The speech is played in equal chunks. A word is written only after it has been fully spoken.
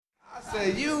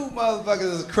said, you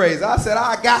motherfuckers is crazy. I said,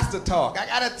 I got to talk. I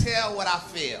got to tell what I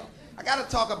feel. I got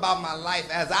to talk about my life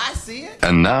as I see it.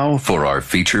 And now for our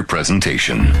feature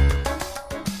presentation.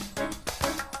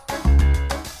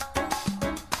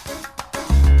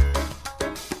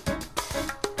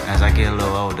 As I get a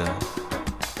little older,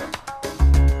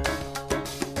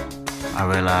 I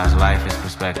realize life is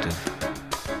perspective.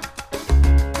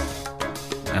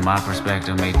 And my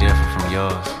perspective may differ from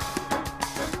yours.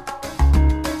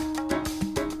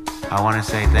 I want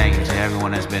to say thank you to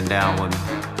everyone that's been down with me.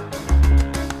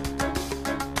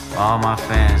 All my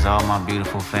fans, all my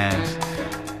beautiful fans.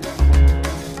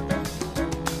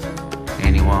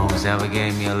 Anyone who's ever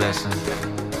gave me a listen.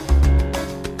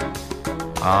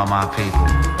 All my people.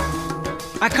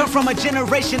 I come from a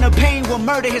generation of pain where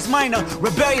murder is minor.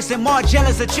 Rebellious and more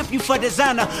jealous, a chip you for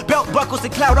designer. Belt buckles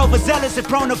and cloud overzealous and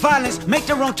prone to violence. Make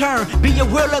their own turn, be your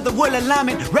will of the will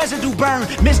alignment. Residue burn,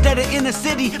 missed at the inner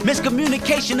city.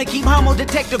 Miscommunication to keep homo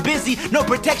detector busy. No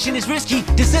protection is risky.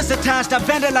 Desensitized, I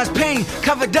vandalize pain.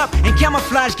 Covered up and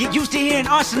camouflage, get used to hearing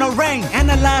arsenal rain.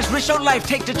 Analyze, risk your life,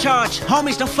 take the charge.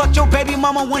 Homies, don't fuck your baby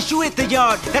mama once you hit the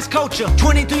yard. That's culture,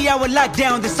 23-hour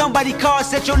lockdown. Then somebody called,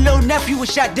 said your little nephew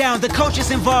was shot down. The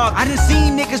culture's involved. I done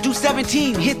seen niggas do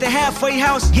 17, hit the halfway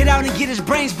house, get out and get his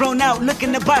brains blown out.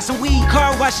 Looking to buy some weed,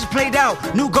 car washes played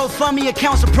out. New GoFundMe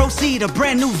accounts to proceed. A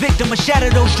brand new victim, a shatter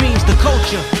those dreams. The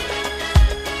culture.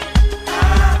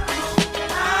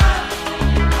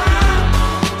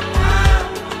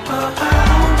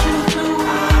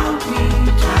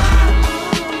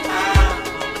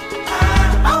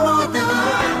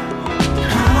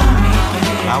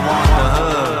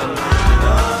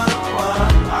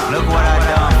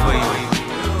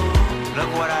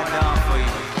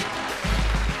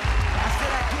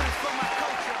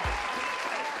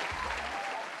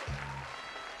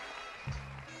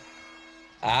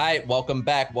 Welcome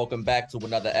back to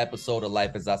another episode of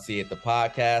Life as I See It, the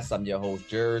podcast. I'm your host,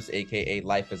 Jers, aka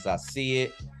Life as I See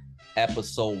It,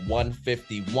 episode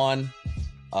 151.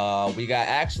 We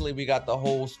got the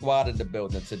whole squad in the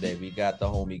building today. We got the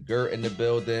homie Gert in the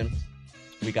building.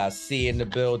 We got C in the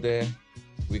building.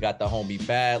 We got the homie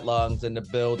Bad Lungs in the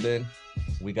building.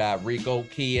 We got Rico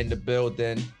Key in the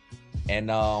building.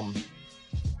 And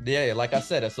yeah, like I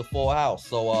said, it's a full house.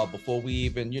 So before we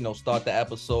even, start the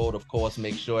episode, of course,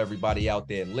 make sure everybody out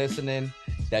there listening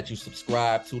that you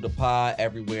subscribe to the pod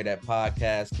everywhere that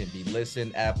podcast can be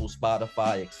listened, Apple,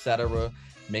 Spotify, etc.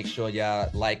 Make sure y'all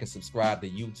like and subscribe to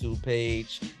YouTube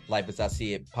page, Life as I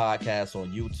See It podcast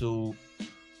on YouTube,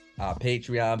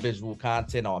 Patreon visual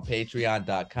content on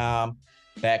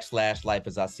patreon.com/Life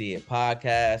as I See It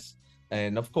podcast.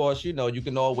 And of course, you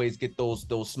can always get those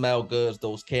smell goods,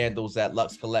 those candles at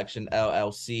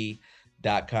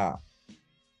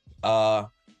luxcollectionllc.com.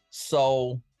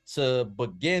 So to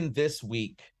begin this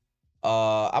week,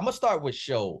 I'm gonna start with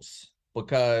shows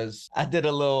because I did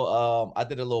a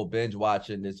little binge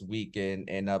watching this week,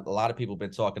 and a lot of people have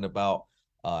been talking about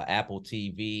Apple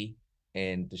TV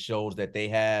and the shows that they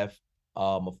have.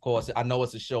 Of course, I know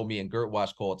it's a show me and Gert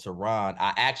watch called Tehran.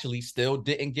 I actually still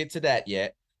didn't get to that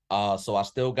yet. So I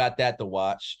still got that to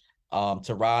watch.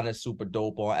 Tehran is super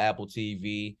dope on Apple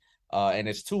TV. And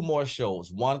it's two more shows,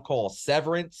 one called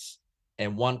Severance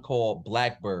and one called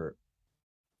Blackbird.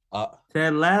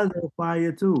 Ted Lasso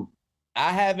fire too.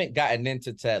 I haven't gotten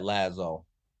into Ted Lasso.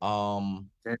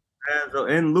 Ted Lasso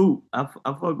and Loot. I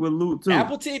fuck with Loot too.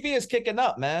 Apple TV is kicking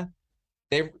up, man.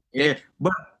 But I'm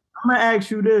gonna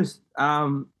ask you this.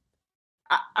 I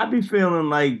be feeling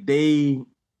like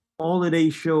all of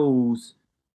these shows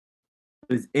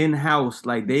is in-house,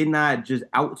 like they not just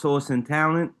outsourcing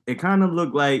talent. It kind of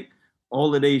look like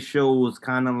all of these shows,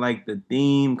 kind of like the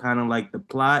theme, kind of like the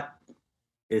plot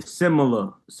is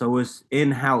similar, so it's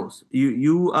in-house.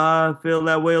 You feel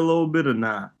that way a little bit or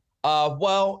not?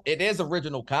 Well, it is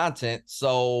original content,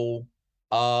 so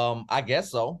I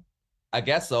guess so.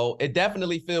 It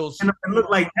definitely feels. And it look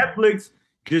like Netflix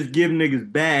just give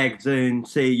niggas bags and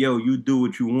say, "Yo, you do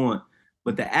what you want."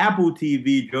 But the Apple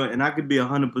TV joint, and I could be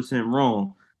 100%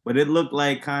 wrong, but it looked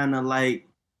like kind of like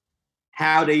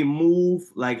how they move,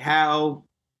 like how,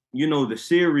 the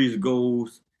series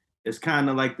goes. It's kind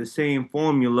of like the same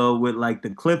formula with like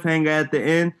the cliffhanger at the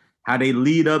end, how they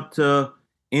lead up to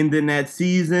ending that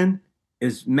season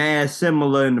is mad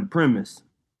similar in the premise.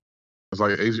 It's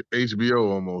like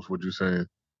HBO almost, what you're saying.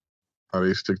 How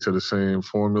they stick to the same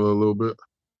formula a little bit.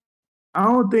 I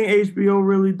don't think HBO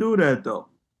really do that though.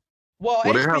 Well,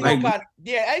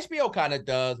 HBO kind of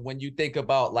does when you think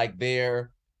about like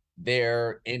their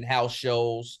in-house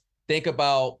shows. Think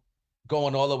about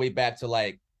going all the way back to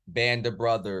like Band of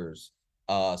Brothers,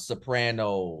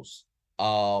 Sopranos,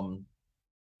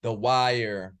 The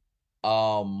Wire,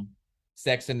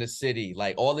 Sex and the City,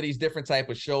 like all of these different type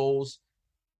of shows,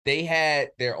 they had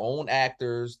their own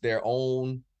actors, their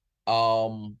own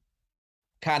kind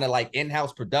of like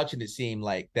in-house production. It seemed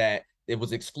like that it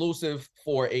was exclusive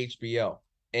for HBO,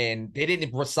 and they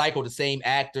didn't recycle the same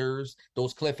actors,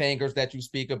 those cliffhangers that you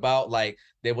speak about. Like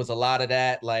there was a lot of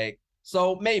that, like,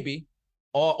 so maybe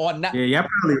or not. Yeah, y'all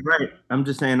probably right. I'm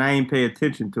just saying I ain't pay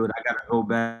attention to it. I gotta go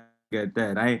back at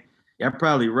that. Y'all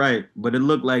probably right, but it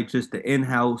looked like just the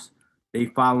in-house, they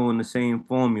following the same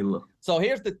formula. So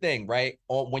here's the thing, right?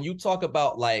 When you talk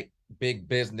about like big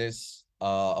business,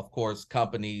 of course,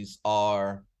 companies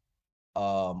are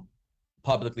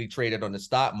publicly traded on the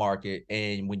stock market,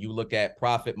 and when you look at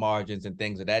profit margins and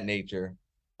things of that nature,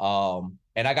 and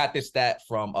I got this stat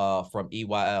from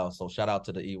EYL, so shout out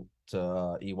to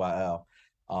EYL,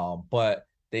 but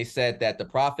they said that the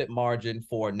profit margin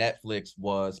for Netflix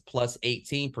was plus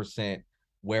 18%,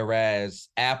 whereas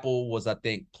Apple was, I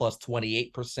think, plus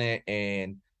 28%,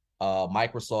 and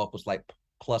Microsoft was like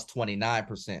plus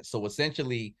 29%. So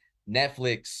essentially,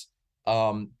 Netflix,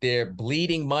 they're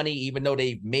bleeding money, even though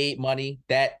they've made money.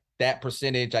 That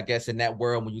percentage, I guess, in that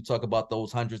world, when you talk about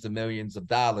those hundreds of millions of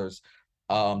dollars,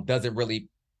 doesn't really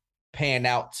pan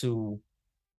out to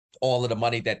all of the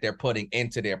money that they're putting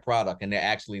into their product, and they're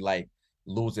actually like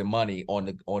losing money on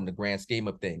the grand scheme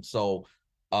of things. So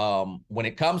when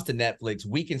it comes to Netflix,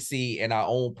 we can see in our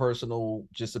own personal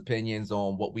just opinions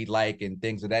on what we like and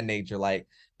things of that nature. Like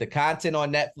the content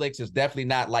on Netflix is definitely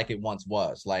not like it once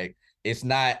was. Like it's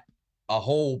not a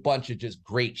whole bunch of just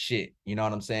great shit. You know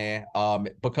what I'm saying?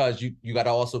 Because you got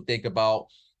to also think about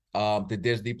the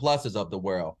Disney Pluses of the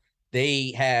world.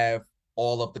 They have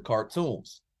all of the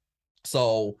cartoons.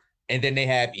 So, and then they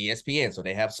have ESPN, so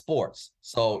they have sports.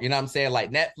 So, you know what I'm saying? Like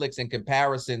Netflix, in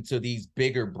comparison to these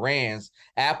bigger brands,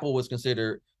 Apple was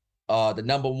considered the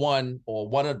number one or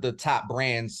one of the top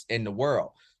brands in the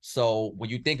world. So when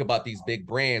you think about these big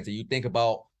brands and you think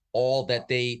about all that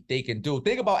they can do,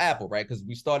 think about Apple, right? Because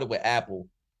we started with Apple.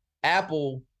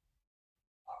 Apple,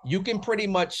 you can pretty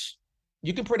much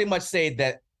say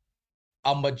that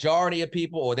a majority of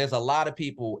people, or there's a lot of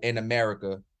people in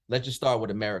America, let's just start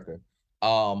with America,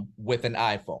 with an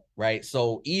iPhone, right?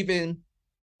 So even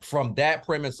from that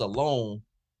premise alone,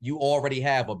 you already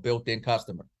have a built-in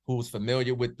customer who's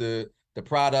familiar with the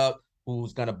product,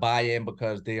 who's going to buy in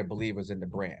because they're believers in the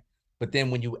brand. But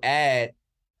then when you add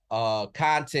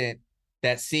content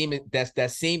that's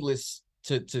seamless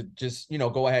to just, you know,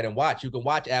 go ahead and watch, you can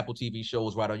watch Apple TV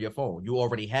shows right on your phone. You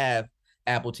already have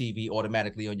Apple TV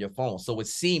automatically on your phone, so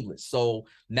it's seamless. So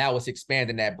now it's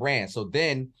expanding that brand. So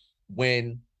then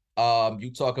when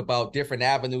you talk about different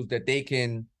avenues that they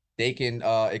can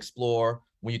explore,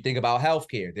 when you think about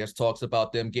healthcare, there's talks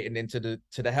about them getting into the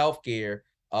healthcare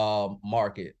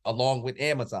market along with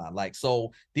Amazon. Like,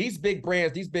 so these big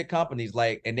brands, these big companies,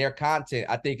 like, and their content,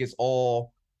 I think it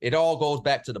all goes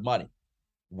back to the money.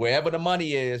 Wherever the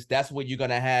money is, that's where you're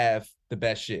gonna have the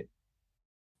best shit.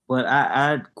 But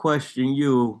I question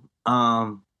you,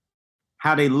 how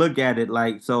they look at it.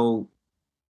 Like, so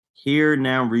here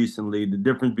now recently, the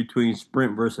difference between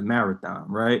sprint versus a marathon,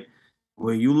 right?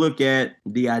 Where you look at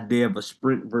the idea of a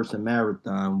sprint versus a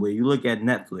marathon, where you look at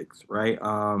Netflix, right?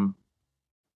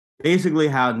 Basically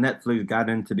how Netflix got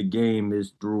into the game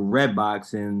is through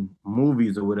Redbox and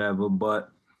movies or whatever. But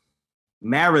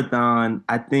Marathon,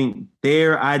 I think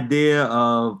their idea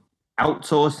of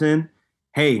outsourcing,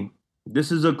 hey,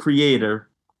 this is a creator.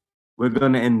 We're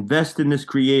going to invest in this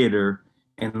creator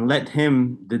and let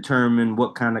him determine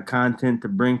what kind of content to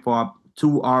bring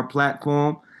to our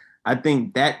platform. I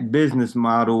think that business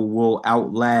model will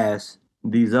outlast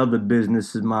these other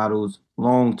business models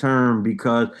long term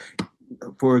because,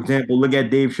 for example, look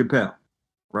at Dave Chappelle,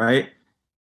 right?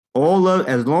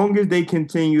 As long as they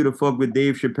continue to fuck with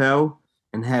Dave Chappelle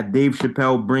and have Dave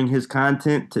Chappelle bring his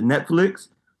content to Netflix,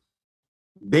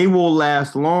 they will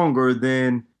last longer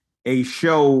than a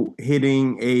show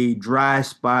hitting a dry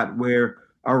spot where,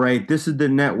 all right, this is the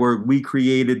network. We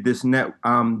created this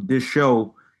this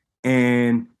show,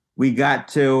 and we got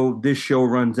till this show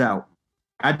runs out.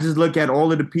 I just look at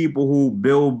all of the people who,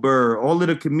 Bill Burr, all of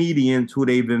the comedians who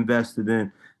they've invested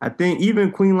in. I think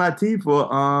even Queen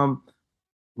Latifah,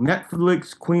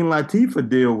 Netflix Queen Latifah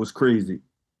deal was crazy.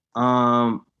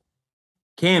 Cam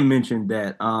mentioned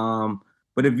that.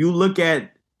 But if you look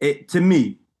at it, to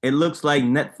me, it looks like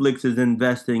Netflix is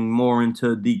investing more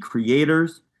into the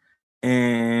creators,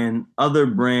 and other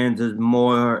brands is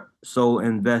more so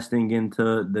investing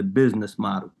into the business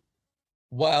model.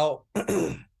 Well,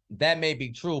 that may be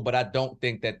true, but I don't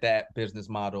think that business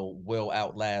model will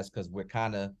outlast, because we're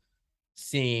kind of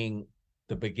seeing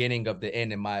the beginning of the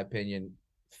end, in my opinion,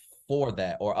 for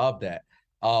that or of that.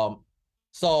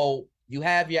 So you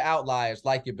have your outliers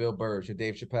like your Bill Burrs, your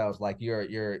Dave Chappelle's, like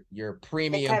your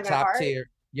premium top tier,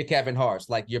 your Kevin Hart's,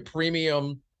 like your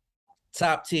premium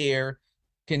top tier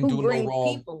can do no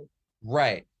wrong. People.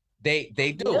 Right. They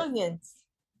do. Millions.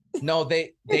 No,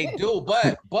 they do,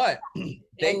 but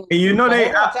they. You know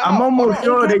I'm almost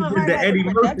sure they did the Eddie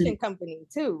Murphy company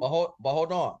too. But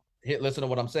hold on. Listen to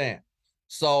what I'm saying.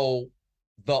 So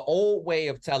the old way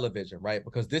of television, right?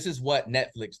 Because this is what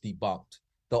Netflix debunked.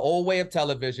 The old way of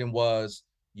television was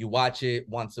you watch it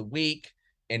once a week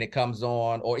and it comes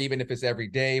on, or even if it's every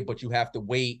day, but you have to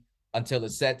wait until a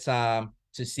set time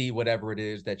to see whatever it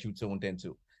is that you tuned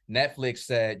into. Netflix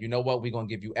said, you know what, we're going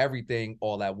to give you everything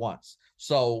all at once.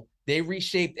 So they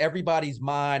reshaped everybody's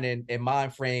mind and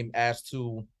mind frame as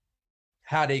to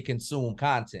how they consume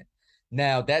content.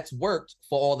 Now that's worked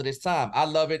for all of this time. I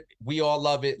love it. We all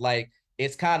love it. Like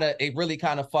it really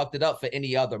kind of fucked it up for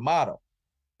any other model.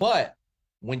 But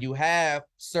when you have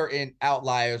certain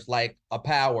outliers like a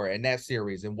Power and that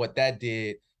series and what that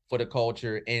did for the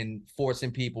culture and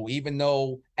forcing people, even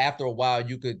though after a while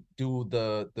you could do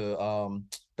the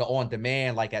on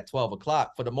demand like at 12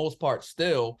 o'clock, for the most part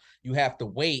still you have to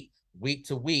wait week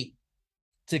to week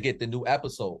to get the new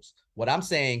episodes. What I'm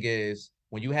saying is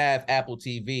when you have Apple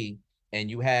TV and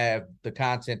you have the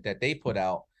content that they put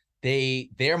out,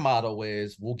 their motto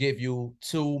is we'll give you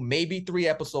 2, maybe 3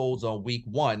 episodes on week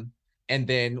 1, and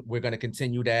then we're going to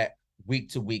continue that week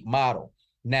to week model.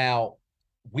 Now,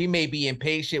 we may be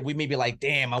impatient. We may be like,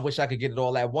 damn, I wish I could get it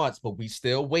all at once, but we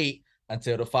still wait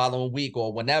until the following week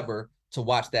or whenever to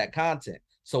watch that content.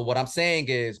 So what I'm saying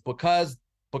is because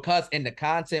in the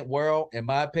content world, in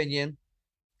my opinion,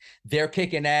 they're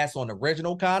kicking ass on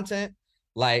original content.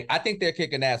 Like, I think they're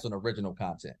kicking ass on original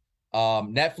content.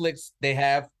 Netflix, they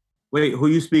have. Wait, who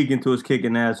you speaking to is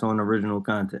kicking ass on original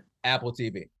content? Apple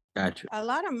TV. Gotcha. A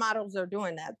lot of models are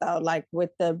doing that though, like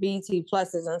with the BT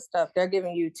pluses and stuff. They're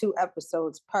giving you 2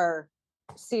 episodes per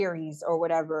series or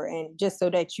whatever, and just so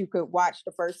that you could watch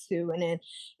the first 2 and then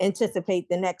anticipate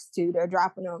the next 2. They're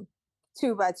dropping them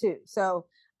 2 by 2. So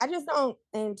I just don't,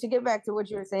 and to get back to what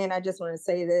you were saying, I just want to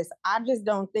say this. I just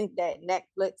don't think that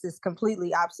Netflix is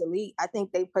completely obsolete. I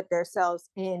think they put themselves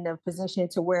in a position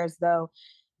to where as though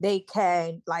they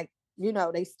can, like, you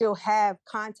know, they still have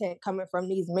content coming from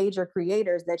these major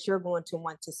creators that you're going to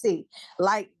want to see,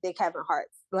 like the Kevin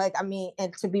Hart's. Like, I mean,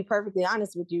 and to be perfectly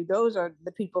honest with you, those are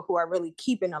the people who are really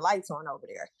keeping the lights on over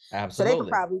there. Absolutely. So they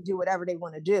can probably do whatever they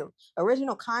want to do.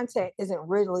 Original content isn't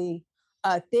really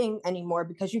a thing anymore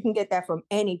because you can get that from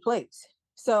any place.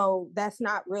 So that's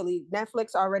not really,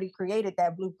 Netflix already created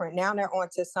that blueprint. Now they're on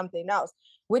to something else,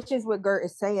 which is what Gert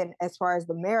is saying as far as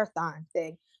the marathon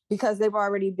thing. Because they've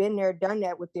already been there, done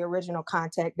that with the original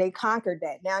content. They conquered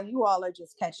that. Now you all are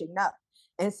just catching up.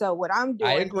 And so what I'm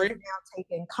doing is now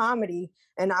taking comedy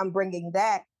and I'm bringing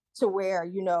that to where,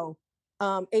 you know,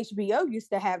 HBO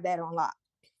used to have that on lock.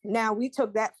 Now we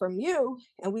took that from you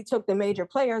and we took the major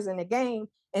players in the game.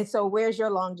 And so where's your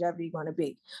longevity going to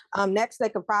be? Next, they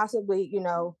could possibly, you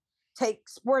know, take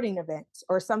sporting events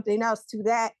or something else to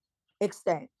that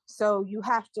extent. So you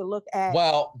have to look at.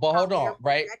 Well, but hold on,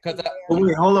 right? Because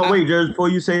wait, Jerry, before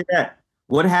you say that,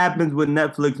 what happens when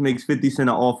Netflix makes 50 Cent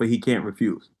an offer he can't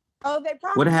refuse? Oh, they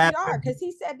probably are, because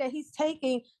he said that he's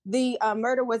taking the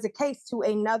Murder Was a Case to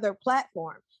another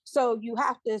platform. So you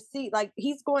have to see, like,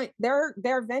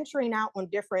 they're venturing out on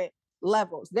different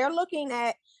levels. They're looking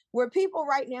at where people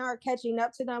right now are catching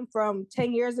up to them from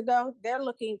 10 years ago. They're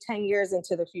looking 10 years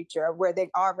into the future of where they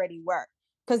already were.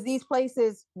 Because these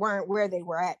places weren't where they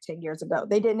were at 10 years ago.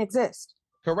 They didn't exist.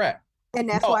 Correct. And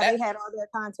that's why they had all their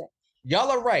content. Y'all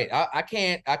are right. I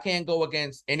can't go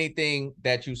against anything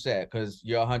that you said because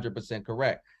you're 100%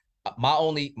 correct. My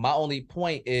only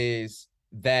point is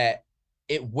that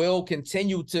it will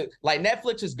continue to, like,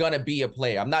 Netflix is gonna be a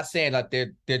player. I'm not saying that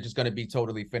they're just gonna be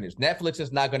totally finished. Netflix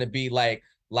is not gonna be like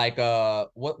like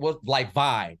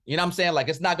Vine. You know what I'm saying? Like,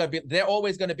 it's not gonna be. They're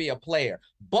always gonna be a player.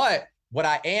 But what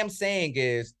I am saying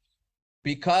is,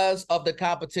 because of the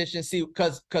competition, see,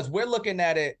 because we're looking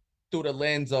at it through the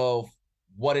lens of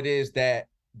what it is that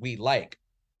we like.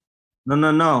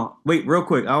 No. Wait, real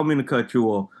quick. I don't mean to cut you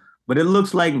off, but it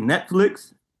looks like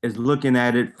Netflix is looking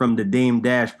at it from the Dame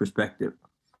Dash perspective,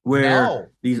 where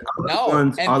these other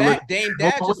ones are. In fact, Dame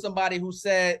Dash is somebody who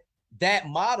said that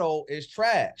model is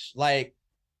trash. Like,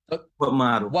 what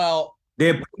model? Well,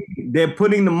 they're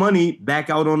putting the money back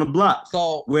out on the block.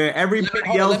 So where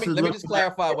everybody else is. Let me just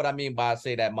clarify what I mean by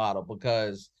say that model,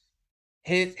 because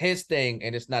his thing,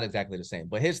 and it's not exactly the same,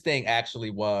 but his thing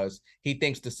actually was he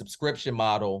thinks the subscription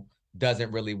model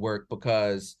doesn't really work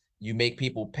because you make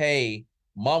people pay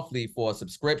monthly for a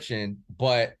subscription,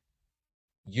 but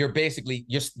you're basically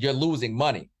you're losing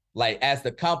money. Like as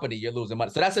the company, you're losing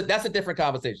money. So that's a different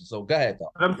conversation. So go ahead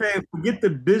though. But I'm saying forget the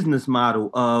business model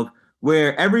of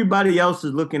where everybody else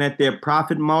is looking at their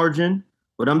profit margin.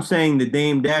 What I'm saying the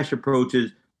Dame Dash approach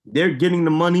is they're getting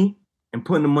the money and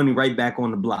putting the money right back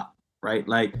on the block, right?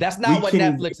 Like that's not what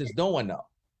Netflix is doing though.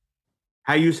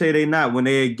 How you say they not when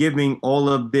they're giving all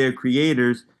of their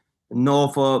creators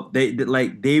north of they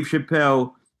like Dave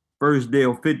Chappelle first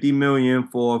deal 50 million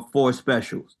for 4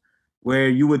 specials, where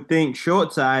you would think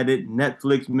short-sighted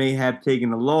Netflix may have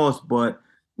taken a loss, but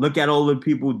look at all the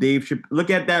people look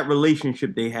at that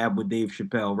relationship they have with Dave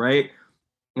Chappelle, right?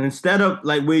 And instead of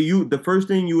like where the first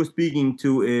thing you were speaking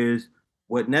to is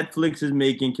what Netflix is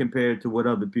making compared to what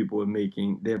other people are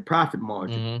making, their profit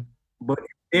margin. Mm-hmm. But if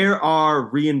they are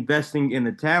reinvesting in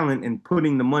the talent and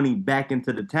putting the money back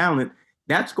into the talent,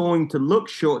 that's going to look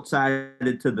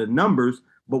short-sighted to the numbers.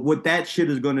 But what that shit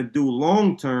is going to do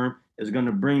long-term is going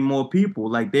to bring more people.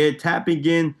 Like they're tapping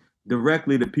in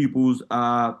directly to people's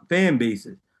fan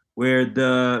bases, where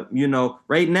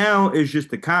right now is just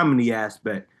the comedy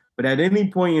aspect. But at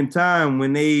any point in time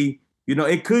when they,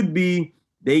 it could be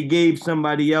they gave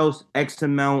somebody else X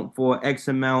amount for X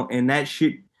amount and that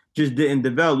shit just didn't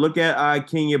develop. Look at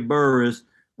Kenya Burris,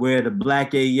 where the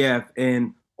Black AF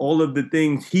and all of the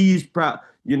things he's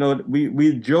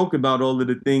we joke about all of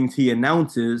the things he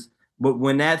announces, but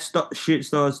when that shit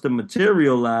starts to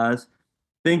materialize,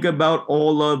 think about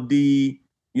all of the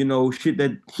shit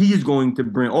that he's going to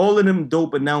bring. All of them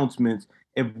dope announcements.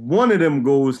 If one of them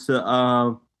goes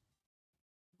to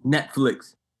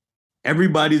Netflix,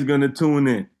 everybody's gonna tune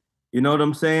in. You know what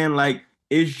I'm saying? Like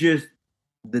it's just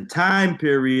the time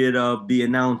period of the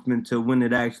announcement to when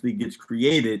it actually gets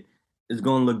created is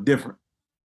gonna look different.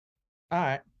 All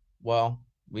right. Well,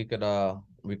 we could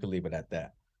leave it at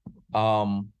that.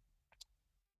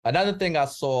 Another thing I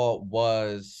saw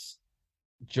was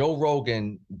Joe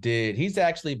Rogan he's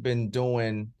actually been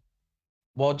doing,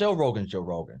 well, Joe Rogan's Joe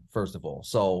Rogan, first of all.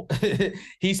 So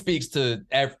he speaks to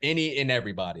any and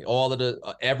everybody, all of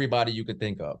everybody you could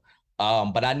think of.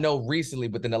 But I know recently,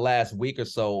 within the last week or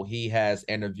so, he has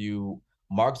interviewed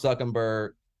Mark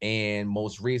Zuckerberg and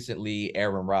most recently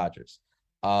Aaron Rodgers.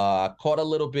 Caught a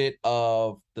little bit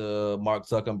of the Mark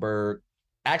Zuckerberg.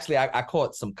 Actually, I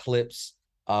caught some clips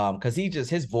because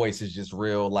his voice is just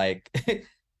real like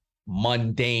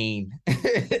mundane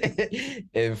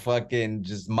and fucking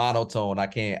just monotone. I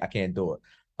can't do it.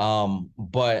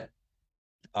 But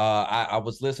I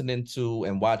was listening to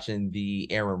and watching the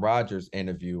Aaron Rodgers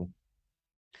interview,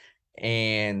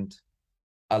 and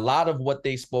a lot of what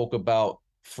they spoke about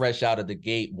fresh out of the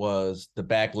gate was the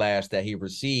backlash that he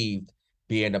received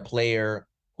being a player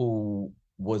who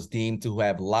was deemed to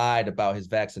have lied about his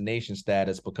vaccination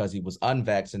status because he was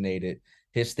unvaccinated.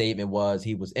 His statement was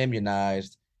he was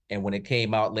immunized. And when it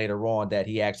came out later on that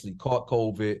he actually caught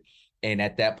COVID, and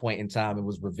at that point in time, it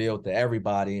was revealed to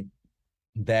everybody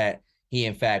that he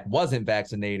in fact wasn't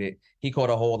vaccinated, he caught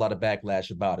a whole lot of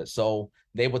backlash about it. So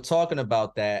they were talking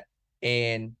about that.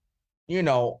 And,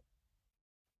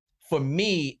 for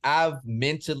me, I've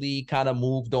mentally kind of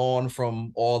moved on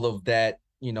from all of that,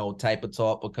 type of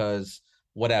talk because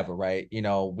whatever, right?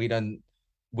 We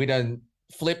done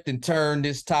flipped and turned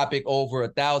this topic over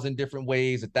 1,000 different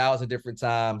ways, 1,000 different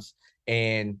times.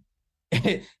 And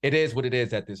it is what it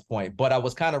is at this point. But I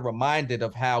was kind of reminded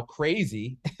of how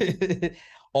crazy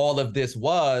all of this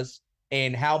was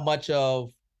and how much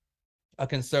of a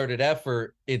concerted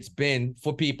effort it's been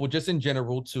for people just in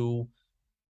general to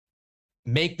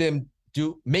make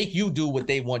you do what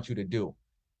they want you to do.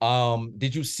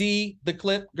 Did you see the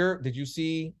clip, Gert? Did you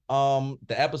see the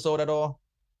episode at all?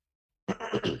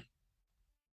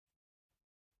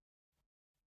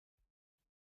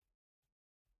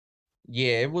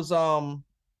 Yeah, it was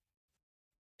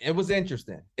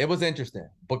interesting. It was interesting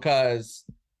because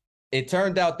it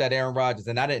turned out that Aaron Rodgers,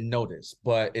 and I didn't know this,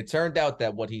 but it turned out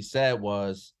that what he said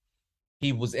was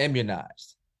he was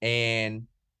immunized. And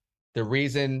the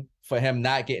reason for him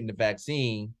not getting the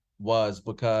vaccine was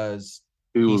because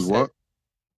he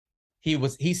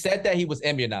said that he was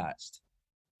immunized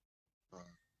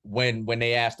when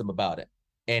they asked him about it.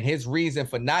 And his reason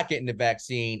for not getting the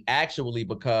vaccine actually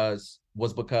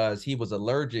was because he was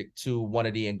allergic to one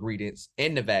of the ingredients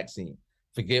in the vaccine.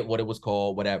 Forget what it was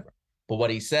called, whatever. But what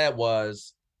he said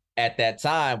was at that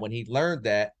time when he learned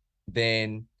that,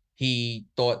 then he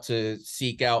thought to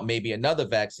seek out maybe another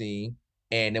vaccine,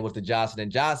 and it was the Johnson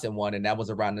 & Johnson one, and that was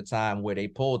around the time where they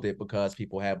pulled it because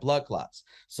people had blood clots.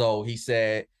 So he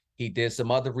said He did some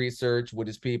other research with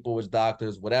his people, his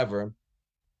doctors, whatever,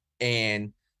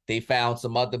 and they found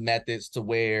some other methods to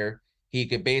where he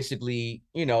could basically,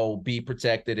 be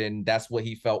protected, and that's what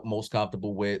he felt most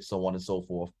comfortable with, so on and so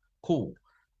forth. Cool.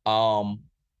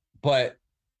 But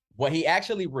what he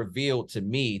actually revealed to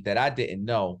me that I didn't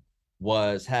know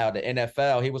was how the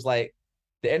NFL, he was like,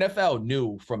 the NFL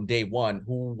knew from day one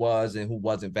who was and who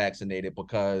wasn't vaccinated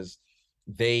because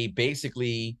they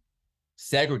basically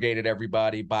segregated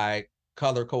everybody by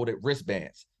color-coded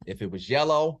wristbands. If it was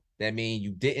yellow, that means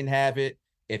you didn't have it.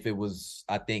 If it was,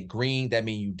 I think, green, that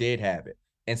means you did have it.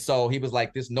 And so he was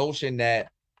like, this notion that,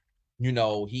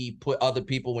 he put other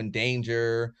people in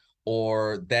danger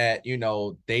or that,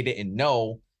 they didn't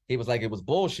know. He was like, it was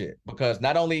bullshit, because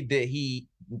not only did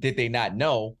they not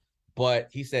know, but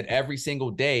he said every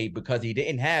single day, because he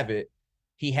didn't have it,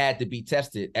 he had to be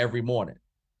tested every morning.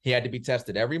 He had to be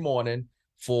tested every morning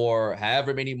for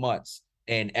however many months.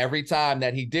 And every time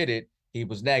that he did it, he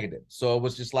was negative. So it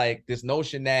was just like this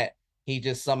notion that he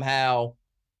just somehow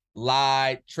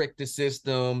lied, tricked the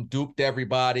system, duped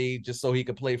everybody just so he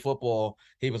could play football.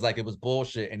 He was like, it was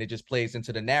bullshit. And it just plays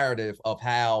into the narrative of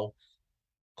how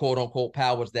quote unquote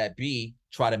powers that be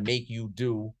try to make you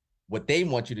do what they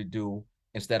want you to do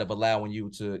instead of allowing you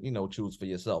to, choose for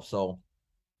yourself. So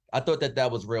I thought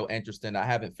that was real interesting. I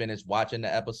haven't finished watching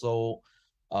the episode.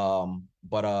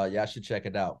 But I should check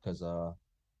it out because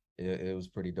it was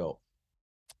pretty dope.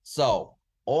 So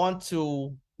on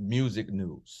to music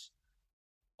news.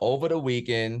 Over the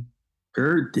weekend,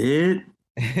 Kurt did.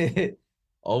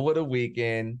 Over the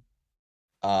weekend,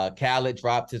 Khaled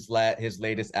dropped his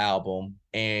latest album,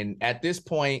 and at this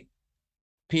point,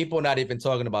 people not even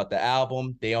talking about the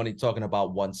album. They only talking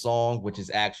about one song, which is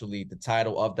actually the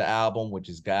title of the album, which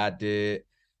is God Did.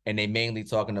 And they mainly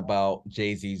talking about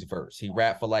Jay-Z's verse. He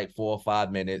rapped for like 4 or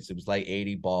 5 minutes. It was like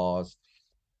 80 bars.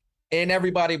 And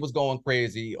everybody was going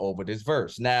crazy over this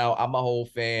verse. Now, I'm a whole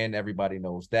fan. Everybody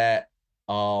knows that.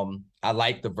 I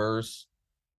like the verse,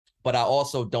 but I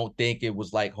also don't think it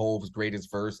was like Hov's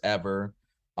greatest verse ever.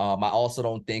 I also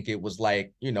don't think it was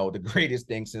like, the greatest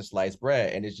thing since sliced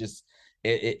bread. And it's just,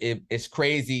 it's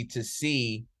crazy to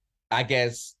see. I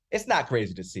guess it's not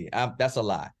crazy to see. That's a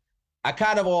lie. I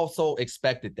kind of also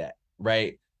expected that,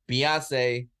 right?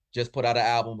 Beyonce just put out an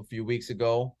album a few weeks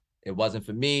ago. It wasn't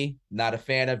for me, not a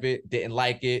fan of it, didn't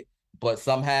like it, but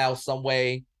somehow, some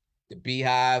way, the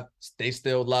Beehive, they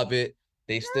still love it.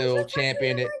 They still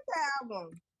champion it. Like the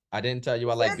album. I didn't tell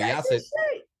you I like Beyonce.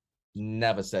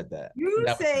 Never said that. You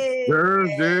Never said Yours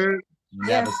did.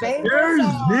 Never said that. Yours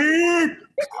did.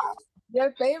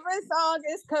 Your favorite song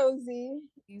is Cozy.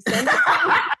 You said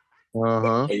that.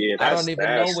 Uh-huh. Yeah, I don't even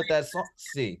know what that song.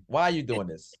 See, why are you doing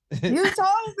this? You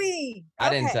told me. I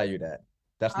didn't Okay. tell you that.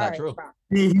 That's All not right, true. fine.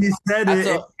 He said I it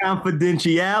in thought-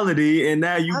 confidentiality, and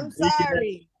now you. I'm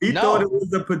sorry. He No. thought it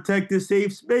was a protected,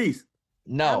 safe space.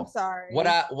 No. I'm sorry. What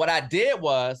I did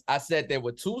was I said there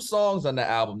were 2 songs on the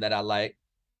album that I like,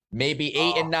 maybe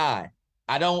 8 and 9.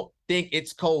 I don't think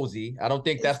it's Cozy. I don't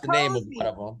think It's that's the name of Cozy. one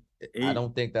of them. I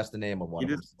don't think that's the name of one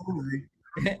It of is them.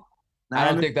 cozy. I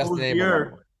don't think that's the name of one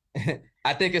of them.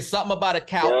 I think it's something about a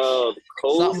couch. Yo,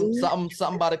 cozy.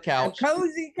 Something about a A couch.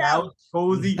 cozy couch. Couch,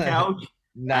 cozy couch.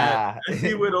 Nah. I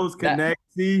see where those connect.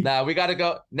 See, Nah, we gotta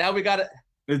go. Now we gotta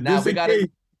is now this we a gotta- case?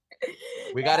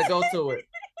 go to it.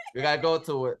 We gotta go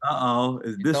to it.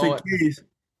 Is this throwing- a case?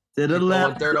 To the throwing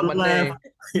left. dirt to on the my left.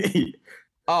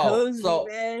 Oh, Cozy,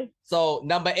 man. so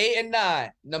number 8 and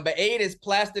 9. Number 8 is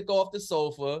Plastic Off the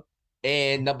Sofa,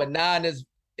 and number 9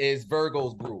 is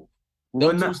Virgo's Groove. What,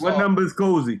 Them two what songs. number is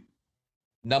cozy?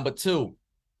 Number 2.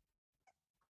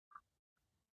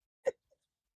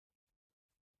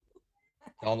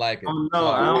 Don't like it. Oh, no,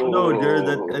 I don't know, Jers.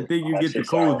 I think you That get the shit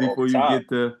sound cozy on before you top. get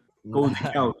the cozy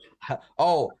couch.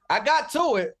 Oh, I got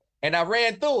to it and I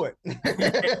ran through it.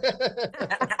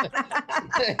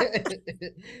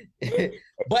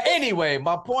 But anyway,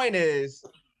 my point is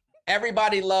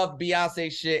everybody loved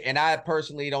Beyonce shit, and I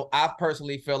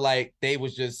personally feel like they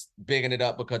was just bigging it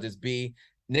up because it's B.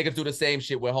 Niggas do the same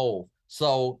shit with Hov.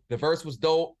 So the verse was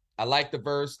dope. I liked the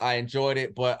verse. I enjoyed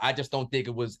it, but I just don't think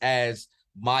it was as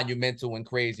monumental and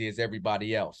crazy as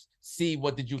everybody else. See,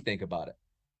 what did you think about it?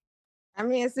 I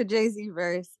mean, it's a Jay-Z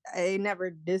verse. It never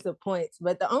disappoints.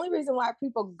 But the only reason why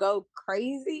people go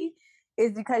crazy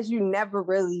is because you never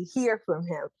really hear from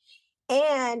him.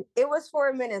 And it was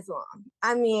 4 minutes long.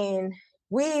 I mean,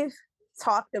 we've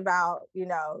talked about,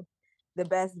 the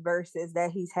best verses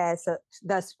that he's had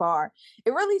thus far.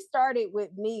 It really started with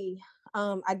me,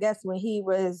 I guess, when he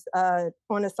was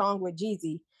on a song with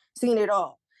Jeezy, Seen It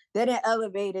All. Then it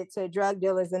elevated to Drug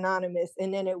Dealers Anonymous,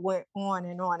 and then it went on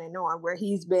and on and on, where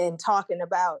he's been talking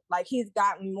about, like, he's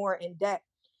gotten more in depth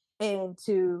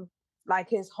into like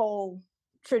his whole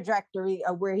trajectory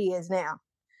of where he is now.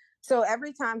 So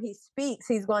every time he speaks,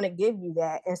 he's going to give you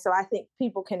that. And so I think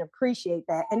people can appreciate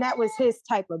that. And that was his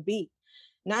type of beat.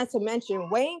 Not to mention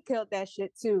Wayne killed that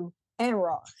shit too, and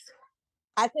Ross.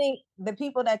 I think the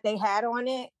people that they had on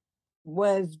it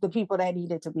was the people that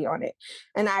needed to be on it.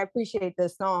 And I appreciate the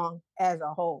song as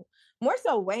a whole. More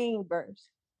so Wayne verse.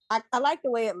 I like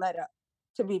the way it led up,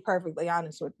 to be perfectly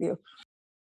honest with you.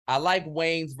 I like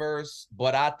Wayne's verse,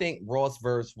 but I think Ross'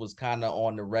 verse was kind of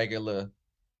on the regular.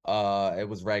 It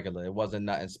was regular. It wasn't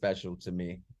nothing special to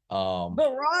me.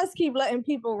 But Ross keep letting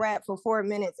people rap for 4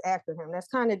 minutes after him. That's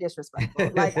kind of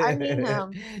disrespectful. Like, I need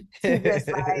him to just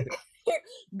like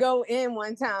go in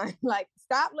one time. Like,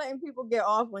 stop letting people get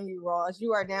off on you, Ross.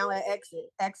 You are now at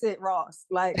exit Ross.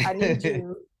 Like, I need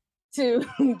you to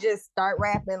just start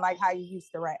rapping like how you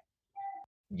used to rap.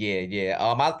 Yeah.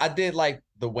 I did like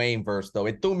the Wayne verse though.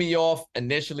 It threw me off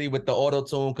initially with the auto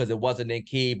tune because it wasn't in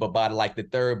key, but by like the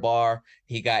third bar,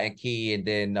 he got in key, and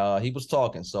then he was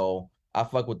talking. So I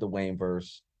fuck with the Wayne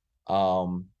verse.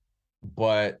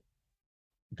 But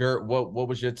Gert, what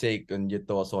was your take and your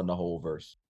thoughts on the whole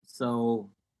verse? So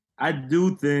I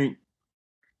do think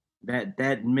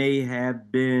that may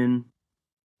have been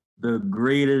the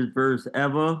greatest verse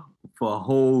ever for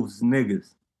Hove's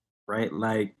niggas, right?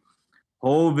 Like,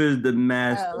 Hove is the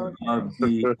master of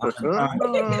the.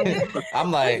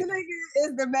 I'm like, this nigga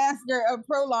is the master of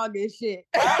prologuing shit.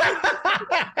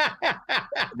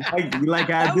 like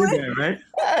I did that, right?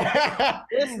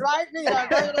 It's like me, the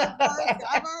greatest verse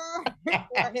ever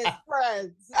for his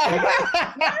friends.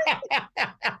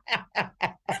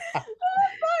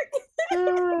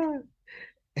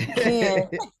 Yeah.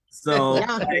 So,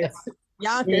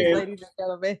 Yonkers, ladies and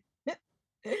gentlemen.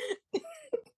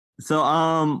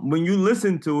 So when you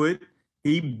listen to it,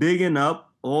 he bigging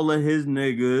up all of his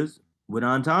niggas with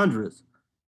entendres.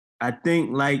 I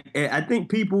think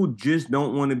people just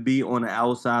don't want to be on the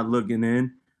outside looking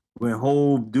in when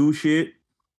Hove do shit.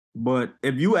 But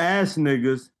if you ask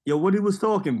niggas, yo, what he was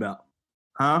talking about?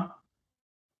 Huh?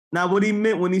 Now what he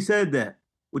meant when he said that.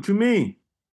 What you mean?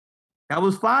 That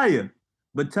was fire.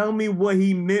 But tell me what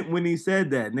he meant when he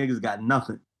said that. Niggas got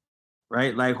nothing.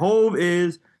 Right? Like, Hove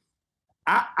is,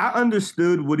 I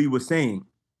understood what he was saying,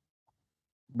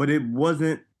 but it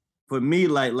wasn't for me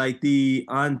like the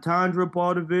entendre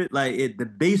part of it,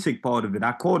 the basic part of it.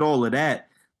 I caught all of that,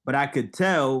 but I could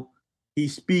tell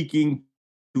he's speaking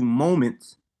to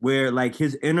moments where, like,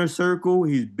 his inner circle,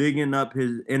 he's bigging up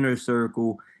his inner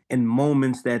circle and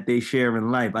moments that they share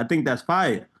in life. I think that's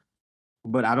fire,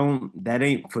 but that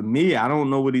ain't for me. I don't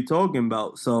know what he's talking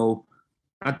about. So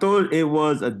I thought it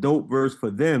was a dope verse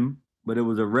for them, but it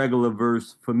was a regular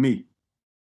verse for me.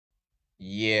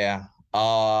 Yeah.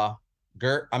 Not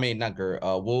Gert,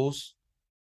 Wolves.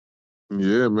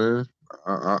 Yeah, man.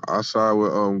 I side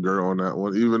with Gert on that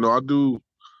one. Even though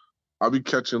I'll be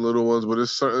catching little ones, but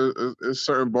it's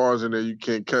certain bars in there you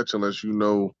can't catch unless you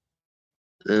know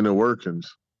the inner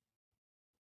workings.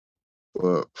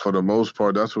 But for the most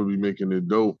part, that's what be making it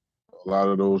dope. A lot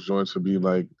of those joints will be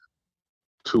like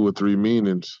 2 or 3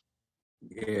 meanings.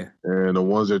 Yeah. And the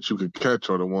ones that you could catch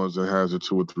are the ones that has the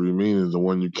 2 or 3 meanings. The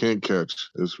one you can't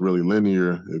catch is really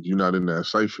linear. If you're not in that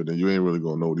cipher, then you ain't really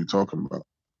gonna know what he's talking about.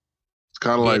 It's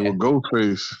kind of like with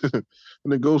Ghostface.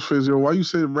 And then Ghostface, yo, why you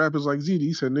say rap is like ZD?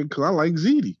 He said, nigga, because I like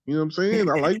ZD. You know what I'm saying?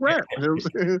 I like rap. You know what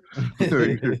I'm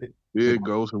saying? Yeah,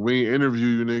 Ghost. If we ain't interview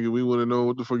you, nigga, we wouldn't know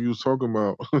what the fuck you was talking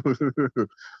about.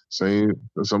 Saying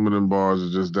some of them bars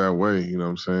are just that way. You know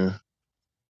what I'm saying?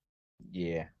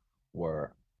 Yeah.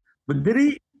 Word. But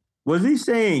was he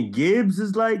saying Gibbs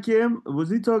is like him? Was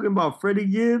he talking about Freddie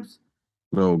Gibbs?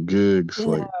 No, Giggs,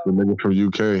 like the nigga from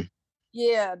UK.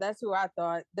 Yeah, that's who I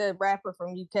thought. The rapper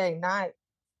from UK, not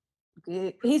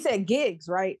Giggs. He said Giggs,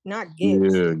 right? Not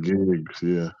Gibbs. Yeah, Giggs,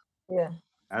 yeah. Yeah.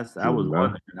 I was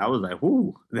wondering. I was like,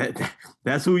 who?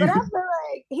 That's who you. But I feel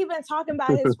like he been talking about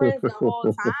his friends the whole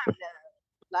time now.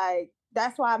 Like,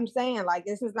 that's why I'm saying, like,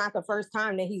 this is not the first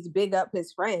time that he's big up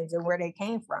his friends and where they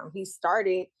came from. He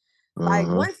started, like,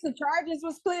 once the charges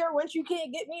was clear, once you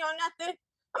can't get me on nothing,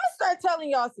 I'm gonna start telling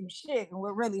y'all some shit and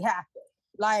what really happened.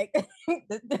 Like, I'm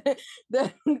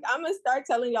gonna start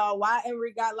telling y'all why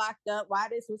Emory got locked up, why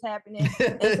this was happening.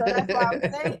 And so that's why I'm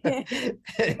saying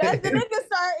that the nigga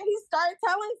he started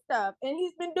telling stuff, and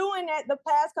he's been doing that the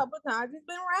past couple of times he's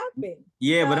been rapping.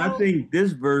 Yeah, but I think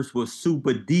this verse was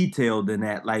super detailed in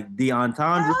that, like the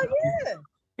entendre.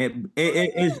 Hell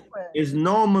yeah. It's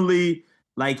normally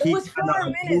like it was 4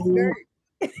 minutes, Gert.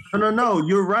 No,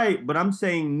 you're right. But I'm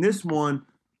saying this one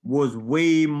was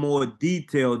way more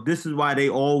detailed. This is why they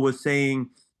all were saying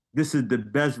this is the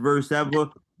best verse ever.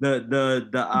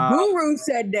 Guru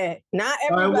said that. Not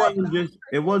everybody.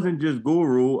 It wasn't just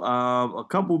Guru. A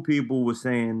couple people were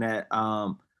saying that.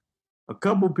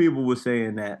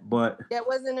 But That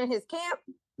wasn't in his camp.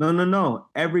 no.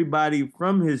 Everybody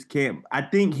from his camp. I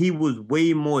think he was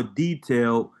way more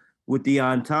detailed with the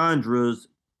entendres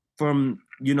from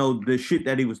the shit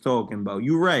that he was talking about.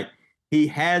 You're right. He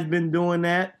has been doing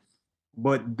that,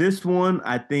 but this one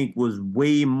I think was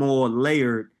way more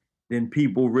layered than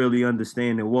people really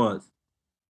understand it was.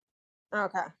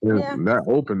 Okay. Yeah. That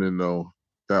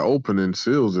opening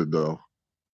seals it though.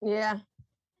 Yeah.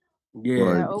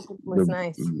 Yeah. That opening was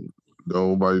nice.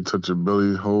 Nobody touching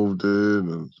Billy Hove did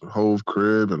and Hove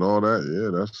crib and all that. Yeah,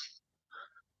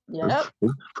 that's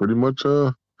pretty much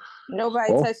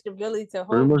nobody touched the Billy to Hove.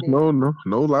 Pretty much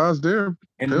no lies there.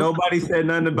 And nobody said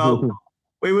nothing about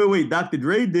wait, Dr.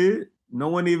 Dre did. No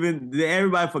one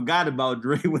everybody forgot about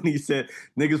Dre when he said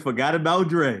niggas forgot about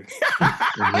Dre.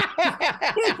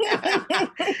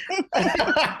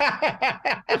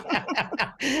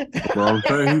 Well, I'm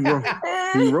saying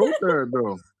he wrote that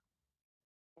though.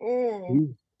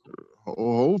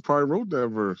 Hov probably wrote that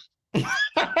verse.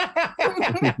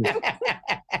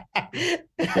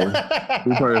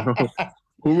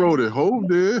 Who wrote it? Hov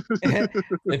did.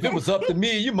 If it was up to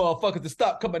me, you motherfuckers to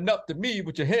stop coming up to me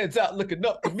with your hands out looking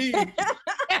up to me. You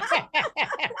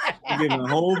giving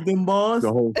Hov them bars?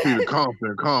 The whole Peter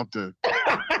Compton.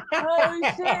 Oh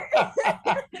shit.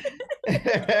 You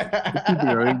think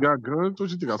I ain't got guns? What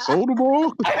you think I sold them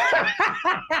all?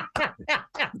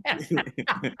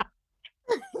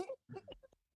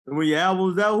 When your album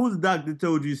was out, whose doctor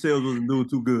told you sales wasn't doing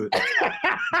too good?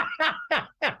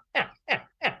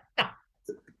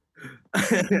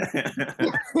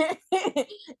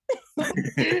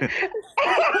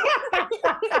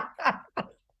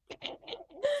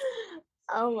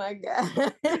 Oh my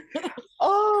god.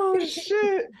 Oh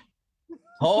shit.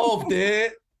 Hov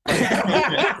did. The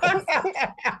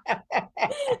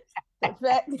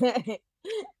fact that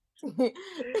They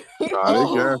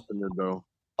gassing it though.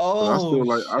 Oh, I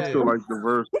still like the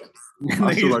verse.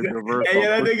 I still like the verse. Hey,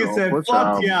 that nigga said,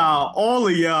 "Fuck y'all, all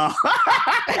of y'all."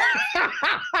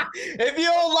 If you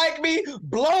don't like me,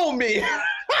 blow me. You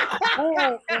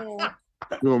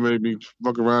gonna make me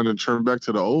fuck around and turn back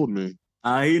to the old me.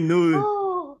 He knew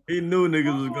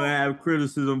niggas was gonna have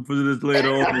criticism for this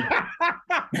later on.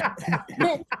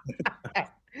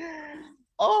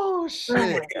 Oh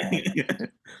shit.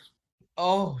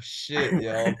 Oh shit,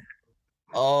 yo.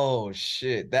 Oh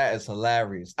shit, that is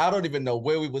hilarious. I don't even know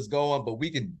where we was going, but we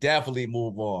can definitely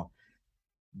move on.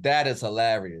 That is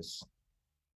hilarious.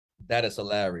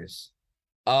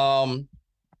 All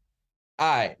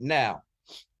right, now.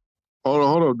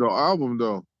 Hold on, the album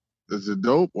though. Is it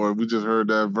dope, or we just heard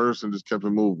that verse and just kept it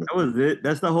moving? That was it.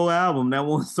 That's the whole album. That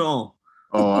one song.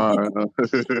 Oh, all right.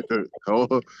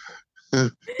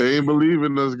 They ain't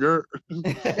believing us, girl.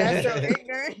 That's so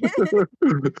ignorant.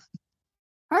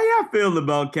 How y'all feel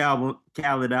about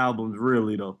Khaled albums,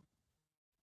 really though?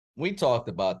 We talked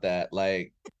about that.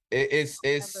 Like it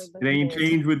ain't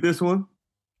changed with this one.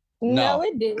 No,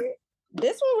 it didn't.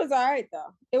 This one was all right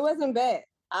though. It wasn't bad.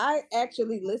 I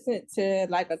actually listened to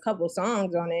like a couple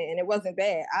songs on it, and it wasn't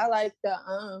bad. I like the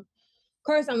of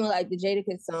course I'm gonna like the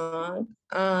Jadakiss song.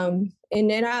 And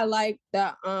then I like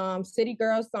the City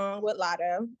Girl song with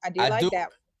Lotto. I like that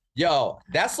one. Yo,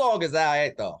 that song is all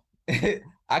right though.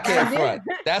 I can't front.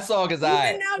 That song is all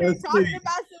right. Now they're talking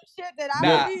about some shit that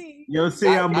I believe. Yo, see,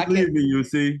 I'm believing you,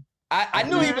 see. I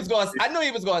knew he was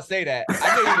gonna say that.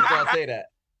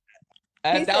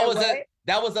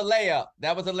 That was a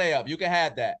layup. You can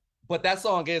have that. But that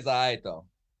song is all right though.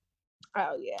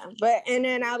 Oh yeah. And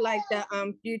then I like the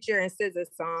Future and SZA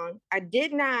song. I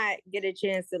did not get a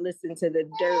chance to listen to the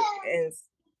Dirk, and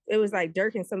it was like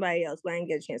Dirk and somebody else, but I didn't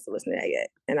get a chance to listen to that yet.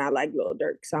 And I like Lil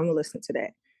Dirk, so I'm gonna listen to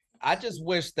that. I just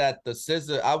wish that the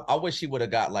SZA, I wish he would have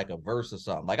got like a verse or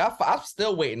something. Like I'm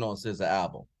still waiting on SZA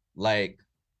album. Like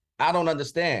I don't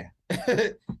understand.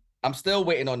 I'm still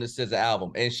waiting on this SZA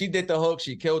album, and she did the hook,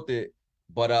 she killed it.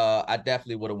 But I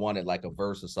definitely would have wanted like a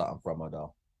verse or something from her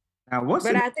though. Now, I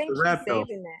think she's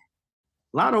saving that.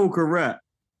 Lotto can rap.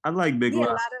 I like Big Lotto.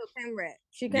 Lotto can rap.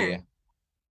 She can. Yeah.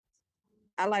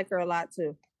 I like her a lot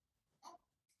too.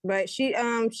 But she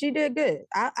did good.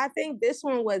 I think this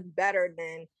one was better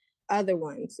than other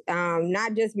ones.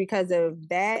 Not just because of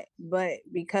that, but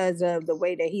because of the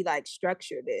way that he like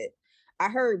structured it. I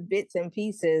heard bits and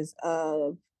pieces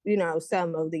of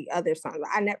some of the other songs.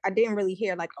 I didn't really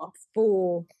hear like a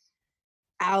full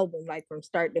album, like from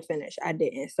start to finish. I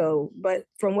didn't. So, but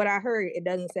from what I heard, it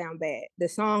doesn't sound bad. The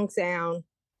songs sound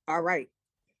all right.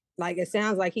 Like it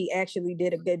sounds like he actually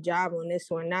did a good job on this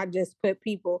one, not just put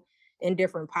people in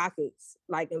different pockets,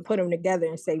 like and put them together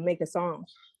and say, make a song.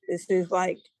 This is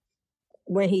like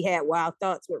when he had Wild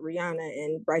Thoughts with Rihanna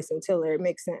and Bryson Tiller. It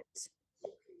makes sense.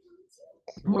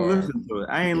 I'm gonna listen to it.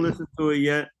 I ain't listened to it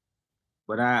yet,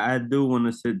 but I do want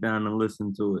to sit down and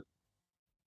listen to it.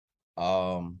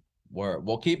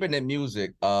 Well, keeping in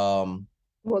music, well,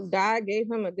 God gave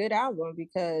him a good album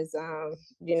because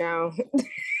you know,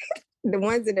 the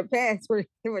ones in the past were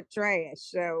trash.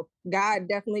 So God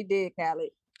definitely did, Khaled.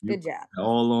 Good job.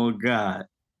 All on God.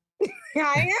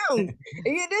 I am.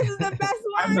 Yeah, this is the best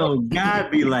one. I know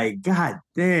God be like, God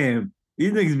damn,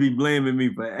 these niggas be blaming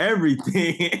me for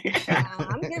everything.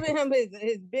 I'm giving him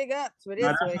his big ups for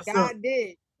this one. God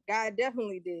did. God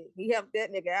definitely did. He helped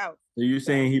that nigga out. So you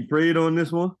saying he prayed on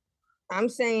this one? I'm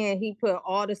saying he put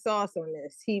all the sauce on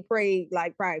this. He prayed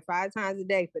like probably 5 times a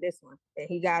day for this one, and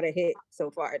he got a hit so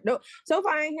far. No, so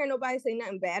far I ain't hear nobody say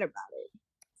nothing bad about it.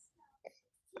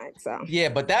 Like, so yeah,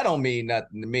 but that don't mean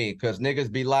nothing to me because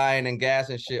niggas be lying and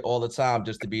gassing shit all the time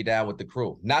just to be down with the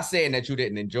crew. Not saying that you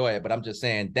didn't enjoy it, but I'm just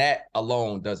saying that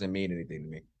alone doesn't mean anything to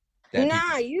me.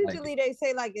 Nah, usually they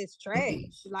say like it's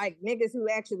trash. Like niggas who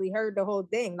actually heard the whole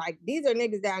thing. Like these are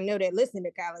niggas that I know that listen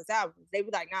to Khaled's albums. They be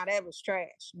like, nah, that was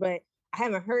trash. But I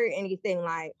haven't heard anything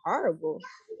like horrible.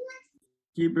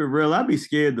 Keep it real. I be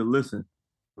scared to listen.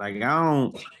 Like I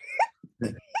don't.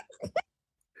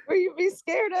 What you be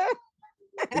scared of?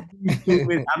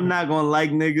 I'm not gonna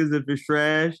like niggas if it's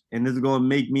trash, and it's gonna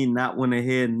make me not want to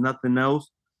hear nothing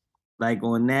else. Like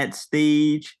on that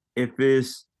stage, if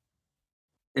it's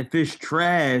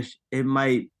trash, it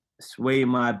might sway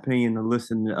my opinion to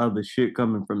listen to other shit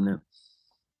coming from them.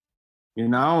 You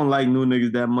know, I don't like new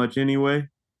niggas that much anyway.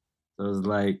 So it's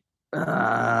like,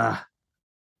 all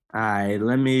right,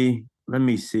 let me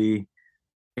see.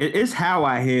 It's how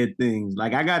I hear things.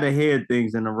 Like I gotta hear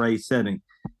things in the right setting.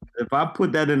 If I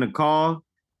put that in the car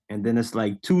and then it's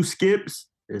like 2 skips,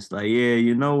 it's like, yeah,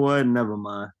 you know what? Never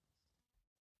mind.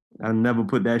 I'll never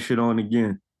put that shit on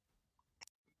again.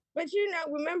 But you know,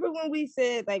 remember when we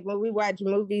said like when we watch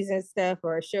movies and stuff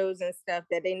or shows and stuff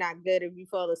that they not good if you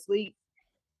fall asleep?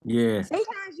 Yeah.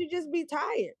 Sometimes you just be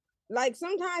tired. Like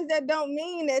sometimes that don't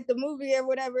mean that the movie or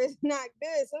whatever is not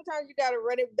good. Sometimes you gotta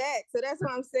run it back. So that's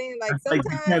what I'm saying. Like sometimes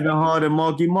like the Kevin Hart and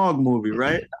Marky Mark movie,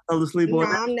 right? I fell asleep on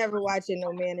that. I'm never watching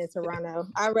No Man in Toronto.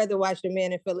 I'd rather watch The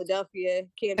Man in Philadelphia,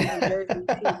 Camden, New Jersey.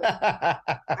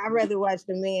 I'd rather watch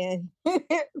The Man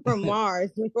from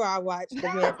Mars before I watch The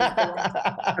Man from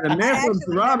Toronto. The Man from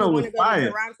Toronto was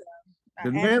fire.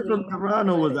 The Man from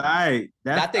Toronto was all right.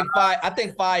 I think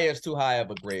Fire is too high of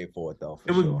a grade for it though.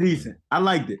 It was decent. I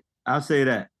liked it. I'll say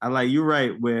that. You're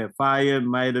right, where Fire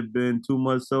might have been too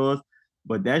much sauce,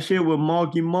 but that shit with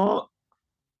Marky Mark,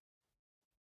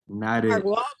 not it.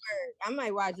 I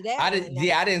might watch that. I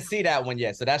didn't see that one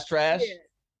yet, so that's trash. Yeah.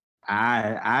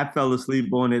 I fell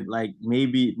asleep on it, like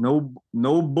maybe no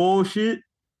bullshit.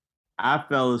 I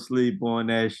fell asleep on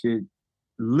that shit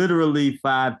literally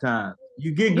 5 times.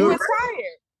 You get good. You were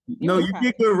tired. You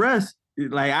get good rest.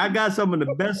 Like I got some of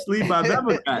the best sleep I've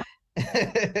ever got.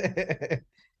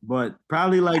 But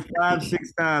probably like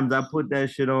 5-6 times I put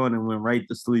that shit on and went right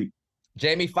to sleep.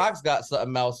 Jamie Foxx got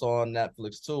something else on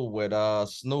Netflix too with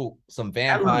Snoop, some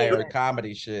vampire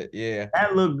comedy shit. Yeah,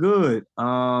 that looked good.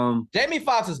 Jamie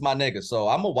Foxx is my nigga, so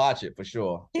I'm gonna watch it for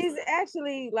sure. He's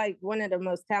actually like one of the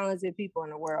most talented people in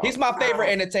the world. He's my favorite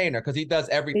entertainer because he does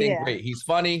everything great. He's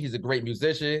funny, he's a great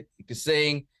musician, he can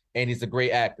sing, and he's a great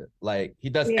actor. Like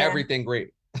he does everything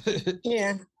great.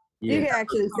 Yeah, you can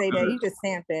actually say that. You just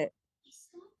stamp that.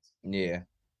 Yeah.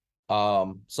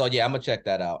 So yeah, I'm gonna check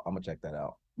that out.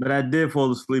 But I did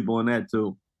fall asleep on that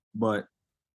too. But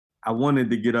I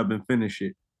wanted to get up and finish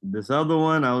it. This other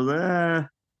one, I was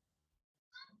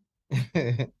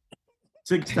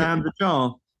 6 times the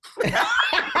charm. You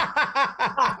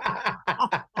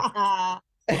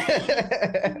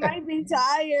might be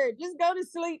tired. Just go to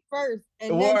sleep first.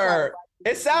 And Word.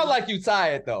 It sounds like you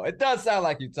tired though. It does sound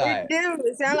like you tired. It do.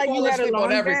 It sounds like you had a long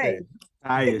day.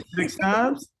 Tired 6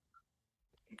 times?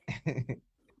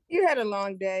 You had a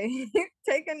long day.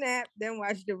 Take a nap, then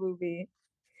watch the movie.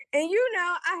 And you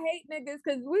know, I hate niggas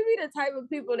because we be the type of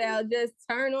people that'll just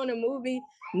turn on a movie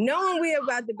knowing we're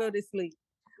about to go to sleep.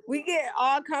 We get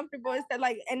all comfortable and stuff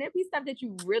and it be stuff that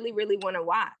you really, really want to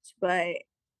watch, but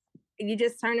you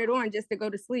just turn it on just to go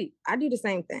to sleep. I do the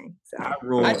same thing. So I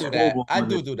do that. I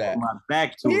do that. My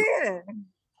back to it. Yeah.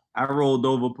 I rolled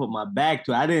over, put my back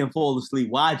to it. I didn't fall asleep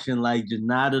watching, like just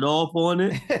nodded off on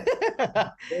it.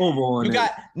 Over on You it.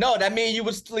 got no. That means you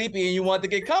was sleepy and you wanted to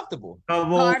get comfortable. Come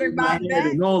Part on of my my head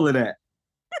back. and all of that.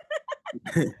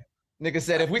 Nigga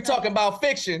said, if we talking about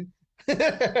fiction,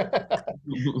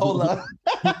 hold up.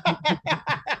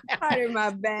 Part of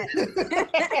my back.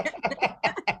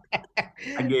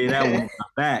 I gave that one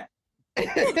back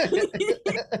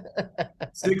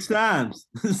 6 times.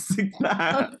 6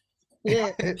 times.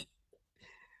 Yeah.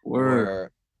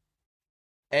 Word.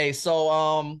 Hey,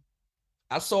 so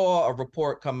I saw a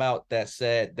report come out that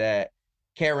said that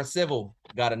Karen Civil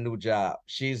got a new job.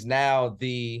 She's now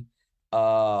the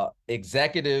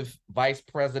executive vice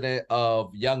president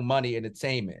of Young Money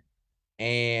Entertainment.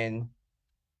 And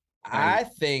I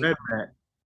think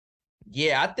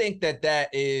I think that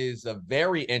is a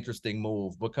very interesting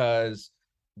move because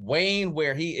Wayne,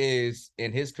 where he is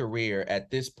in his career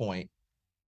at this point,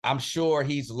 I'm sure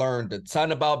he's learned a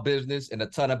ton about business and a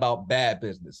ton about bad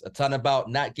business, a ton about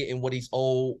not getting what he's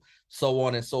owed, so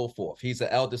on and so forth. He's an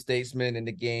elder statesman in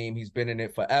the game. He's been in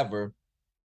it forever.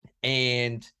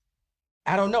 And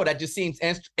I don't know, that just seems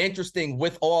interesting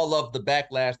with all of the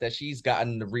backlash that she's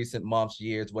gotten in the recent months,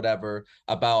 years, whatever,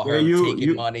 about her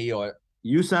taking money or...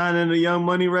 You signing the Young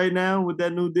Money right now with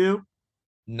that new deal?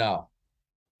 No.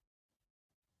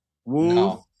 Wolves,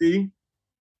 no. See?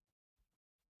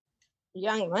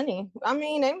 Young Money. I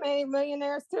mean, they made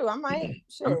millionaires too. I might.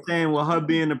 Shit. I'm saying with her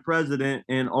being the president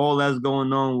and all that's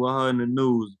going on with her in the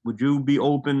news, would you be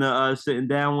open to sitting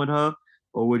down with her,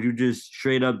 or would you just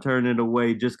straight up turn it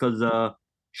away just because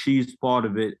she's part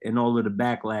of it and all of the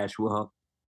backlash with her?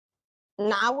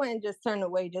 No, I wouldn't just turn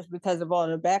away just because of all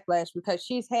the backlash, because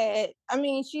she's had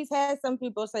some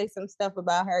people say some stuff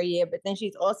about her, yeah, but then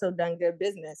she's also done good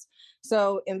business.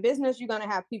 So in business, you're going to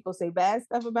have people say bad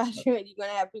stuff about you and you're going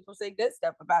to have people say good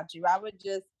stuff about you. I would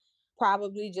just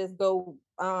probably just go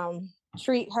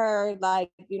treat her like,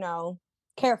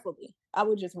 carefully. I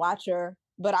would just watch her,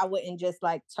 but I wouldn't just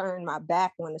like turn my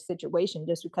back on the situation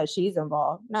just because she's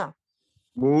involved. No.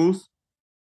 Moves?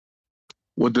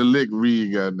 What the lick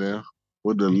read, goddamn?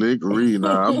 What the lick read?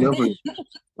 Nah,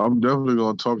 I'm definitely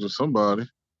gonna talk to somebody.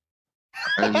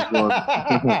 I ain't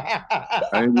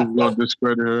just gonna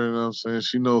discredit her, you know what I'm saying?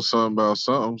 She knows something about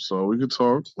something, so we can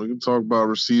talk. We can talk about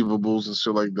receivables and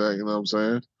shit like that, you know what I'm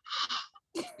saying?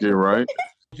 Get right.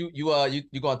 You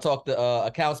gonna talk to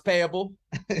accounts payable?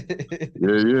 yeah.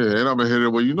 And I'm gonna hit it.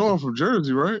 Well, you know I'm from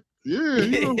Jersey, right? Yeah,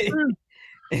 you know what I'm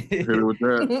saying? Hit it with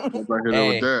that.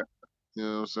 With that. You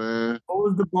know what I'm saying? What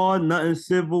was the bar? Nothing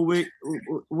civil with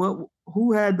what?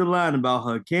 Who had the line about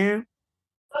her? Cam?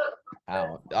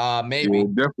 I don't. Maybe. Yeah,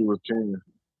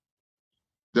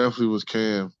 definitely was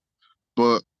Cam.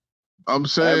 But I'm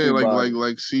saying,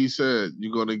 like C said,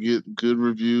 you're gonna get good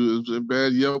reviews and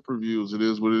bad Yelp reviews. It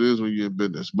is what it is when you're in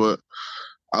business. But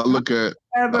I look at.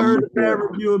 I haven't heard a bad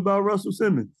review about Russell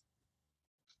Simmons.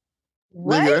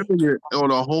 What? Nigga, that nigga on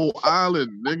the whole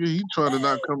island, nigga, he trying to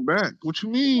not come back. What you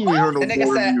mean you heard no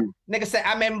nigga said,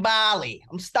 I'm in Bali.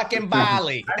 I'm stuck in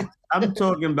Bali. I'm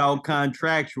talking about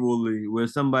contractually, where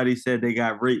somebody said they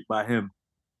got raped by him.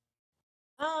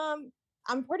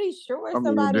 I'm pretty sure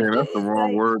somebody. That's the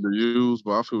wrong word to use,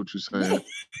 but I feel what you're saying.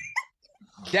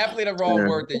 Definitely the wrong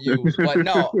word to use, but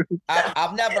no,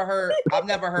 I've never heard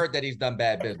that he's done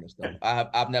bad business though.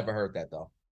 I've never heard that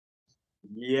though.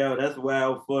 Yeah, that's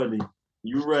wild funny.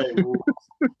 You're right.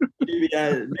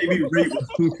 Maybe rape was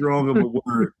too strong of a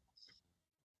word.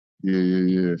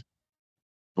 Yeah.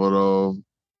 But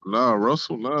nah,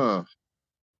 Russell, nah.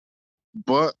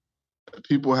 But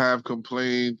people have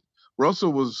complained.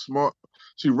 Russell was smart.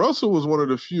 See, Russell was one of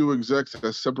the few execs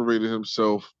that separated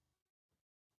himself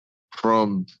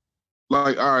from,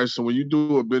 like, all right, so when you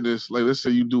do a business, like let's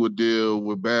say you do a deal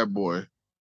with Bad Boy,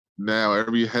 now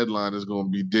every headline is going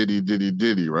to be Diddy, Diddy,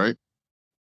 Diddy, right?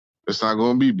 It's not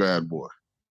going to be Bad Boy.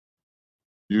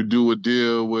 You do a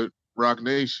deal with Rock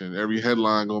Nation, every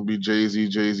headline going to be Jay-Z,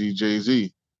 Jay-Z,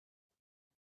 Jay-Z.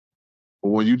 But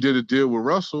when you did a deal with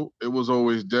Russell, it was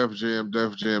always Def Jam,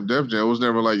 Def Jam, Def Jam. It was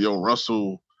never like, yo,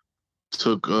 Russell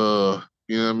took, you know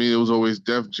what I mean? It was always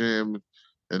Def Jam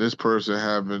and this person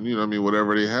having, you know what I mean,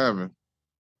 whatever they having.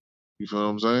 You feel what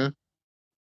I'm saying?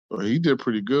 But he did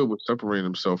pretty good with separating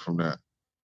himself from that.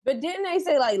 But didn't they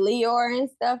say like Leor and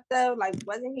stuff though? Like,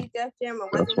 wasn't he Def Jam or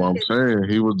wasn't That's what I'm saying.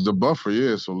 He was the buffer,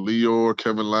 yeah. So Leor,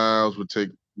 Kevin Lyles would take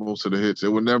most of the hits.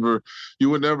 You would never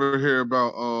hear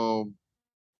about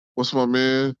what's my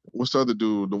man? What's the other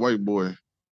dude? The white boy.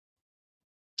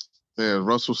 Man,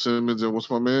 Russell Simmons and what's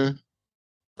my man?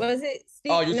 Was it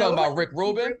Steve? Oh, you talking about Rick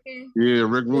Rubin? Yeah,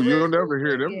 Rick Rubin. You'll never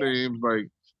hear them names like,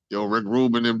 yo, Rick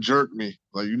Rubin, them jerk me.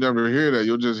 Like, you never hear that.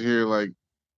 You'll just hear, like,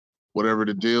 whatever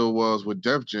the deal was with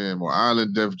Def Jam or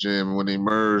Island Def Jam when they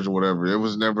merged or whatever. It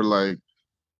was never like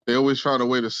they always found a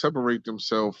way to separate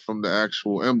themselves from the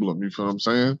actual emblem. You feel what I'm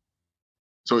saying?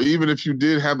 So even if you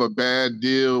did have a bad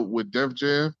deal with Def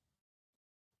Jam,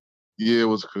 yeah, it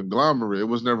was a conglomerate. It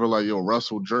was never like, yo,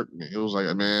 Russell jerked me. It was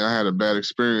like, man, I had a bad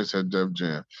experience at Def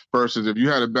Jam. Versus if you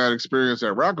had a bad experience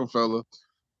at Rockefeller,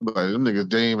 like, them niggas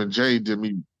Dame and Jay did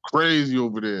me crazy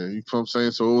over there. You know what I'm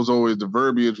saying? So it was always, the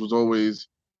verbiage was always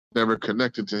never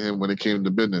connected to him when it came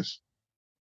to business.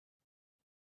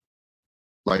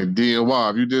 Like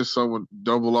DNY, if you did something with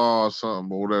Double R or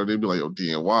something or whatever, they'd be like, yo,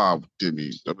 DNY did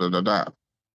me, da, da, da, da.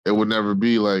 It would never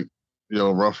be like,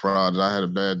 yo, Rough Riders, I had a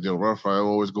bad deal. Rough Riders, I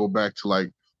always go back to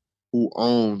like who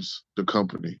owns the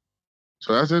company.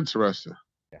 So that's interesting.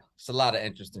 Yeah, it's a lot of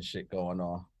interesting shit going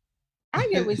on. I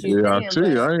get what you're Yeah, saying.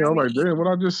 I see. I'm mean, like, damn, what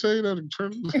I just say that in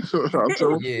turn?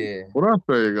 Yeah. What I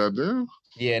say, goddamn.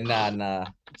 Yeah, nah.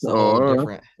 It's a Oh, whole all right.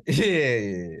 different. Yeah.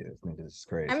 This nigga's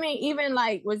crazy. I mean, even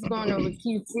like what's going on with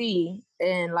QC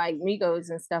and like Migos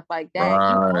and stuff like that.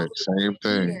 Right, same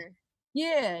thing.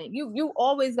 Yeah, you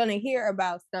always gonna hear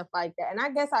about stuff like that. And I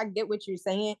guess I get what you're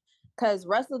saying, because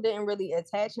Russell didn't really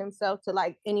attach himself to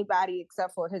like anybody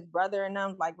except for his brother and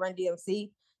them, like Run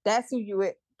DMC. That's who you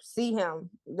would see him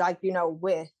like, you know,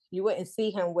 with. You wouldn't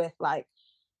see him with like,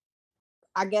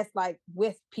 I guess like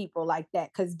with people like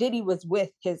that, because Diddy was with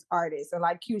his artists, and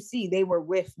like QC, they were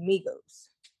with Migos.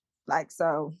 Like,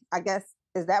 so I guess,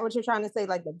 is that what you're trying to say?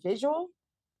 Like the visual?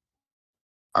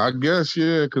 I guess,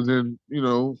 yeah, because then, you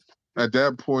know, at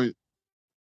that point,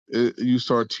 you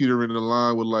start teetering the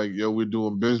line with like, yo, we're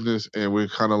doing business and we're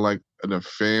kind of like in a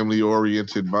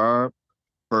family-oriented vibe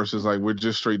versus like we're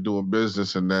just straight doing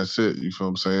business and that's it. You feel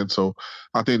what I'm saying? So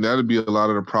I think that'd be a lot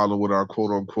of the problem with our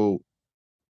quote-unquote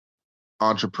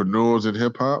entrepreneurs in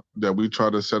hip-hop, that we try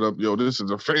to set up, yo, this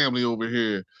is a family over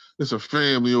here. It's a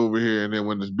family over here. And then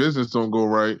when this business don't go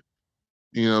right,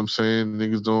 you know what I'm saying?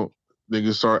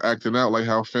 Niggas start acting out like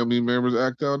how family members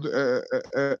act out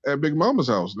at Big Mama's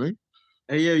house, nigga.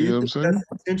 Hey, yeah, You know you what I'm think saying? that's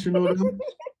intentional though?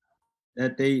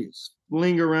 That they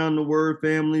sling around the word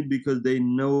family because they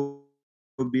know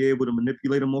they'll be able to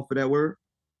manipulate them off of that word?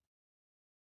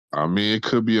 I mean, it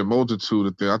could be a multitude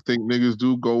of things. I think niggas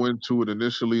do go into it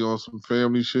initially on some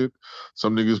family shit.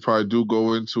 Some niggas probably do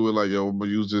go into it like, yo, I'm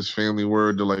gonna use this family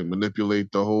word to like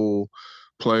manipulate the whole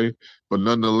play. But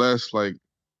nonetheless, like,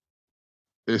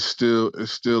 it's still a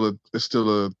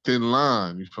thin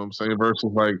line. You feel what I'm saying?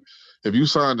 Versus like, if you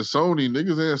signed to Sony,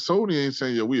 niggas at Sony ain't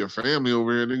saying, yo, we a family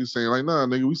over here. Niggas saying like, nah,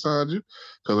 nigga, we signed you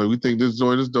because like we think this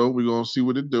joint is dope. We gonna see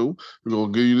what it do. We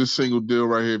gonna give you this single deal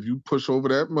right here. If you push over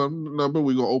that number,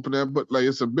 we gonna open that. But like,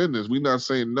 it's a business. We not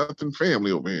saying nothing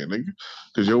family over here, nigga,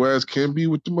 because your ass can be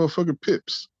with the motherfucking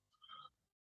Pips.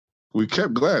 We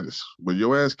kept Gladys, but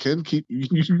your ass can keep you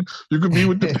can be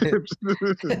with the Pips.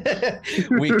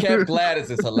 We kept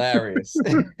Gladys is hilarious.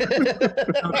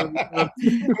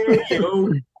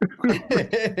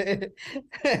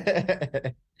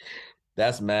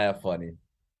 That's mad funny.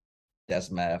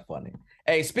 That's mad funny.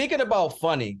 Hey, speaking about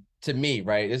funny to me,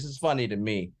 right? This is funny to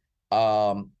me.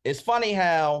 It's funny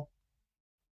how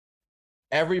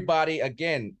everybody,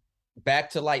 again, back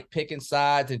to like picking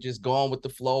sides and just going with the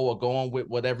flow or going with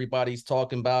what everybody's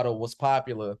talking about or what's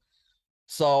popular.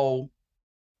 So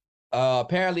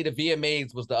apparently the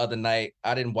VMAs was the other night.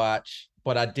 I didn't watch,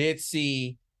 but I did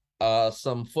see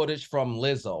some footage from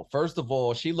Lizzo. First of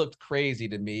all, she looked crazy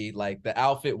to me. Like the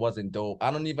outfit wasn't dope.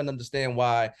 I don't even understand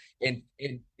why in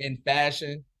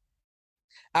fashion.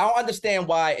 I don't understand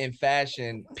why in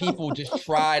fashion people just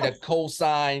try to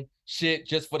co-sign shit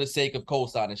just for the sake of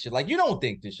co-signing shit. Like, you don't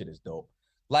think this shit is dope.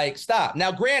 Like, stop.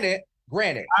 Now, granted.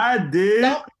 I did.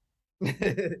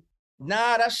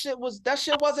 Nah, that shit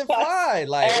wasn't fly.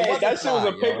 Like, hey, that shit fly,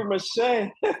 was a paper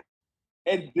mache.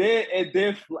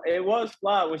 It was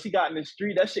fly when she got in the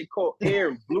street. That shit caught air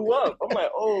and blew up. I'm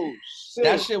like, oh shit.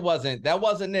 That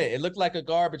wasn't it. It looked like a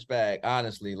garbage bag,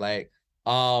 honestly. Like,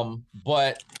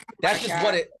 but that's just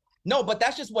what it. No, but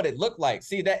that's just what it looked like.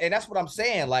 See that, and that's what I'm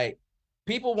saying. Like,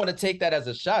 people want to take that as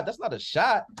a shot. That's not a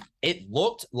shot. It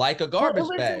looked like a garbage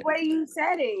bag. The way you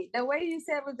said it. The way you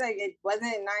said was like, it wasn't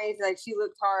nice. Like, she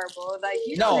looked horrible. Like,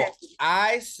 you no, don't have to.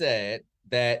 I said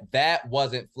that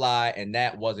wasn't fly and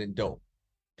that wasn't dope.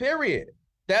 Period.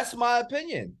 That's my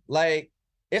opinion. Like,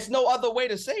 it's no other way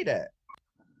to say that.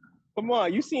 Come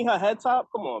on, you seen her head top?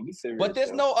 Come on, be serious. But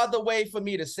there's no other way for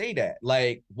me to say that.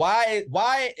 Like, why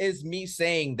is me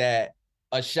saying that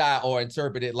a shot or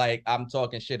interpret it like I'm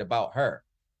talking shit about her?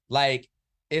 Like,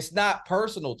 it's not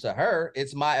personal to her.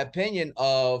 It's my opinion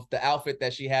of the outfit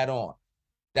that she had on.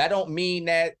 That don't mean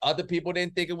that other people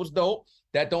didn't think it was dope.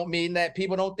 That don't mean that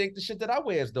people don't think the shit that I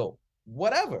wear is dope.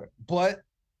 Whatever. But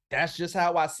that's just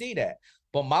how I see that.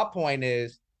 But my point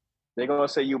is, they're gonna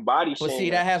say you body shaming. But see,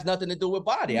 that has nothing to do with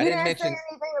body. You I didn't say mention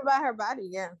anything about her body,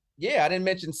 yeah. Yeah, I didn't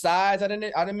mention size. I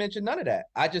didn't mention none of that.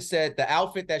 I just said the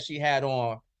outfit that she had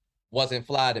on wasn't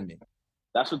fly to me.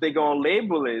 That's what they gonna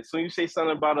label it. So you say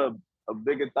something about a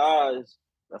bigger thighs,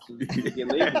 that's what they get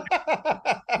labeled.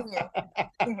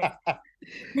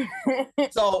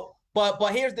 So,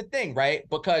 but here's the thing, right?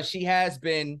 Because she has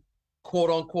been quote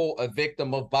unquote a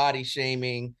victim of body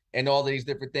shaming and all of these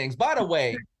different things. By the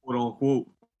way, quote unquote.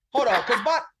 Hold on,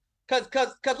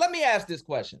 because let me ask this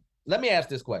question.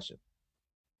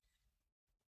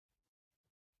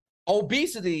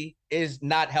 Obesity is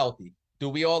not healthy. Do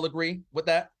we all agree with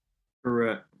that?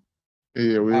 Correct.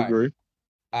 Yeah, we agree.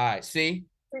 All right, see?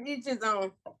 Each his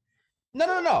own.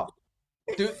 No.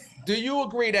 Do you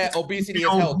agree that obesity is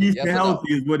healthy? Yes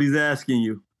healthy is what he's asking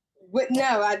you. But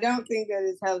no, I don't think that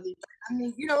it's healthy. I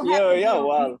mean, you don't have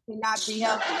to not be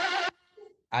healthy.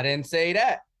 I didn't say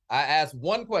that. I asked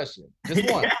one question,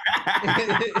 just one.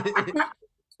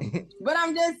 But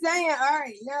I'm just saying, all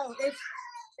right, no, it's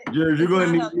George, you're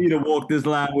going to need me to walk this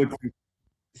line with you.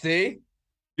 See?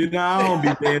 You know, I don't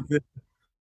be dancing.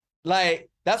 Like,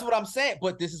 that's what I'm saying.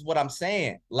 But this is what I'm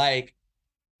saying. Like,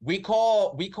 we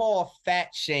call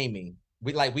fat shaming.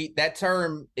 That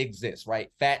term exists,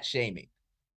 right? Fat shaming.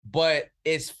 But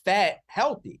is fat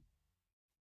healthy?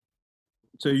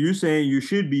 So you're saying you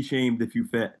should be shamed if you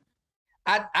fat?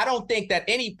 I don't think that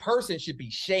any person should be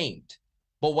shamed.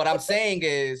 But what I'm saying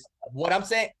is,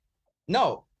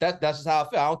 no, that's just how I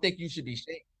feel. I don't think you should be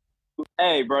shamed.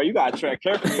 Hey, bro, you gotta tread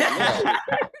carefully.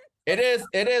 It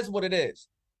is what it is.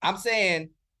 I'm saying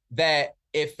that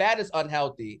if fat is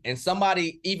unhealthy and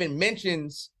somebody even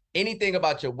mentions anything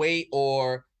about your weight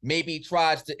or maybe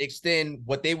tries to extend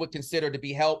what they would consider to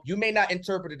be health, you may not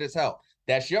interpret it as health.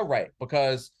 That's your right,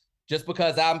 because just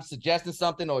because I'm suggesting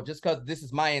something or just because this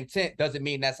is my intent doesn't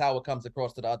mean that's how it comes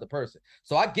across to the other person.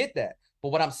 So I get that. But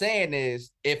what I'm saying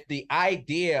is, if the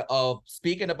idea of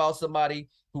speaking about somebody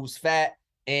who's fat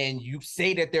and you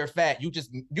say that they're fat, you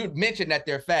mention that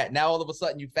they're fat. Now all of a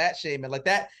sudden you fat shaming like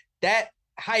that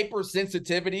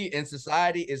hypersensitivity in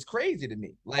society is crazy to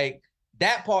me. Like,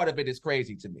 that part of it is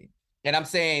crazy to me. And I'm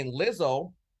saying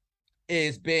Lizzo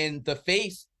has been the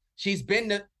face. She's been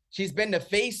the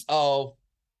face of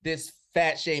this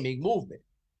fat shaming movement,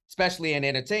 especially in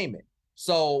entertainment.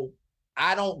 So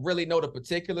I don't really know the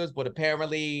particulars, but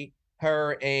apparently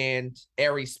her and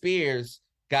Ari Spears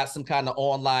got some kind of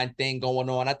online thing going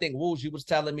on. I think Wooz, you was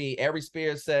telling me Ari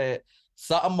Spears said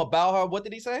something about her. What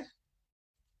did he say?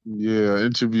 Yeah,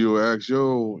 interviewer asked,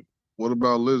 yo, what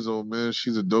about Lizzo, man?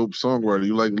 She's a dope songwriter.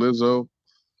 You like Lizzo?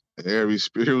 And Ari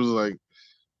Spears was like,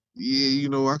 yeah,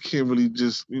 I can't really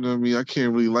just, I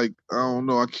can't really I don't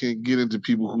know, I can't get into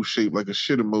people who shape like a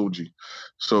shit emoji.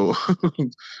 So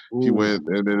he went,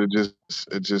 and then it just,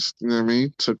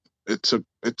 took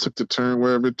the turn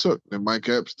wherever it took. Then Mike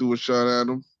Epps threw a shot at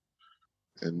him.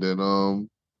 And then,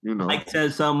 Mike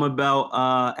said something about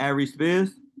Ari Spears?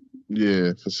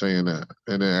 Yeah, for saying that.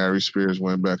 And then Ari Spears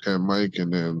went back at Mike,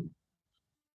 and then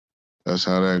that's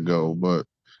how that go. But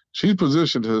she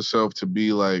positioned herself to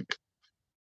be like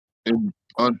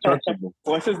untouchable.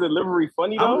 Was his delivery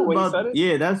funny though when he said it?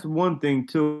 Yeah, that's one thing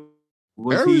too.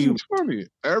 Aries is funny.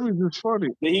 Aries is funny.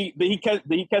 Did he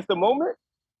catch the moment?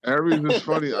 Aries is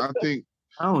funny. I think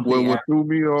what threw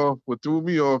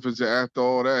me off is that after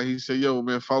all that, he said, yo,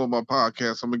 man, follow my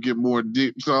podcast. I'm gonna get more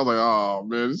deep. So I was like, oh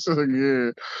man,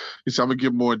 yeah. He said, I'm gonna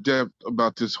get more depth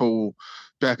about this whole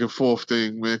back and forth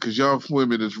thing, man, because y'all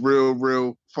women is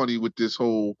real funny with this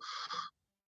whole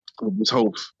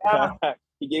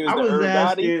He gave us I was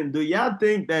asking, do y'all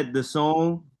think that the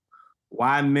song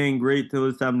 "Why Men Great Till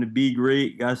It's Time to Be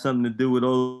Great" got something to do with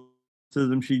all the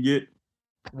racism she get?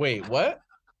 Wait, what?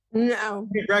 No.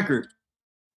 Hit record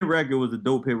was a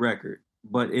dope hit record,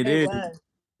 but it is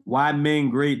 "Why Men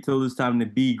Great Till It's Time to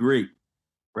Be Great,"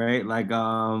 right? Like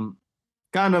kind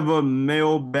of a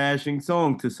male bashing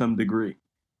song to some degree,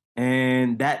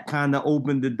 and that kind of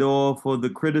opened the door for the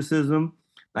criticism.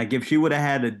 Like, if she would have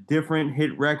had a different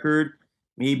hit record,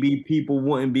 maybe people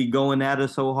wouldn't be going at her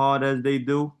so hard as they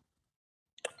do.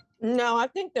 No, I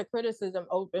think the criticism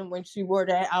opened when she wore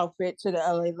that outfit to the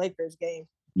LA Lakers game.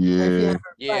 Yeah.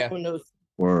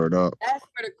 Word up. That's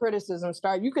where the criticism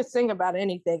started. You could sing about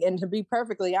anything. And to be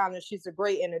perfectly honest, she's a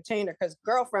great entertainer, because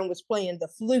Girlfriend was playing the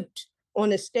flute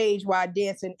on the stage while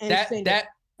dancing and singing. That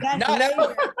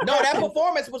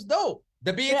performance was dope.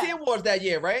 The BET Awards that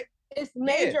year, right? It's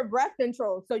major breath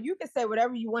control. So you can say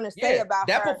whatever you want to say about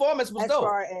that her performance was as dope.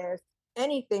 far as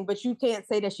anything, but you can't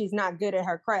say that she's not good at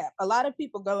her craft. A lot of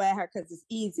people go at her because it's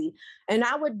easy. And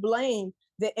I would blame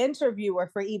the interviewer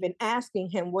for even asking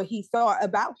him what he thought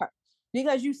about her.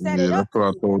 Because you set it up. That's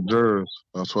what I told Jers.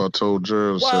 That's what I told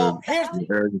Jers. Well,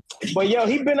 but yo,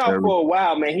 he been out for a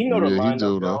while, man. He know the lineup, he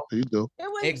do, though. He do.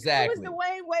 Exactly. It was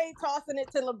Dwayne Wade tossing it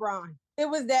to LeBron. It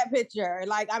was that picture.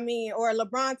 Like, I mean, or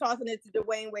LeBron tossing it to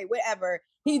Dwayne Wade, whatever.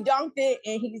 He dunked it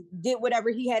and he did whatever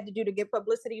he had to do to get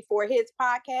publicity for his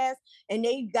podcast. And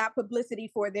they got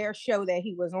publicity for their show that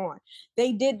he was on.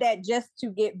 They did that just to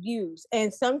get views.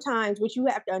 And sometimes what you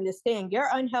have to understand, you're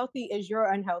unhealthy is you're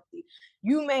unhealthy.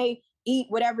 You may eat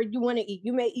whatever you want to eat.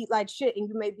 You may eat like shit and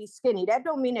you may be skinny. That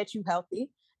don't mean that you're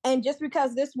healthy. And just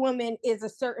because this woman is a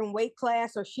certain weight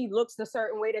class or she looks a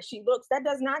certain way that she looks, that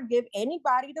does not give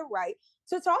anybody the right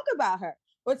to talk about her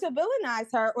or to villainize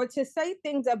her or to say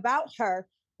things about her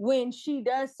when she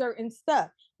does certain stuff.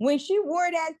 When she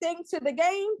wore that thing to the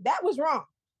game, that was wrong.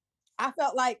 I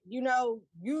felt like,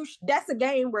 that's a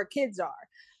game where kids are.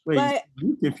 Wait, but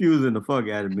you confusing the fuck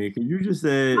out of me because you just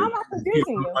said I'm not confusing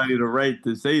you. Nobody the right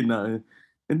to say nothing,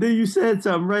 and then you said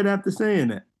something right after saying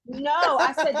that. No,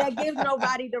 I said that gives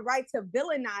nobody the right to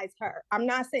villainize her. I'm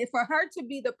not saying for her to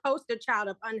be the poster child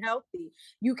of unhealthy.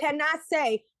 You cannot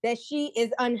say that she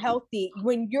is unhealthy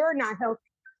when you're not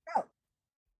healthy yourself.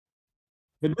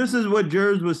 But this is what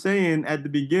Jers was saying at the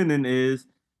beginning is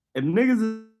if niggas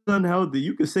is unhealthy,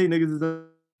 you can say niggas is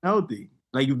unhealthy.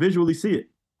 Like you visually see it.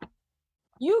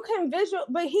 You can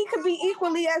but he could be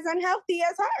equally as unhealthy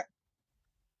as her.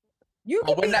 You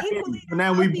can be equally.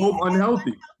 Now we both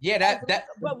unhealthy. Yeah, But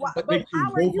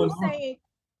how are you saying?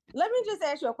 Let me just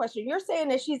ask you a question. You're saying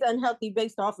that she's unhealthy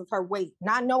based off of her weight,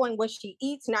 not knowing what she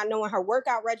eats, not knowing her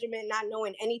workout regimen, not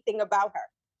knowing anything about her.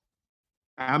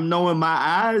 I'm knowing my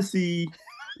eyes see.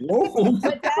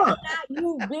 But that's not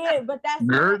you being. But that's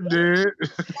not necessarily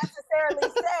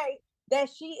say that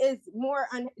she is more.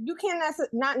 You can't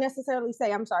not necessarily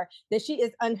say. I'm sorry that she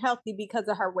is unhealthy because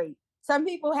of her weight. Some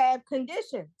people have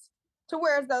conditions to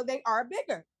where as though they are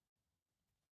bigger.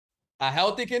 A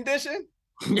healthy condition?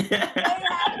 They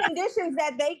have conditions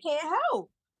that they can't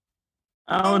help.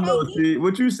 I don't know. See,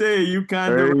 what you say, you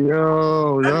kind of. Hey,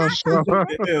 yo, I'm not a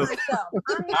doctor.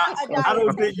 I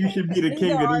don't think you should be the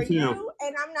king of this hill.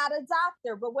 And I'm not a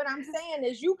doctor. But what I'm saying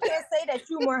is you can't say that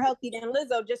you're more healthy than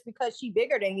Lizzo just because she's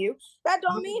bigger than you. That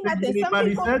don't mean nothing.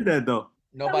 Anybody said that, though.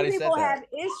 Nobody said that. Some people have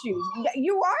issues.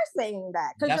 You are saying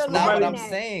that. That's not what I'm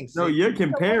saying. No, you're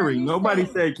comparing. Nobody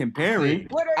said comparing.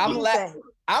 What are you saying?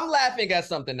 I'm laughing at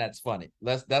something that's funny.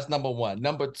 That's number one.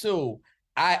 Number two,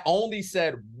 I only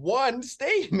said one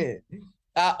statement.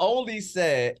 I only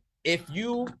said if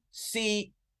you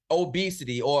see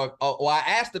obesity or I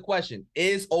asked the question,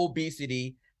 is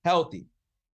obesity healthy?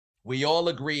 We all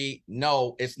agree,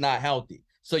 no, it's not healthy.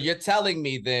 So you're telling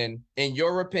me then, in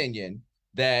your opinion,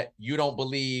 that you don't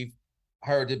believe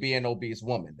her to be an obese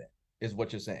woman, then, is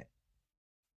what you're saying.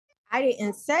 I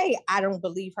didn't say I don't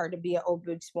believe her to be an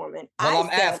obese woman. Well, I'm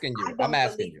asking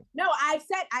you. No, I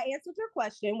answered your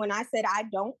question when I said I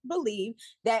don't believe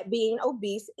that being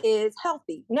obese is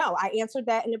healthy. No, I answered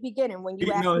that in the beginning when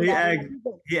you asked me.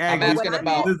 I'm asking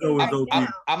about Lizzo.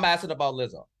 I'm asking about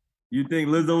Lizzo. You think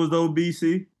Lizzo is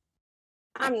obese?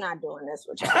 I'm not doing this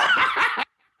with you.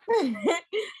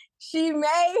 She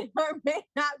may or may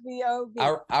not be obese.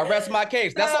 I rest my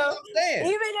case. That's all I'm saying.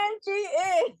 Even if she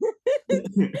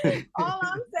is, all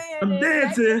I'm saying I'm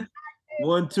dancing.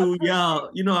 1, 2, y'all.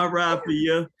 You know I ride for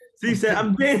you. She said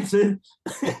I'm dancing.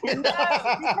 Because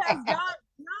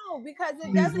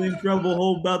it doesn't. He's in trouble.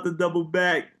 Hold about to double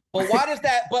back. But why does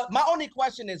that? But my only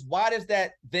question is, why does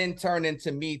that then turn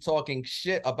into me talking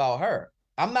shit about her?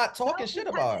 I'm not talking shit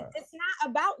about her. It's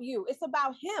not about you. It's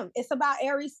about him. It's about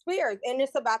Aries Spears, and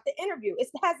it's about the interview. It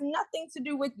has nothing to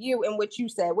do with you and what you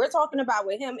said. We're talking about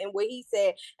with him and what he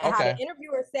said, and how the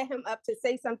interviewer set him up to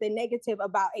say something negative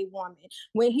about a woman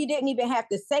when he didn't even have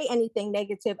to say anything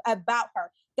negative about her.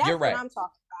 That's what I'm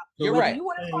talking about. You're right. You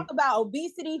want to talk about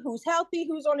obesity, who's healthy,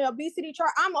 who's on the obesity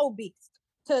chart? I'm obese.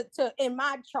 To in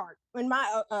my chart, in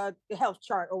my health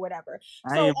chart or whatever.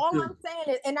 So all I'm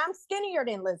saying is, and I'm skinnier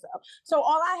than Lizzo. So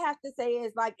all I have to say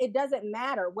is like, it doesn't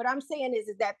matter. What I'm saying is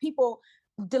that people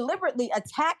deliberately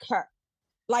attack her,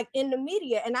 like in the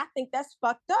media. And I think that's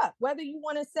fucked up. Whether you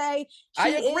want to say, I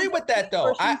agree with that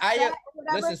though.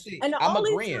 Listen, see, I'm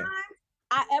agreeing.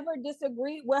 I ever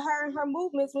disagreed with her and her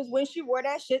movements was when she wore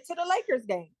that shit to the Lakers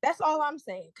game. That's all I'm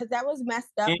saying. Because that was messed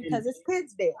up because it's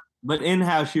kids there. But in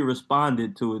how she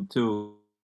responded to it too,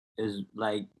 is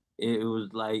like, it was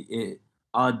like,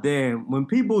 damn, when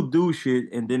people do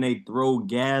shit and then they throw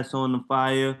gas on the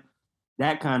fire,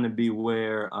 that kind of be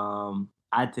where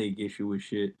I take issue with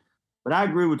shit. But I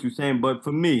agree with you saying. But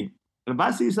for me, if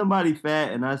I see somebody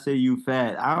fat and I say you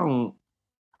fat,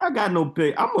 I got no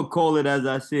pick. I'm gonna call it as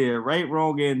I see it, right,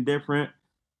 wrong, and indifferent.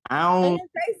 And if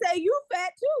they say you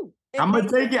fat too, I'm gonna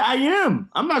take it. I am.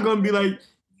 I'm not gonna be like,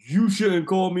 you shouldn't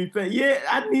call me fat. Yeah,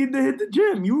 I need to hit the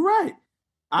gym. You're right.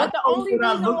 But the only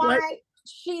reason why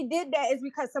she did that is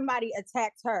because somebody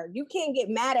attacked her. You can't get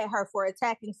mad at her for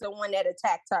attacking someone that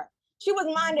attacked her. She was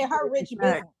minding her rich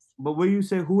business. But when you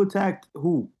say who attacked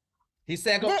who? He's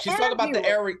saying she's talking about the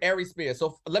Aries Spears.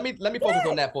 So let me focus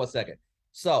on that for a second.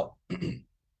 So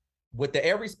with the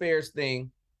Aries Spears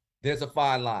thing, there's a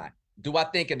fine line. Do I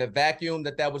think in the vacuum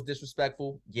that was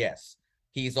disrespectful? Yes.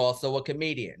 He's also a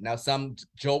comedian. Now, some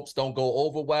jokes don't go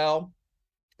over well.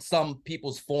 Some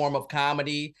people's form of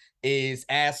comedy is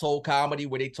asshole comedy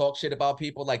where they talk shit about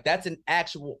people. Like, that's an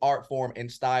actual art form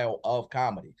and style of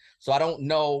comedy. So I don't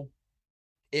know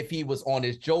if he was on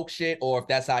his joke shit or if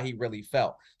that's how he really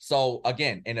felt. So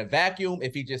again, in a vacuum,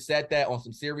 if he just said that on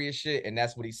some serious shit and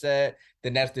that's what he said,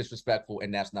 then that's disrespectful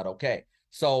and that's not okay.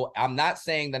 So I'm not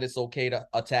saying that it's okay to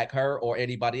attack her or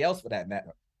anybody else for that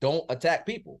matter. Don't attack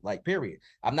people, like, period.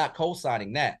 I'm not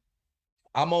co-signing that.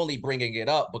 I'm only bringing it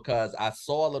up because I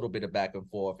saw a little bit of back and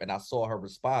forth and I saw her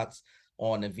response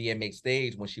on the VMA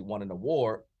stage when she won an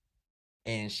award.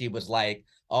 And she was like,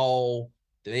 oh,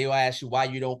 they'll ask you why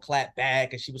you don't clap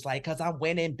back. And she was like, because I'm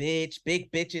winning, bitch.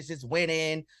 Big bitches is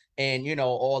winning. And, you know,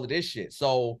 all of this shit.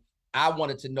 So I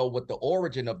wanted to know what the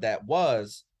origin of that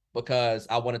was because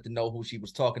I wanted to know who she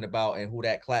was talking about and who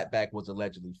that clapback was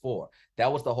allegedly for. That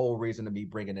was the whole reason of me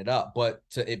bringing it up. But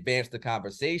to advance the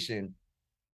conversation,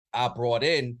 I brought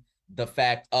in the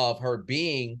fact of her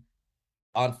being,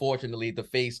 unfortunately, the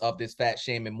face of this fat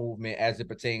shaming movement as it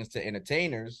pertains to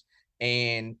entertainers.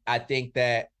 And I think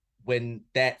that when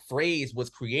that phrase was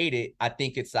created, I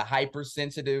think it's a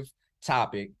hypersensitive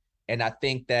topic. And I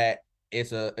think that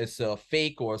it's a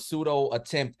fake or a pseudo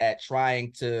attempt at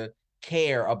trying to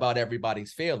care about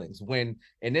everybody's feelings, when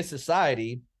in this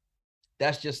society,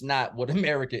 that's just not what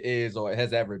America is or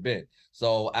has ever been.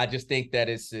 So I just think that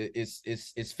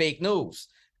it's fake news.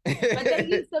 But they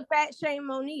used to fat shame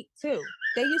Monique too.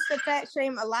 They used to fat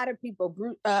shame a lot of people,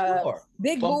 Sure.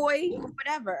 Big Boy,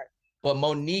 whatever. But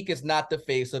Monique is not the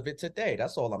face of it today.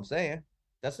 That's all I'm saying.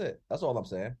 That's it. That's all I'm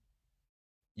saying.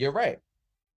 You're right.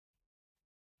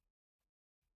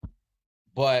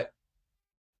 But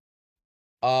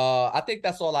I think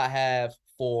that's all I have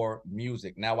for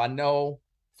music. Now, I know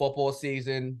football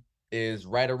season is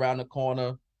right around the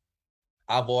corner.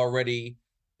 I've already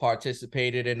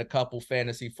participated in a couple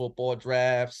fantasy football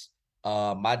drafts.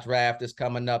 My draft is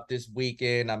coming up this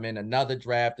weekend. I'm in another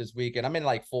draft this weekend. I'm in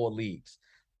like 4 leagues.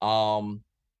 You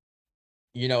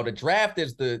know, the draft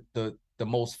is the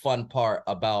most fun part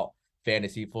about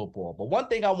fantasy football. But one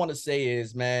thing I want to say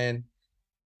is, man,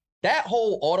 that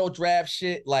whole auto draft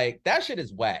shit, like, that shit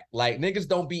is whack. Like, niggas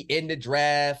don't be in the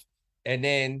draft and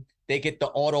then they get the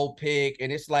auto pick.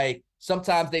 And it's like,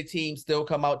 sometimes they team still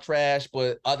come out trash,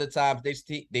 but other times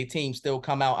they team still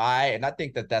come out all right. And I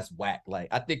think that that's whack. Like,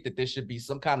 I think that there should be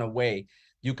some kind of way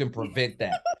you can prevent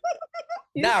that.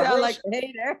 You sound like a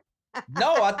hater.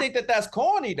 No, I think that that's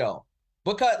corny though.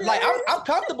 Because like I'm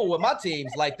comfortable with my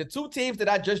teams. Like the 2 teams that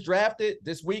I just drafted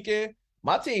this weekend,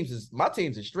 my teams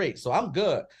are straight. So I'm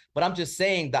good. But I'm just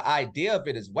saying the idea of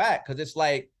it is whack, because it's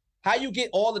like, how you get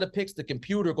all of the picks the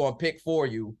computer gonna pick for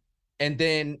you. And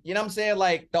then, you know what I'm saying?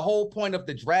 Like, the whole point of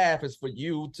the draft is for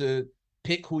you to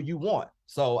pick who you want.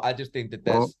 So I just think that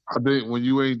that's... Well, I think when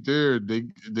you ain't there, they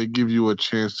give you a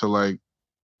chance to, like,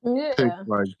 pick,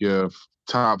 like,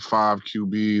 top 5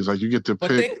 QBs. Like, you get to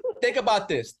pick... But think about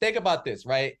this. Think about this,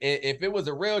 right? If it was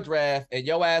a real draft and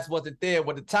your ass wasn't there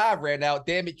when the time ran out,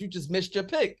 damn it, you just missed your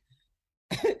pick.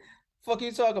 Fuck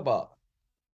you talking about?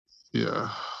 Yeah.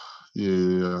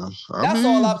 That's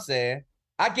all I'm saying.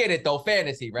 I get it though,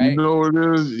 fantasy, right? You know what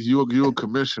it is? You a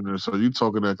commissioner, so you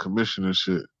talking that commissioner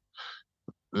shit.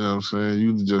 You know what I'm saying?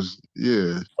 You just,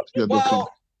 yeah.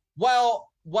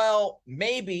 Well,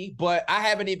 maybe, but I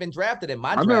haven't even drafted in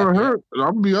my draft. Never heard. I'm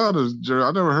gonna be honest, Jerry.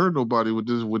 I never heard nobody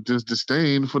with this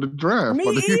disdain for the draft. Me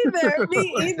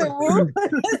either.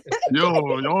 Yo,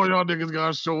 all y'all niggas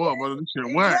gotta show up, but this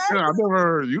shit whack. Yeah, I never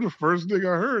heard. You the first nigga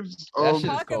I heard.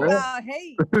 Talk about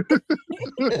hate.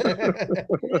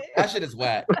 That shit is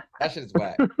whack.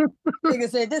 Nigga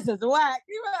said this is whack.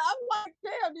 I'm like,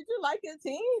 damn, did you like your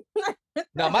team?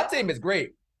 No, my team is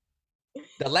great.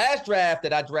 The last draft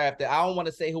that I drafted, I don't want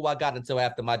to say who I got until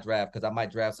after my draft, because I might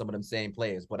draft some of them same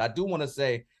players. But I do want to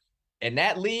say, in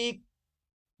that league,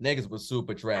 niggas was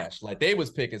super trash. Like, they was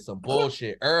picking some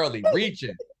bullshit early,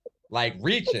 reaching.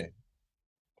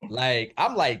 Like,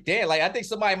 I'm like, damn, like I think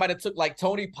somebody might have took like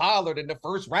Tony Pollard in the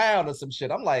first round or some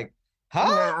shit. I'm like, huh?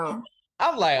 No.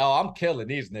 I'm like, oh, I'm killing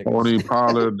these niggas. Tony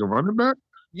Pollard, the running back?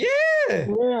 Yeah.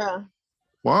 Yeah.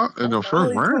 What? In the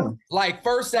first round? Like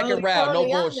first, second round. No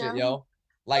Tony, I bullshit, know. yo.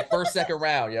 Like first, second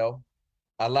round, yo.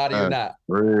 I lie to you not.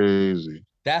 Crazy.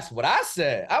 That's what I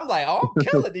said. I'm like, oh, I'm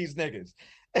killing these niggas.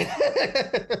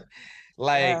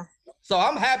 Like, so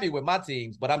I'm happy with my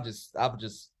teams, but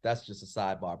that's just a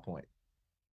sidebar point.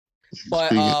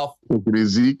 But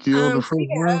Ezekiel in the first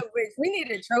round? We need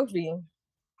a trophy.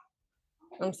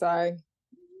 I'm sorry.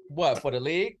 What, for the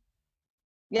league?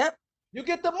 Yep. You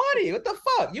get the money. What the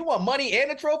fuck? You want money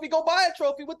and a trophy? Go buy a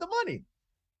trophy with the money.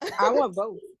 I want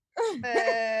both.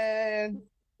 Man,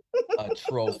 a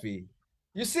trophy.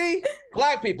 You see,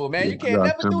 black people, man, you can't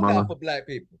never do nothing for black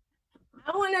people.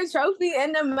 I want a trophy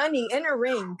and the money and a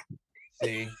ring.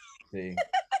 See.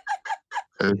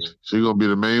 She gonna be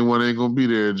the main one. Ain't gonna be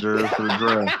there, Jerry, for the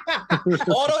draft.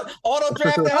 Auto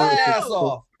drafting her ass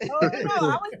off. Oh no,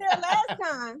 I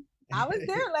was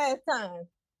there last time.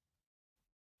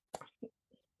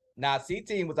 Nah,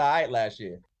 C-Team was all right last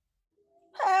year.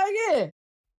 Hell yeah.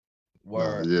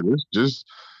 Word. Yeah,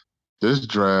 this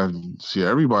draft. See,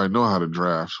 everybody know how to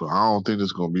draft, so I don't think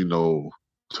there's gonna be no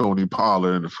Tony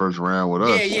Pollard in the first round with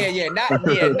us. Yeah.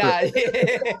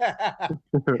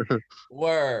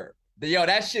 Word. Yo,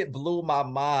 that shit blew my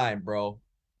mind, bro.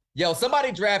 Yo,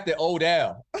 somebody drafted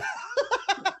Odell.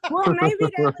 Well, maybe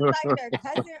that was like their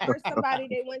cousin or somebody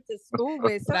they went to school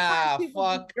with. Sometimes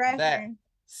fuck that.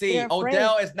 See,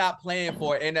 Odell is not playing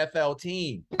for an NFL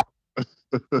team.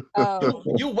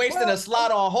 You wasting a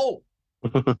slot on Hope. I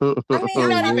mean,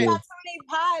 I know about Tony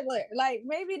Pollard. Like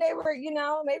maybe they were,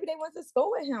 maybe they went to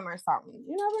school with him or something.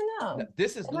 You never know.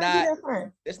 This is not.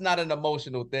 It's not an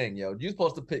emotional thing, yo. You're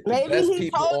supposed to pick the maybe best he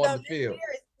people told on them the field. This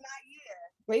year is my year.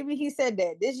 Maybe he said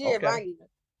that this year is my year.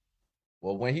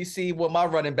 Well, when he see what my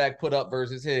running back put up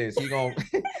versus his, he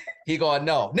gonna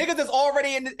know. Niggas is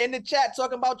already in the chat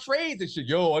talking about trades and shit.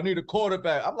 Yo, I need a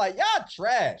quarterback. I'm like, y'all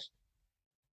trash.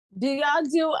 Do y'all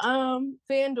do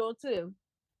FanDuel too?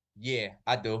 Yeah,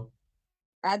 I do.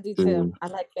 I do too. I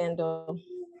like FanDuel.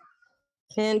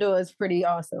 FanDuel is pretty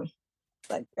awesome.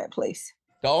 I like that place.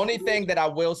 The only thing that I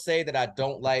will say that I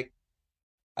don't like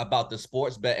about the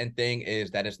sports betting thing is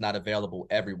that it's not available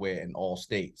everywhere in all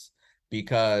states.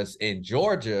 Because in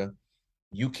Georgia,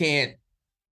 you can't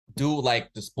do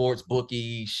like the sports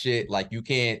bookie shit. Like you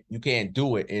can't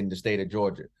do it in the state of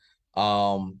Georgia.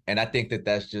 And I think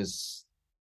that's just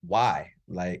why.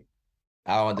 Like,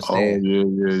 I don't understand.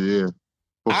 Oh, yeah.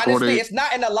 Honestly, it's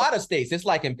not in a lot of states. It's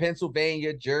like in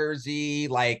Pennsylvania, Jersey,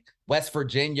 like West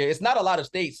Virginia. It's not a lot of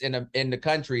states in the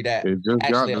country that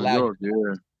actually allow you.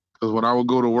 Yeah. Because when I would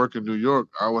go to work in New York,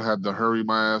 I would have to hurry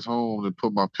my ass home to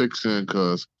put my picks in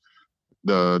because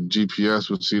the GPS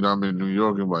would see that I'm in New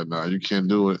York and like, nah, you can't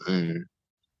do it. And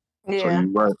yeah. So you're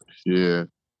right. Yeah.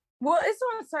 Well, it's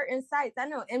on certain sites. I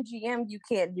know MGM, you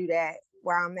can't do that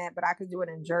where I'm at, but I could do it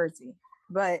in Jersey.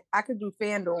 But I could do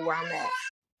FanDuel where I'm at.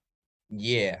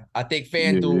 Yeah, I think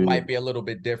FanDuel might be a little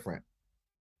bit different.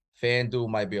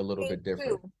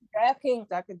 DraftKings,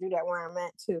 I could do that where I'm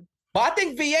at too. But I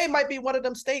think VA might be one of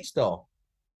them states though.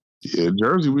 Yeah,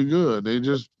 Jersey, we good. They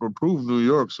just approved New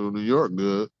York, so New York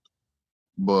good.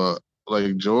 But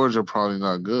like Georgia, probably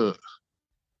not good.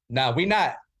 Nah, we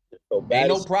not. Ain't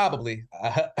no probably.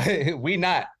 We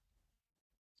not.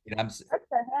 You know what I'm saying?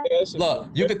 Look,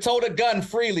 you can tote a gun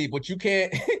freely, but you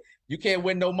can't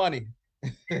win no money.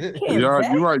 Yeah,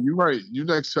 you're right. You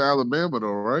next to Alabama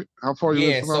though, right? How far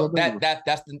you from Alabama?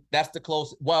 that's the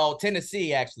close. Well,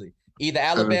 Tennessee actually, either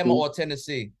Alabama or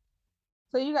Tennessee.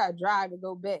 So you gotta drive to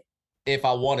go bet. If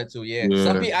I wanted to, yeah.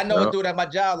 Some people, I know a dude at my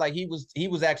job, like he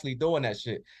was actually doing that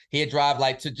shit. He'd drive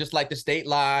like to just like the state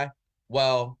line.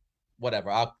 Well,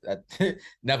 whatever.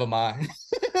 Never mind.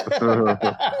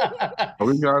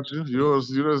 We got you. You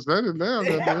just said it now,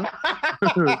 goddamn.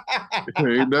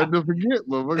 Ain't nothing to forget,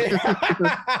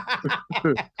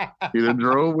 motherfucker. He done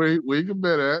drove where he could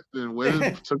bet at and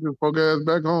took his folk ass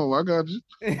back home. I got you.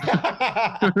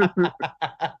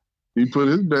 He put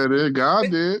his bet in.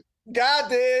 God did.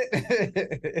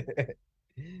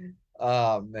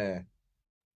 Oh man.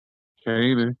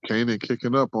 Kanan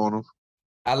kicking up on him.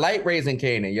 I like Raising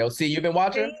Kanan, yo. See, you been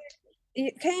watching?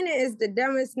 Kanan is the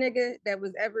dumbest nigga that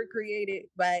was ever created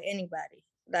by anybody.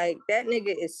 Like, that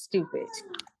nigga is stupid.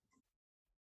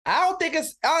 I don't think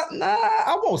it's...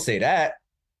 I won't say that.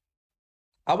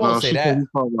 I won't say that.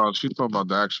 She's talking about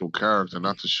the actual character,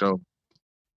 not the show.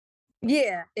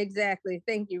 Yeah, exactly.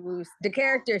 Thank you, Roos. The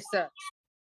character sucks.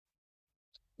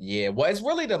 Yeah, well, it's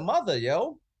really the mother,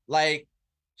 yo. Like,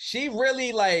 she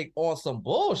really like on some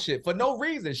bullshit for no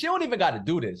reason. She don't even got to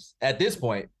do this at this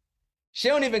point. She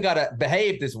don't even got to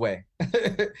behave this way.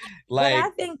 But I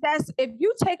think that's, if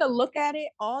you take a look at it,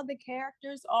 all the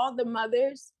characters, all the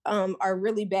mothers are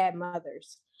really bad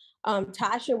mothers.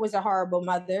 Tasha was a horrible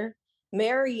mother.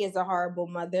 Mary is a horrible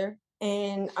mother.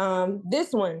 And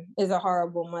this one is a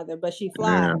horrible mother, but she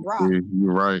flies.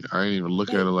 You're right. I ain't even look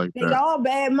at it like that. They all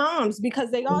bad moms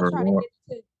because they all try to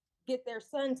get their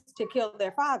sons to kill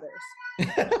their fathers.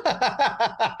 That's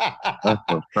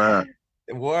a fact.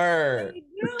 Word.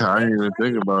 I didn't even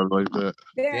think about it like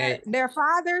that. Their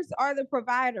fathers are the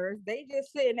providers. They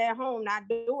just sitting at home not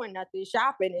doing nothing,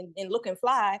 shopping and looking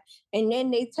fly. And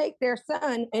then they take their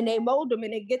son and they mold them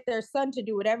and they get their son to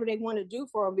do whatever they want to do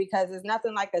for them because there's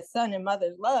nothing like a son and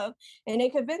mother's love. And they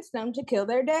convince them to kill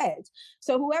their dads.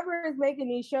 So whoever is making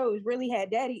these shows really had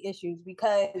daddy issues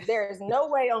because there is no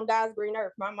way on God's green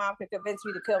earth my mom could convince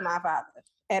me to kill my father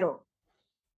at all.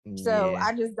 So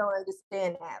I just don't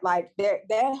understand that. Like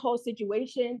that whole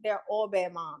situation, they're all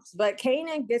bad moms. But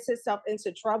Kanan gets himself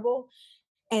into trouble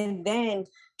and then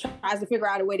tries to figure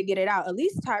out a way to get it out. At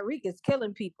least Tyreek is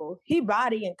killing people. He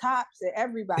bodying cops and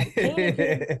everybody. Kanan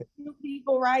can't kill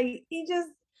people, right? He's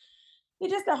just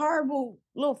a horrible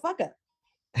little fuck up.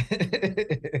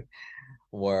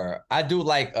 Where I do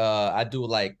like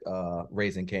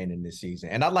Raising Kanan this season,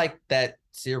 and I like that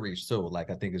series too. Like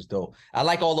I think it's dope. I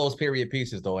like all those period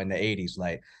pieces though in the 80s.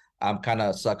 Like I'm kind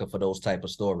of a sucker for those type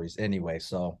of stories anyway,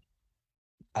 so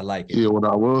I like it. Yeah, what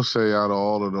I will say out of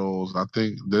all of those, I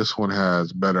think this one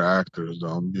has better actors though,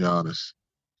 I'm gonna be honest.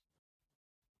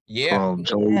 Yeah. From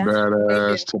Joey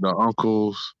Badass to the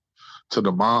uncles to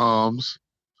the moms.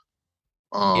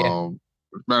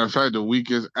 Matter of fact, the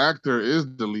weakest actor is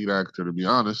the lead actor, to be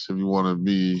honest, if you want to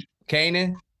be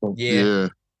Kanan. Yeah.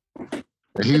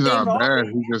 And he's not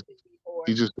bad.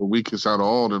 He's just the weakest out of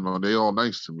all of them. They all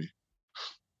nice to me.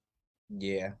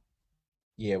 Yeah.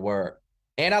 Yeah, word.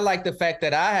 And I like the fact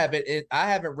that I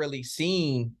haven't really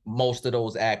seen most of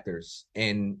those actors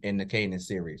in the Kanan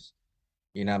series.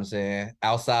 You know what I'm saying?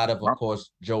 Outside of course,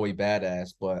 Joey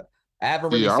Badass, but I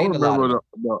haven't really seen a lot of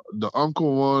the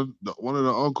uncle one. One of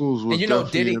the uncles was,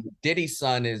 and Diddy's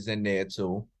son is in there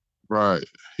too. Right,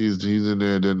 he's in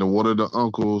there. Then one of the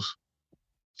uncles,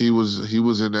 he was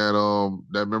in that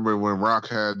remember when Rock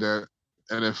had that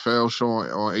NFL show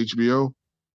on HBO?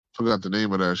 Forgot the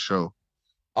name of that show.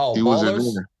 Oh, he Ballers? Was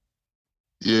in there.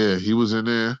 Yeah, he was in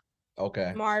there.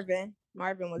 Okay. Marvin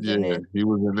was in there. He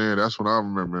was in there. That's what I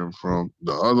remember him from.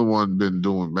 The other one been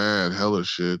doing hella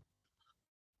shit.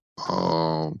 It's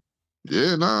a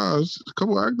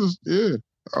couple actors. Yeah,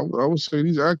 I would say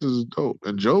these actors is dope,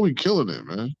 and Joey killing it,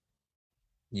 man.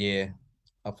 Yeah,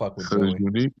 I fuck with Joey.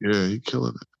 Unique. Yeah, he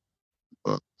killing it.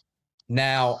 But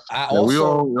now we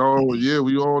all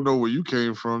know where you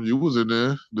came from. You was in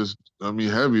there.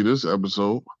 Heavy this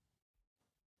episode.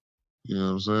 You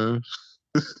know what I'm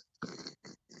saying?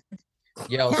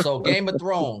 Yo, so Game of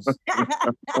Thrones.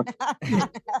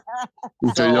 You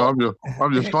say, yo, I'm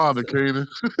your father, Kanan.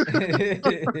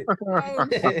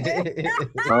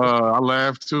 I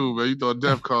laughed too, man. You thought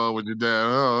Def called with your dad,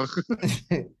 huh?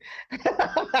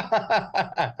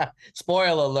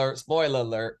 Spoiler alert.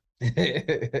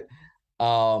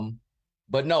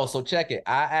 But no, so check it.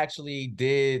 I actually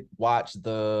did watch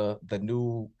the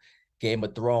new Game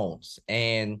of Thrones,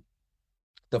 and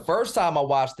the first time I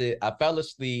watched it, I fell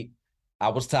asleep. I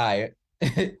was tired,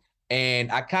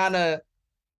 and I kind of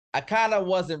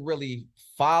wasn't really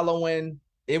following.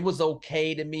 It was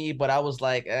okay to me, but I was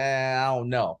like, I don't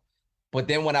know. But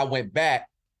then when I went back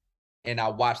and I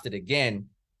watched it again,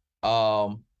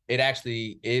 it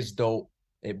actually is dope.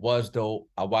 It was dope.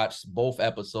 I watched both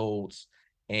episodes,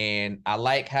 and I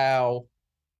like how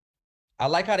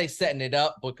they setting it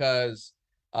up because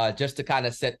just to kind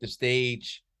of set the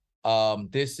stage,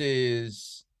 this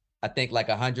is, I think, like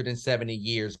 170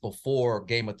 years before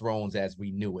Game of Thrones as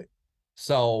we knew it.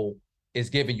 So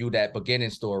it's giving you that beginning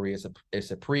story.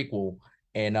 It's a prequel.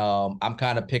 And I'm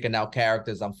kind of picking out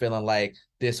characters. I'm feeling like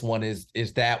this one is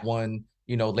that one,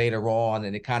 later on.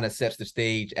 And it kind of sets the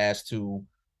stage as to,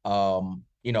 how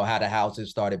the houses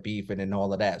started beefing and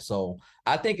all of that. So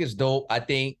I think it's dope. I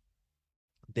think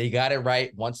they got it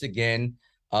right once again.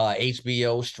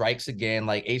 HBO strikes again.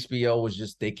 Like HBO was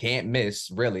just, they can't miss,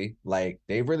 really. Like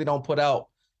they really don't put out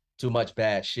too much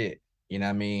bad shit. You know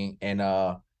what I mean? And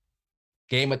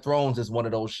Game of Thrones is one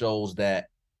of those shows that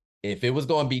if it was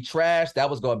going to be trash, that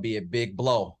was going to be a big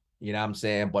blow. You know what I'm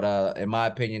saying? But in my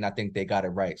opinion, I think they got it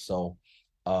right. So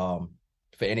for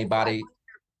anybody,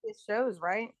 it shows,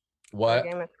 right? What?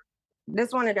 This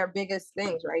is one of their biggest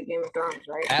things, right? Game of Thrones,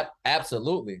 right?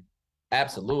 Absolutely.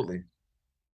 Absolutely.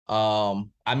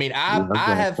 I mean,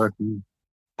 Yeah,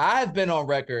 I have been on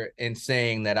record in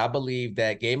saying that I believe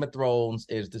that Game of Thrones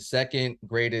is the second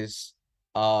greatest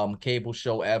cable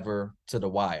show ever to The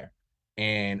Wire.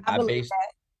 And I believe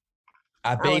that.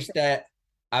 I I would base that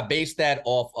I base that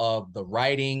off of the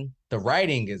writing. The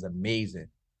writing is amazing.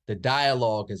 The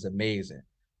dialogue is amazing.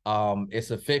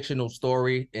 It's a fictional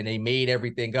story and they made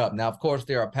everything up. Now, of course,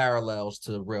 there are parallels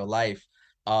to real life,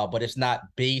 but it's not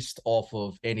based off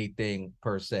of anything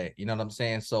per se. You know what I'm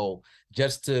saying? So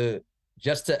just to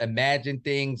imagine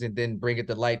things and then bring it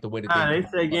to light the way that They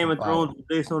say Game of fire. Thrones is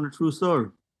based on a true story.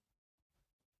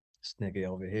 This nigga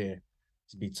over here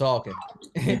to be talking.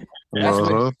 Full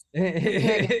of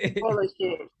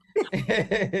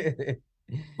shit.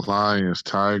 Lions,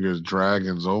 tigers,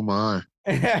 dragons. Oh my.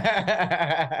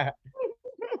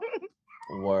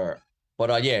 Word.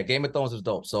 But yeah, Game of Thrones is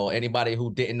dope. So anybody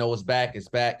who didn't know it's back, it's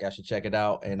back. I should check it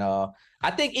out. And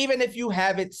I think even if you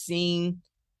haven't seen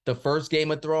the first Game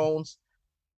of Thrones,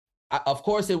 of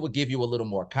course it would give you a little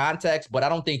more context, but I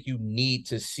don't think you need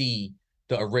to see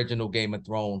the original Game of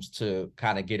Thrones to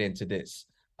kind of get into this.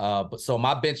 But so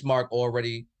my benchmark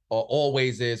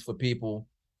always is for people.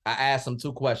 I ask them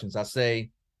 2 questions. I say,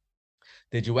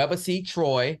 did you ever see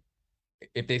Troy?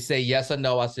 If they say yes or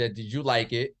no, I said, did you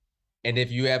like it? And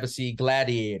if you ever see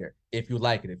Gladiator, if you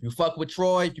like it. If you fuck with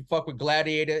Troy, if you fuck with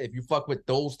Gladiator, if you fuck with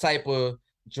those type of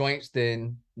joints,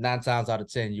 then 9 times out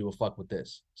of 10, you will fuck with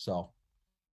this. So,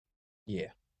 yeah.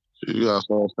 You got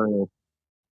what I'm saying.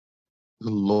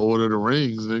 Lord of the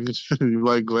Rings, nigga. You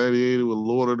like Gladiator with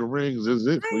Lord of the Rings. That's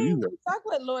it for you. I fuck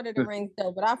with Lord of the Rings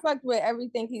though, but I fucked with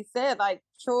everything he said, like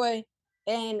Troy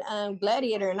and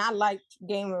Gladiator, and I liked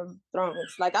Game of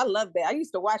Thrones. Like I loved it. I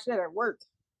used to watch that at work.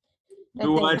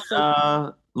 You watch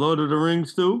Lord of the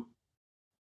Rings too?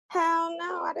 Hell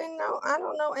no, I didn't know. I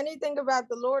don't know anything about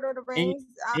the Lord of the Rings.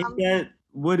 Ain't that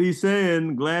what he's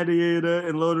saying? Gladiator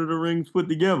and Lord of the Rings put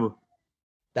together.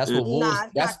 That's what Wolves. Nah,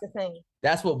 it's not the same.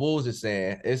 That's what Wolves is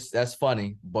saying. That's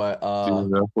funny, but yeah,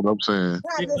 that's what I'm saying.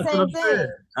 It's not the same thing.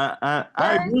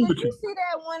 I agree with you. Did you see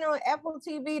that one on Apple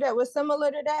TV that was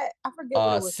similar to that? I forget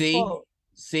what it was called.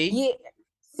 See? Yeah.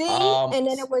 See? And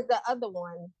then it was the other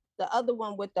one. The other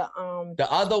one with the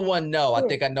other one, no, I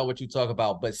think I know what you talk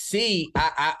about. But see,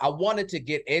 I wanted to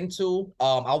get into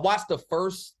I watched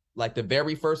the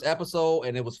very first episode,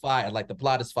 and it was fire. Like the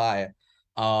plot is fire.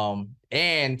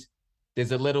 And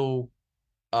there's a little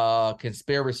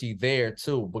conspiracy there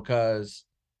too, because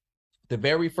the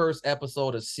very first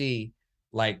episode of C,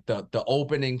 like the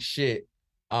opening shit,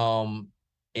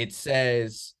 it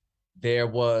says there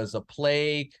was a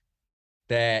plague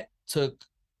that took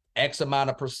X amount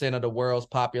of percent of the world's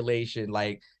population,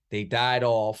 like they died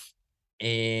off,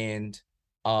 and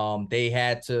they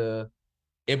had to,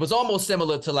 it was almost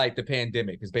similar to like the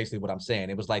pandemic is basically what I'm saying.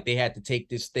 It was like they had to take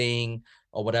this thing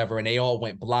or whatever, and they all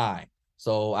went blind.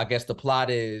 So I guess the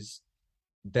plot is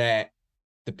that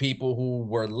the people who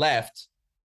were left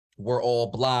were all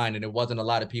blind, and it wasn't a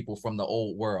lot of people from the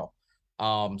old world.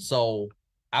 So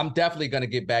I'm definitely going to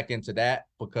get back into that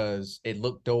because it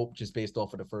looked dope just based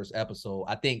off of the first episode.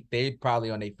 I think they probably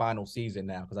on their final season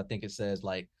now, because I think it says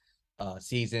like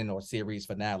season or series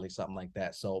finale, something like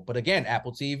that. So, but again,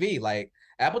 Apple TV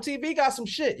got some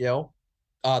shit, yo.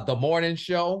 The morning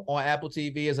show on Apple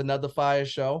TV is another fire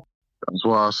show. That's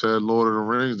why I said Lord of the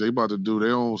Rings. They about to do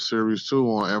their own series too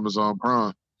on Amazon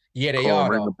Prime. Yeah, they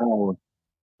are.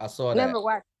 I saw that. Never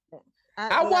watched it.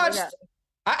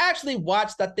 I actually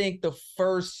watched, I think the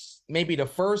first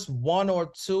 1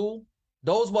 or 2.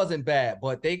 Those wasn't bad,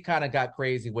 but they kind of got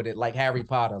crazy with it, like Harry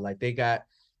Potter. Like they got,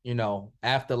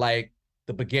 after like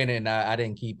the beginning, I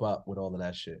didn't keep up with all of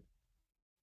that shit.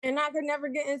 And I could never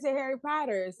get into Harry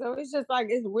Potter. So it's just like,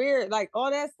 it's weird. Like all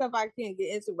that stuff I can't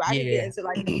get into. I can get into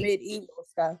like the medieval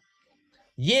stuff.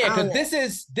 Yeah, because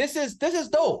this is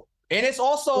dope. And it's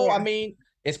also, I mean,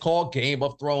 it's called Game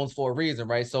of Thrones for a reason,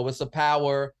 right? So it's a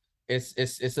power.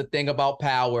 It's a thing about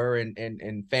power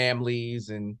and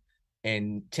families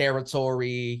and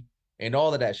territory and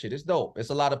all of that shit. It's dope.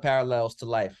 It's a lot of parallels to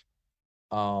life.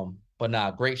 But nah,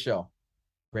 great show.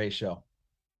 Great show.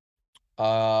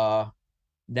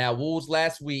 Now, Wolves,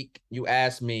 last week you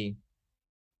asked me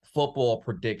football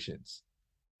predictions.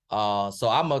 So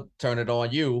I'm gonna turn it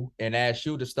on you and ask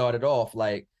you to start it off.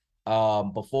 Like,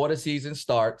 before the season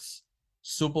starts,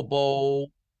 Super Bowl.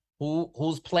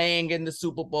 Who's playing in the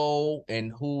Super Bowl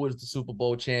and who is the Super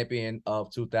Bowl champion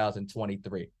of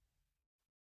 2023?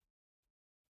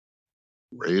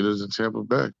 Raiders and Tampa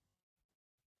Bay.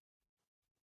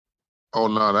 Oh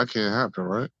no, that can't happen,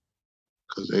 right?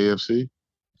 Because AFC.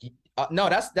 No,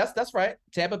 that's right.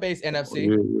 Tampa Bay's NFC.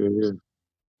 Yeah.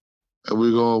 And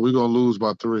we're gonna lose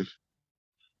by 3.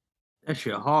 That's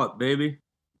your heart, baby.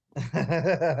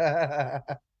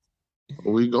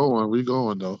 We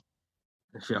going though.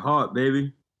 That's your heart,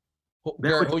 baby.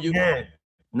 Girl, who you got?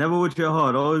 Never with your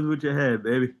heart, always with your head,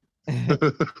 baby.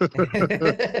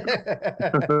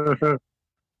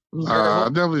 I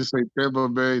definitely say Tampa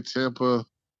Bay, Tampa.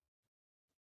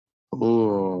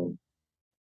 Oh,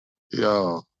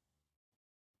 yeah.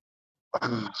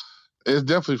 It's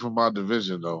definitely from my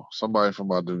division, though. Somebody from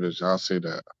my division. I'll say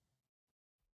that.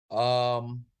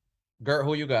 Gert,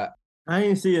 who you got? I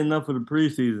ain't see enough of the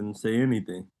preseason to say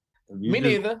anything. Me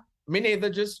neither.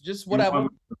 Just whatever.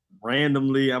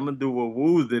 Randomly, I'm gonna do what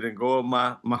Wooz did and go with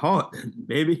my heart,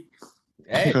 baby.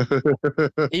 Hey,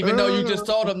 even though you just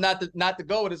told him not to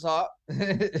go with his heart.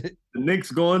 The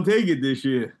Knicks gonna take it this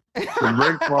year. It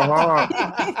breaks my heart.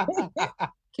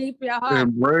 Keep your heart.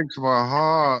 It breaks my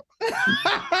heart.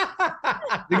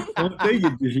 Knicks gonna take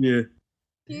it this year.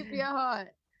 Keep your heart.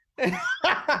 He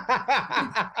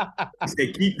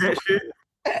said, keep that shit.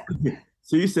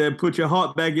 So you said, put your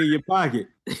heart back in your pocket.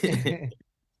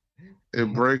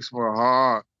 It breaks my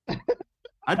heart.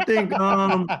 I think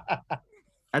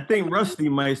Rusty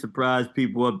might surprise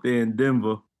people up there in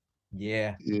Denver.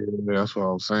 Yeah, that's what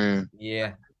I'm saying.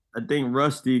 Yeah. I think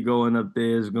Rusty going up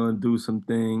there is going to do some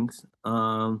things.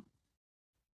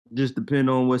 Just depend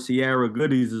on what Sierra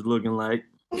Goodies is looking like.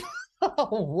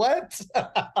 What?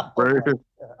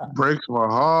 Breaks my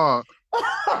heart.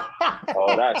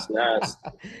 Oh, that's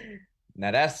nasty.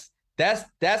 Now that's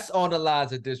on the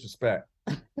lines of disrespect.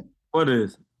 What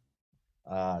is?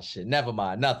 Shit. Never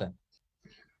mind. Nothing.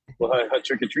 Well, her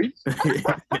trick or treat. I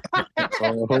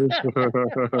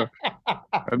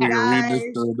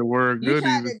nigga read the word You goodies.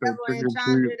 tried to and double say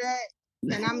entendre that,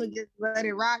 and I'm gonna just let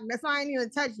it rock. That's why I ain't even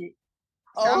touch it.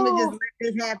 So I'm gonna just let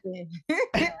this happen.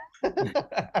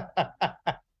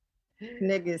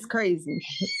 Nigga's crazy.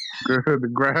 the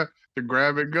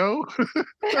grab and go.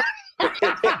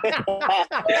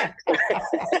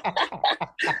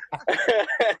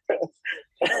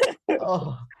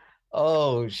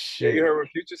 Oh shit! You heard what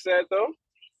Future said though?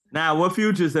 Nah, what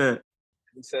Future said?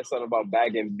 He said something about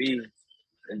bagging B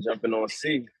and jumping on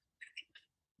C.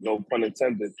 No pun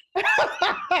intended. What's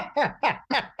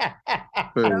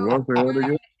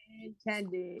that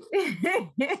Intended.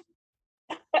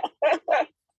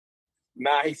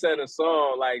 Nah, he said a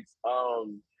song like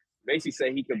basically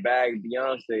said he could bag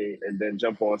Beyonce and then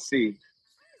jump on C.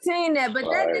 Seen that, but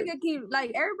that nigga keep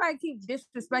everybody keep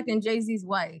disrespecting Jay-Z's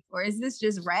wife. Or is this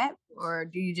just rap? Or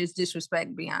do you just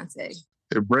disrespect Beyonce?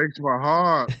 It breaks my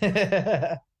heart.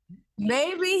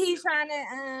 Maybe he's trying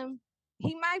to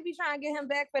he might be trying to get him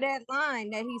back for that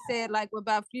line that he said like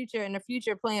about Future in the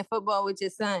future playing football with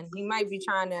his son. He might be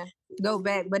trying to go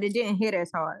back, but it didn't hit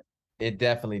as hard. It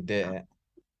definitely didn't.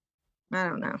 I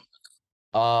don't know.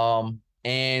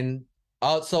 And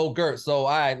so Gert, so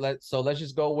all right, let's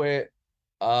just go with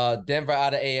Denver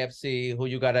out of AFC. Who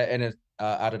you got out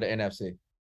of the NFC?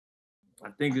 I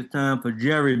think it's time for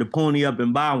Jerry to pony up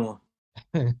and buy one.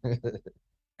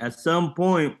 At some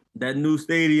point, that new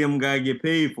stadium gotta get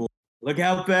paid for. Look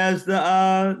how fast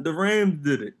the Rams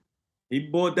did it. He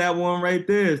bought that one right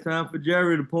there. It's time for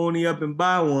Jerry to pony up and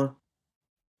buy one.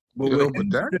 But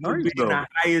that's nice though. The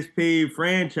highest paid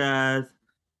franchise,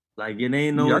 like it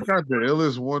ain't no. I got the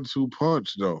illest 1-2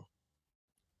 punch though.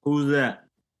 Who's that?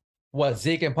 What,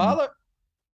 Zeke and Pollard?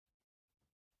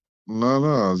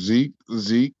 No, Zeke,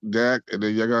 Dak, and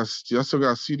then y'all still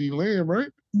got CD Lamb,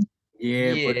 right?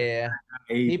 Yeah.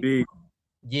 He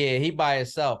by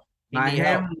himself. I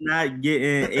am not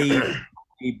getting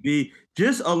AB.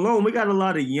 Just alone, we got a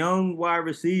lot of young wide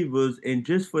receivers, and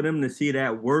just for them to see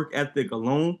that work ethic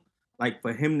alone, like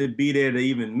for him to be there to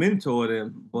even mentor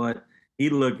them, but he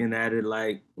looking at it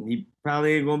like he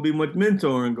probably ain't gonna be much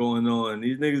mentoring going on.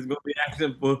 These niggas gonna be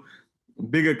asking for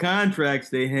bigger contracts.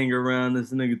 They hang around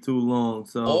this nigga too long.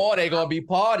 So or they gonna be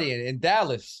partying in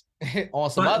Dallas on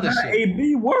some other shit.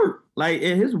 AB work, like,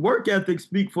 and his work ethic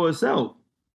speak for itself,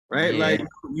 right? Yeah. Like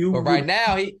you. But right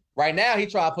now he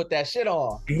try to put that shit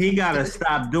on. He gotta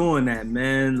stop doing that,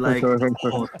 man. Like,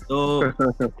 so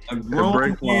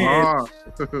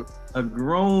a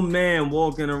grown man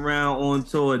walking around on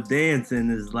tour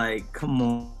dancing is like, come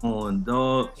on,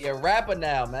 dog. You're a rapper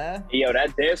now, man. Yo,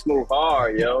 that dance move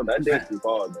hard, yo. That dance move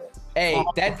hard, though. Hey,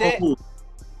 that dance.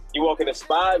 You walk in the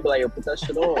spot and be like, yo, put that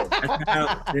shit on.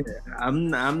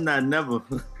 I'm not never.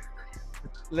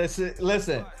 Listen.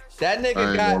 That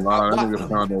nigga that nigga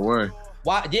found a way.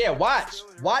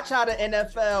 Watch how the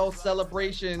NFL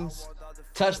celebrations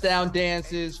touchdown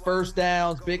dances, first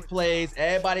downs, big plays.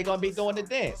 Everybody gonna be doing the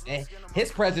dance, and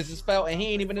his presence is felt, and he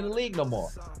ain't even in the league no more.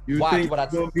 You Watch think what I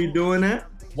gonna be doing that?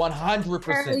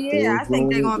 100%. Yeah, I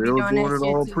think they're gonna be doing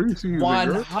that shit too.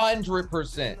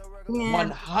 100%. Yeah,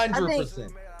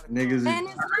 100%. Niggas,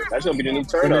 That's gonna be the new in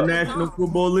turn the up. National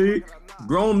Football League,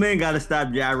 grown men gotta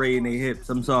stop gyrating their hips.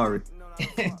 I'm sorry.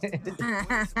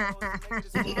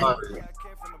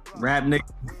 Rap niggas,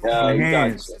 Yeah, you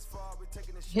hands.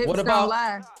 Hips What don't about-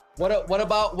 lie. What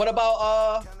about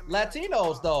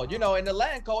Latinos though? You know, in the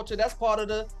Latin culture, that's part of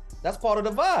the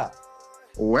vibe.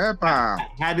 Wepa.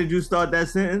 How did you start that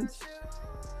sentence?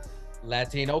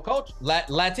 Latino culture,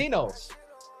 Latinos.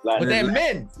 Like, But they're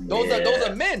men. Those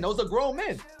are men. Those are grown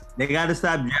men. They gotta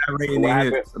stop gyrating What their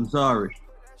happened? hips. I'm sorry.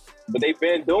 but they've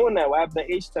been doing that. What happened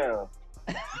to H-Town?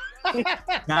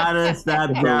 Gotta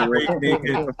stop gyrating their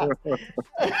hips.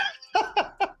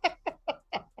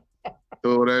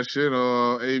 Throw that shit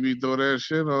on. AB, throw that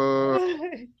shit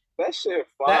on. That shit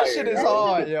fire. That shit is yo.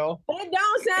 hard, yo. It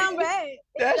don't sound bad.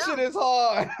 That shit is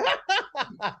hard.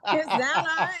 It sound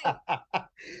alright.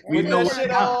 We Put know that what shit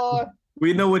y'all, on.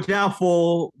 we know what y'all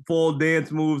fall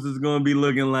dance moves is gonna be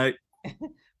looking like.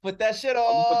 Put that shit I'm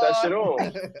on. gonna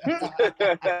put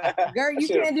that shit on. Girl, you That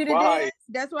shit can't do the fire. dance.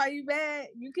 That's why you bad.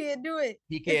 You can't do it.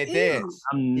 He can't It's dance.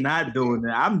 I'm not doing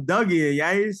that. I'm Dougie. Y'all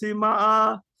ain't see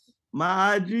my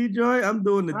IG joint? I'm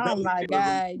doing the Oh Dougie. my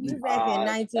God. You back in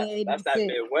That's that 1986.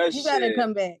 Midwest You gotta shit.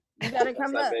 come back. You gotta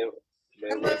come That's up. that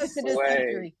Come up Midwest to this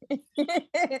sway.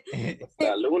 country.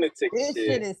 That lunatic This shit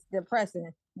shit. is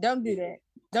depressing. Don't do that.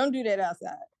 Don't do that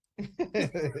outside.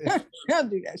 Don't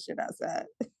do that shit outside.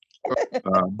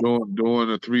 Doing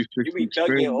a 360 You be spin,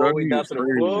 ducking all the way Dougie, down is to the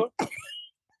crazy. floor.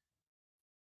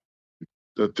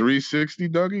 The 360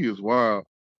 Dougie is wild.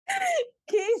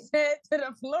 Keith said to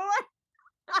the floor.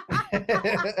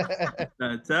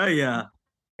 I tell ya,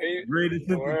 Hey, greatest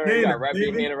word, you entertainer, gotta wrap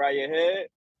your baby. hand around your head.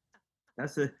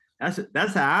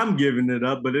 That's how I'm giving it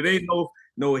up, but it ain't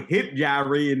no hip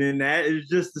gyrating in that. It's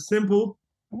just a simple.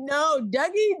 No,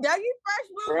 Dougie Fresh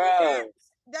moving his Bruh.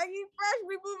 hips. Dougie Fresh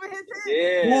be moving his hips.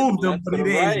 Yeah. Move them, left but to it the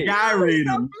ain't right. gyrating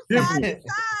them. From side to Different.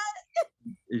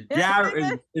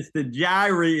 side. It's the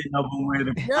gyrating of them where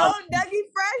the No, Dougie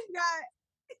Fresh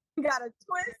got a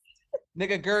twist.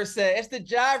 Nigga Gert said, it's the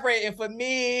gyrating for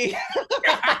me.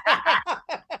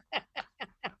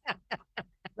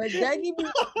 But Dougie be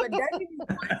twisting.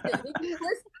 He be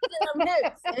twisting them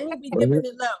hips and he be dipping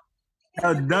it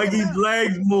low. Dougie's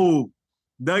legs move.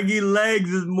 Dougie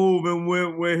legs is moving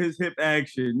with his hip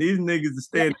action. These niggas are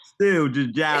standing still,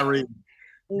 just gyrating.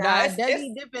 Nah, it's-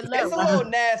 Dougie dipping low. It's a little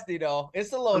nasty though.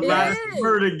 It's a A little It lot nasty. of is.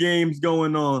 murder games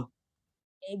going on.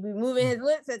 He be moving his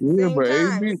lips at the Yeah, same but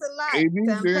time. AB It's a lot. AB to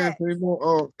dance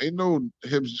unpack. ain't no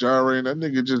hips gyrating. That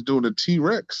nigga just doing a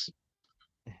T-Rex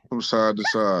from side to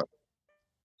side.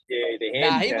 Yeah, they Nah, he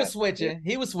handicapped. was switching.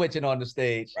 He was switching on the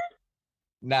stage.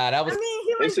 Nah, that was I mean,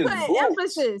 he was This is putting boots.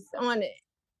 emphasis on it.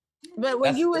 But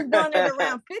when That's- you was doing it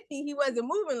around 50, he wasn't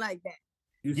moving like that.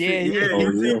 You Yeah, see, yeah. Oh,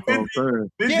 you see yeah, that's what I'm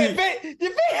 50, saying. yeah, 50,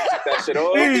 That shit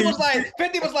on. 50 was like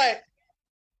 50 was like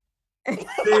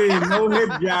no hip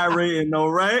gyrating, no,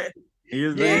 right? He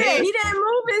was Yeah, like, Yeah, he didn't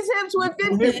move his hips with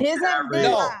 50. His hips did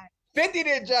No. lie. 50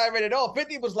 didn't gyrate at all.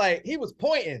 50 was like he was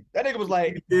pointing. That nigga was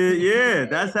like yeah,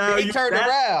 that's how he turned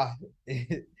around.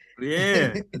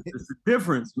 Yeah, it's a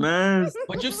difference, man.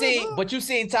 But you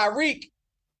seen Tyreek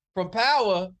from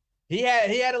Power. He had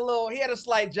a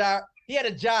slight gyre. He had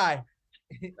a gyre.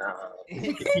 He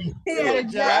had a Grabbing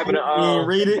giant. the You ain't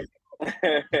read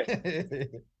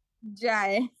it.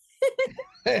 Giant.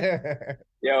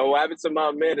 Yo, what happened to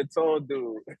my man, the tall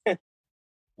dude?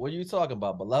 What are you talking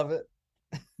about, beloved?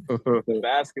 The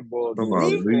basketball Come dude. on,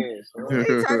 His Zeke. name, son. We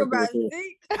talking about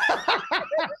Zeke.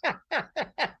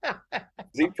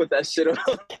 Zeke put that shit on.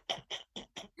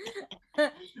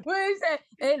 What he said?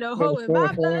 Ain't no hole in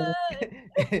my blood.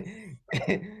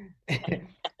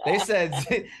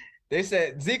 They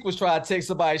said Zeke was trying to take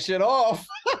somebody's shit off.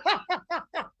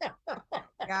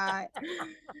 God.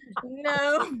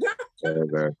 No.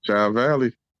 That Child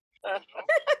Valley.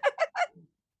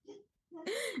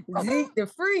 Zeke the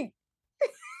freak.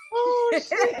 Oh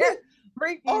shit!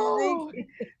 Freaky Oh. Zeke.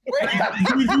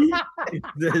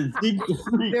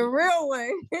 The real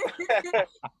one.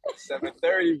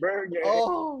 7:30 burger.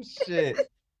 Oh shit!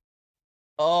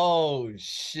 Oh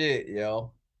shit,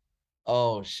 yo!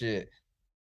 Oh shit!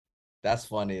 That's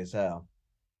funny as hell.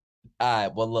 All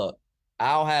right, well look,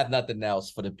 I don't have nothing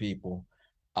else for the people.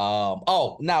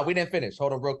 Oh, no, we didn't finish.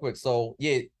 Hold on, real quick. So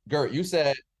yeah, Gert, you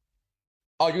said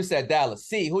Dallas.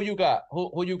 See, who you got?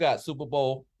 Who you got? Super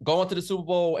Bowl, going to the Super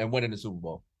Bowl and winning the Super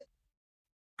Bowl.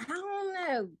 I don't know.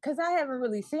 know, because I haven't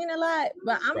really seen a lot,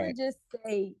 but I'm going to just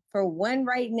say for one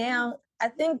right now, I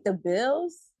think the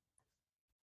Bills.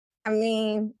 I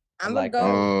mean, I'm going to go.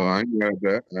 Oh, I ain't mad at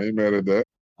that. I ain't mad at that.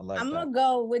 I'm going to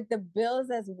go with the Bills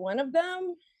as one of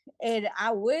them. And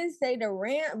I would say the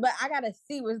Rams, but I got to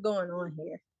see what's going on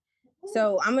here.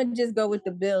 So I'm going to just go with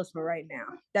the Bills for right now.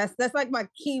 That's like my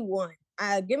key one.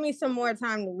 Give me some more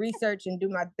time to research and do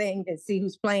my thing and see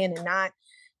who's playing and not.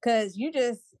 Because you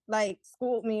just, like,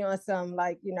 schooled me on some,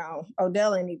 like, you know,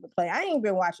 Odell ain't even play. I ain't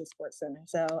been watching SportsCenter.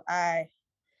 So I'm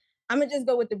going to just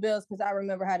go with the Bills because I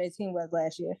remember how their team was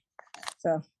last year.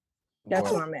 So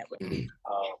that's where I'm at with it.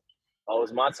 Oh,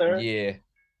 it's my turn? Yeah.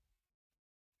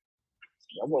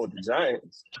 I'm going with the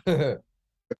Giants.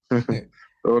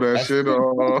 Throw that shit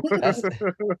on.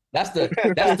 That's the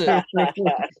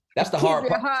hard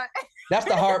part. That's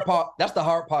the hard part. That's the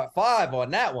hard part 5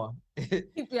 on that one.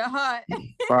 Keep your heart.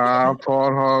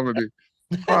 5-part harmony.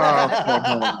 5-part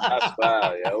harmony. That's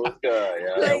fine, yo. What's good,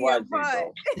 yo?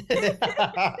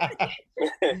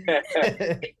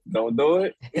 Don't do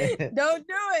it. Don't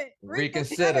do it.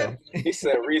 Reconsider. He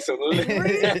said recently.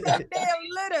 Damn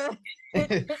litter.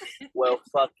 Well,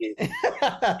 fuck it.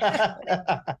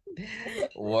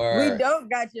 Word. We don't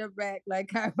got your back like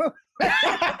how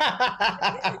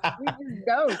we just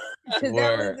don't. Because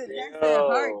that's a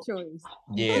hard choice.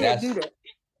 Yeah,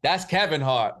 that's Kevin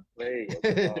Hart.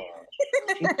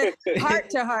 Heart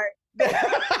to heart.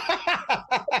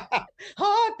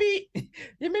 Heartbeat.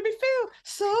 You made me feel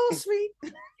so sweet.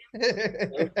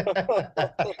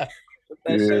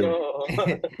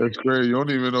 That's great. You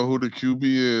don't even know who the QB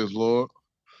is, Lord.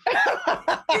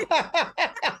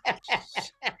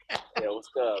 Yeah, what's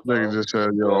up? Nigga just said,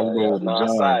 yo, I'm going with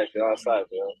the Giants. Outside,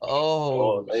 yo.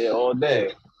 Oh, all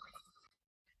day.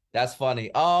 That's funny.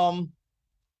 All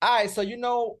right, so you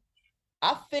know,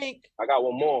 I think I got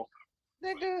one more.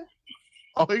 Nigga.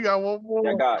 Oh, he got one more.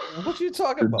 I got. What you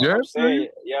talking about? I'm saying,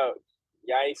 yo,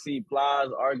 y'all ain't see Plies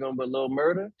arguing with Lil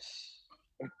Murder?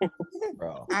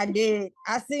 Bro. I did.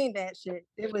 I seen that shit.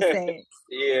 It was sad.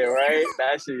 Yeah, right?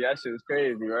 That shit was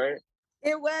crazy, right?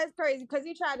 It was crazy because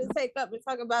he tried to take up and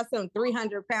talk about some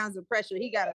 300 pounds of pressure.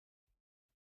 He got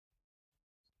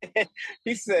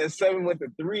He said 7 with the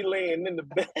 3 laying in the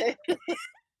bed.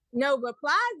 No, but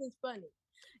Plies is funny.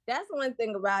 That's one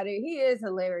thing about it. He is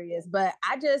hilarious. But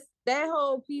that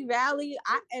whole P-Valley,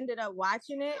 I ended up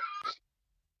watching it.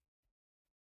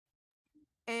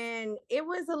 And it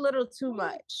was a little too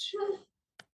much.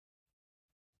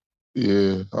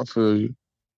 Yeah, I feel you.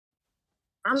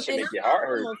 I'm not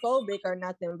homophobic or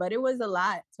nothing, but it was a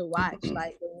lot to watch.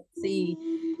 Like, see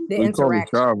the interaction.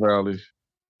 Child Valley.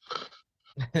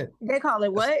 They call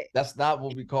it what? That's not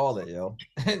what we call it, yo.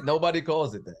 Nobody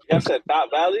calls it that. Y'all said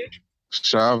Thought Valley?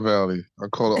 Child Valley. I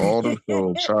call it all the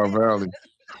show. Child Valley.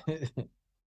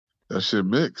 That shit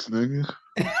mixed, nigga.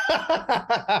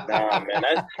 Nah, man,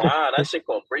 that shit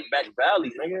called Break Back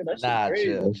Valley, nigga. That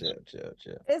shit crazy. Chill.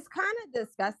 It's kind of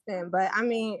disgusting, but I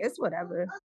mean, it's whatever.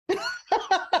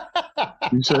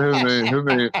 You said his name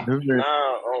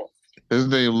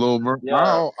Lil Murder. Yeah.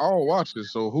 I don't watch it.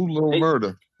 So who Lil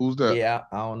Murder? Who's that? Yeah,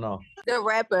 I don't know. The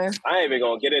rapper. I ain't even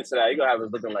gonna get into that. You gonna have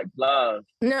us looking like Plies.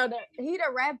 No, he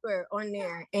the rapper on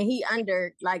there, and he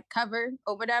under like cover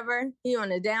or whatever. He on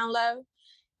the down low.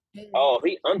 Oh,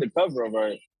 he undercover,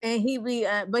 right? And he be,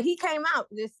 but he came out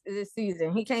this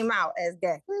season. He came out as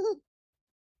gay.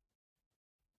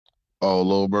 Oh,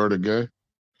 Lil Murder gay?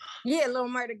 Yeah, Lil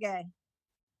Murder gay.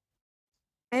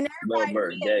 And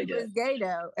everybody knew he was gay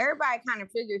though. Everybody kind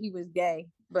of figured he was gay,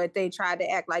 but they tried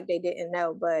to act like they didn't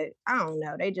know. But I don't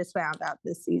know. They just found out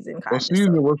this season. What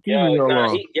season y'all on?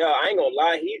 I ain't gonna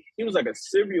lie. He was like a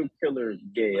serial killer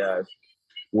gay ass.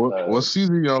 What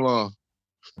season y'all on?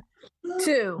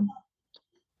 2.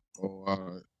 Oh, all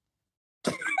right.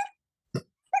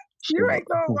 You ain't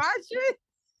gonna watch it?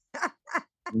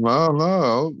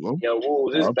 No. Yo,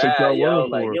 Wolves, it's bad, yo.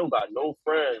 Like, he don't got no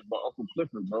friends but Uncle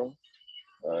Clifford, bro.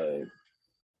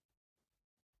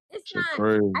 It's not.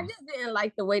 Crazy. I just didn't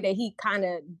like the way that he kind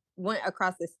of went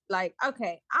across this. Like,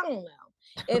 okay, I don't know.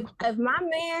 If my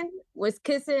man was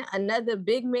kissing another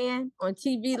big man on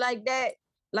TV like that,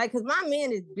 like, cause my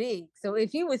man is big. So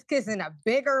if he was kissing a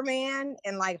bigger man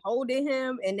and like holding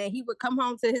him, and then he would come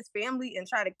home to his family and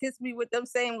try to kiss me with them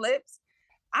same lips,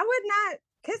 I would not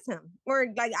kiss him. Or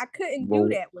like, I couldn't do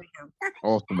that with him.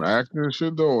 Awesome acting and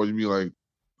shit though, or you be like,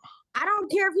 I don't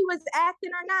care if he was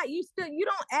acting or not. You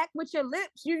don't act with your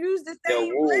lips. You use the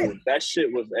same lips. That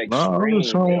shit was extreme. Nah, I'm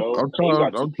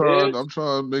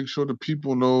trying to make sure the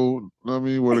people know. I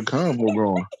mean, where the convo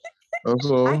going. That's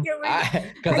all.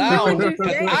 Because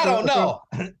I don't know.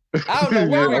 I don't know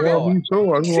where I we're want to going. be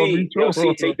sure. I just want to be sure.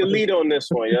 See, take the lead on this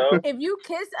one, yo. If you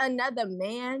kiss another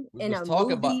man in a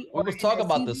movie We was talking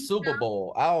about the Super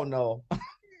Bowl. I don't know.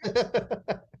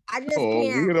 I just Oh, we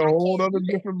can't. in a whole other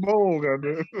different bowl,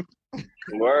 goddamn.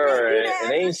 Word.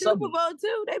 It It ain't Super something. Bowl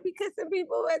too. They be kissing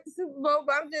people at the Super Bowl,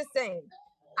 but I'm just saying,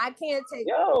 I can't take.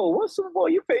 Yo, what Super Bowl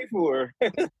you pay for?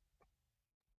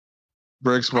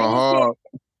 Breaks my heart.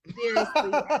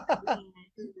 Seriously,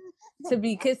 to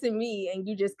be kissing me and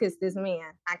you just kiss this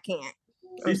man, I can't.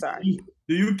 I'm sorry.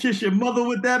 Do you kiss your mother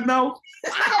with that mouth?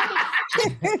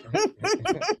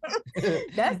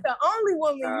 That's the only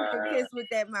woman you can kiss with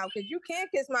that mouth, because you can't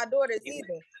kiss my daughters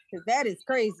either, because that is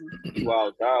crazy. You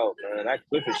out, man. That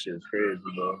Clifford shit is crazy,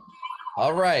 bro.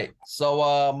 All right.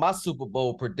 So my Super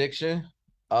Bowl prediction.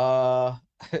 I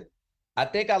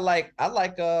think I like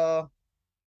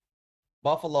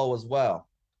Buffalo as well.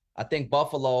 I think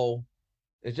Buffalo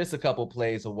is just a couple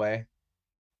plays away.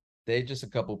 They're just a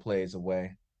couple plays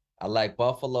away. I like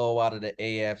Buffalo out of the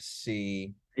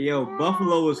AFC. Yo,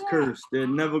 Buffalo is cursed. They're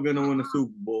never gonna win a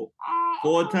Super Bowl.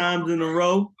 4 times in a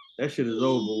row, that shit is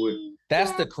over with.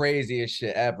 That's the craziest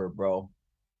shit ever, bro.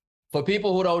 For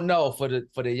people who don't know, for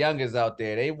the youngers out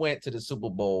there, they went to the Super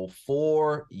Bowl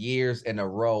 4 years in a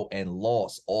row and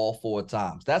lost all 4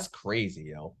 times. That's crazy,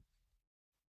 yo.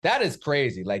 That is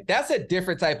crazy. Like, that's a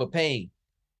different type of pain.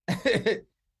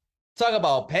 Talk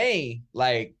about pain.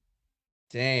 Like,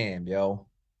 damn, yo.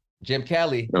 Jim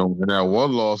Kelly. And that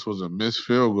one loss was a missed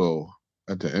field goal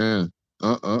at the end.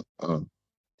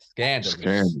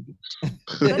 Scandalous.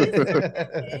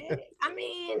 I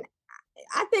mean,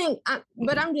 I think,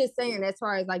 but I'm just saying, as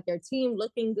far as like their team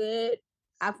looking good,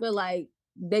 I feel like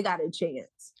they got a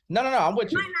chance. No, I'm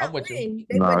with you. I'm with you.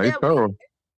 Nah, they thorough.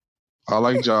 I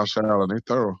like Josh Allen. They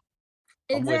thorough.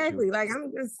 Exactly. Like,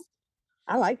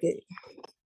 I like it.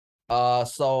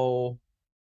 So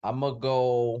I'm gonna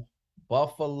go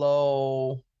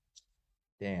Buffalo.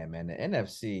 Damn, man, the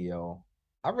NFC, yo.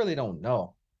 I really don't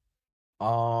know. I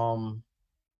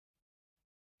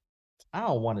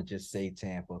don't want to just say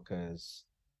Tampa because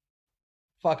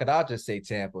fuck it, I'll just say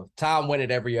Tampa. Tom win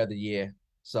it every other year,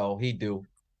 so he do.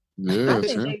 Yeah, I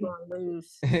think they're gonna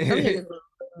lose. Some niggas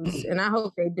gonna lose, and I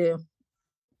hope they do.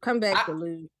 Come back to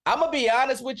lose. I'm gonna be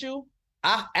honest with you.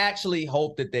 I actually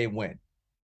hope that they win,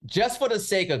 just for the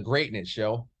sake of greatness,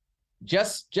 yo.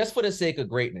 Just for the sake of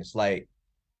greatness. Like,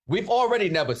 we've already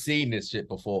never seen this shit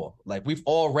before. Like, we've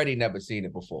already never seen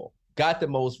it before. Got the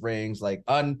most rings, like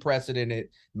unprecedented,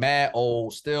 mad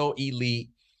old, still elite.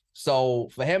 So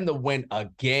for him to win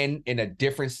again in a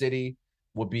different city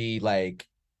would be like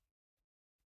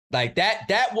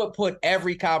that would put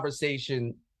every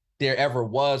conversation there ever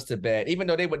was to bed, even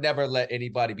though they would never let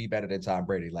anybody be better than Tom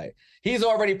Brady. Like, he's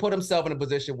already put himself in a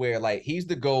position where, like, he's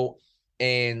the GOAT,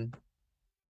 and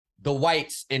the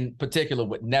whites in particular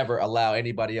would never allow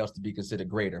anybody else to be considered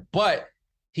greater. But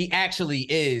he actually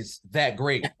is that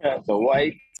great. The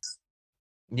whites.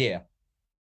 Yeah,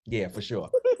 for sure.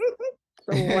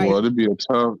 Well, it'd be a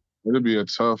tough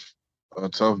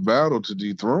battle to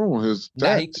dethrone his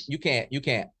stats. You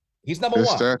can't. He's number his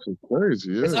one. Stats is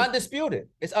crazy. Yeah.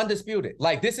 It's undisputed.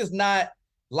 Like, this is not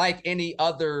like any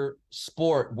other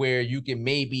sport where you can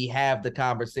maybe have the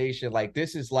conversation. Like,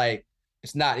 this is like,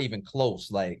 it's not even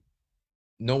close. Like,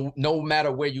 no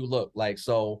matter where you look. Like,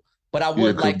 so, but I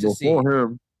would like to see.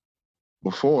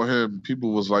 Before him,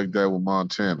 people was like that with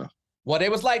Montana. Well, they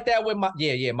was like that with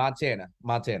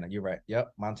Montana. You're right.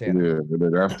 Yep, Montana. Yeah, but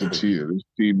then after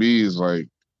TB is like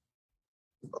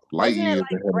light years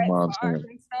ahead of Montana.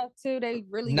 And stuff too? They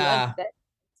really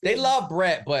they love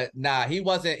Brett, but he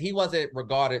wasn't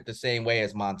regarded the same way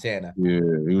as Montana. Yeah,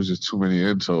 it was just too many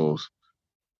intos.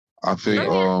 I think.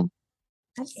 I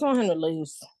just want him to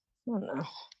lose. I don't know.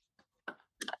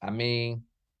 I mean,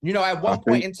 at one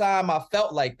point in time, I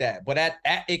felt like that, but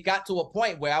it got to a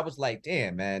point where I was like,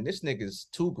 damn, man, this nigga's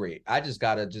too great. I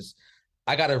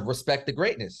gotta respect the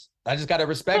greatness. I just gotta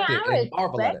respect it and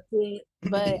marvel at it.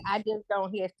 But I just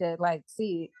don't have to like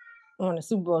see it on a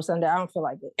Super Bowl Sunday. I don't feel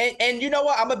like it. And you know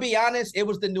what? I'm gonna be honest. It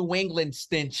was the New England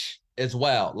stench as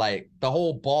well. Like, the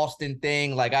whole Boston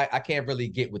thing. Like, I can't really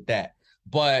get with that.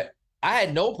 But I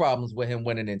had no problems with him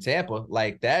winning in Tampa.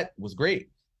 Like, that was great.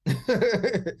 You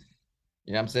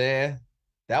know what I'm saying?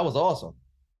 That was awesome.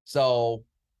 So,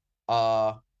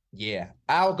 yeah,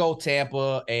 I'll go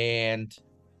Tampa and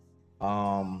who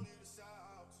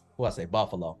I say,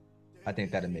 Buffalo. I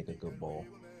think that'd make a good bowl.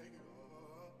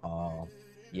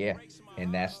 Yeah,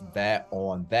 and that's that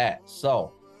on that.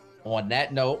 So, on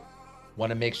that note,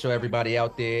 want to make sure everybody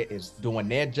out there is doing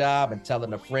their job and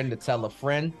telling a friend to tell a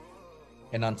friend.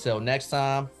 And until next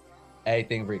time,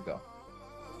 everything Rico.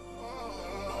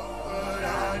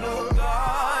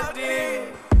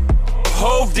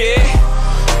 Hove did.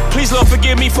 Please Lord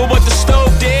forgive me for what the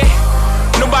stove did.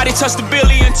 Nobody touched the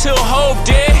billy until Hove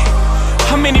did.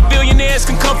 How many billionaires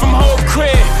can come from Hove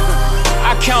crib?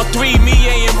 I count 3, me,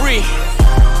 A, and Ree.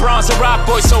 Bronze and Rock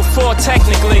Boy, so 4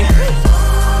 technically.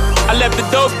 I left the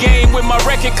dope game with my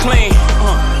record clean.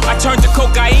 I turned the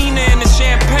cocaine into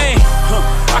champagne.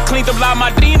 I cleaned up La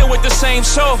Madrina with the same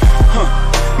soap.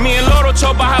 Me and Loro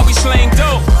talk about how we slang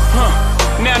dope.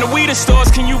 Now the weed in stores,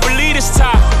 can you believe this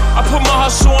top? I put my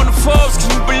hustle on the Forbes,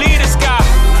 can you believe this guy?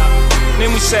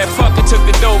 Then we said fuck it, took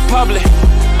the dope public.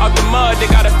 Out the mud, they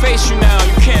gotta face you now,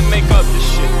 you can't make up this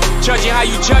shit. Judge it how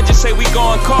you judge it, say we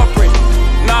going corporate.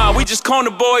 Nah, we just corner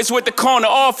boys with the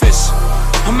corner office.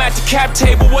 I'm at the cap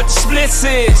table, what the splits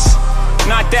is.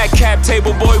 Not that cap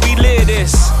table, boy, we live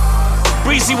this.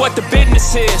 Breezy, what the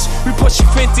business is. We pushing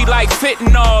 50 like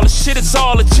fentanyl, the shit is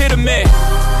all legitimate.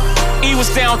 E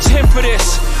was down 10 for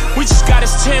this. We just got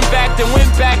his 10 back, then went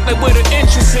back like where the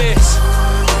interest is.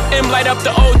 M light up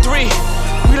the 03.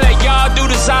 We let y'all do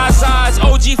the Zazas,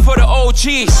 OG for the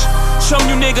OGs. Some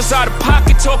you niggas out of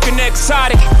pocket talking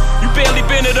exotic. You barely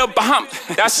been it up behind.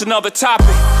 That's another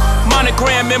topic.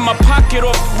 Monogram in my pocket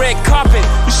off the red carpet.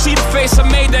 You see the face I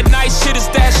made that night, shit is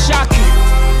that shocking.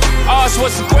 Ours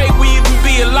wasn't great, we even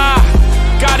be alive.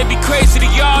 Gotta be crazy to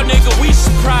y'all, nigga, we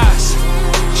surprised.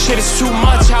 Shit is too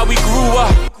much how we grew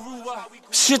up.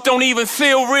 Shit don't even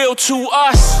feel real to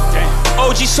us.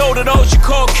 OG sold it, OG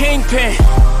called Kingpin.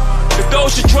 If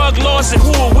those are drug laws, then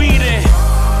who are we then?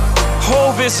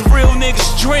 Hove is a real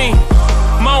nigga's dream.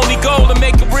 My only goal to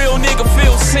make a real nigga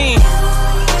feel seen.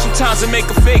 Sometimes I make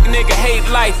a fake nigga hate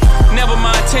life. Never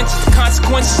my intentions, the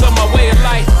consequences of my way of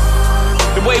life.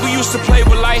 The way we used to play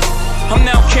with life, I'm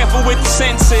now careful with the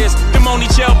sentences. Them only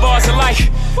jail bars of life.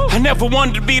 I never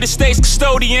wanted to be the state's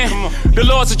custodian. The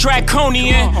laws are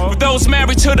draconian. With those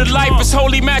married to the life, it's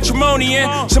holy matrimony.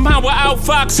 Somehow I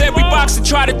outfox every box that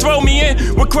try to throw me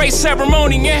in. With great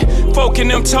ceremony, folk in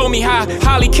them told me how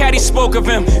Holly Caddy spoke of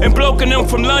him. And bloke in them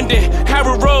from London,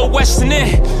 Harrow Road, Western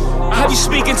End. I have you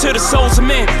speaking to the souls of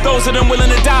men. Those of them willing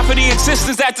to die for the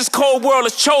existence that this cold world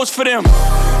has chose for them.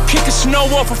 Kicking snow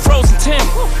off a frozen Tim.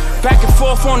 Back and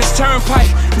forth on this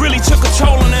turnpike really took a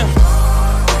toll on them.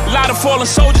 A lot of fallen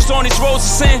soldiers on these roads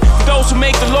of sin. Those who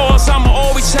make the laws, I'ma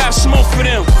always have smoke for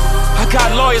them. I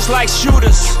got lawyers like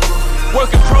shooters,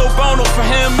 working pro bono for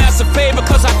him as a favor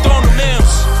cause I thrown them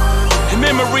limbs. In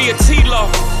memory of T-Lo,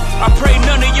 I pray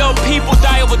none of your people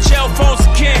die over jail phones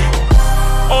again.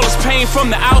 All this pain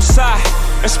from the outside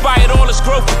inspired all this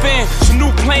growth within. Some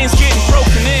new planes getting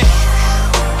broken in.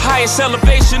 Highest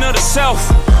elevation of the self.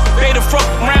 They done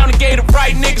fucked around and gave the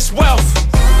right niggas wealth.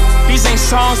 These ain't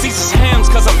songs, these is hymns,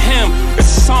 cause I'm him. This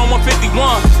is Psalm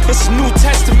 151, this is New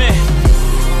Testament.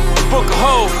 Book of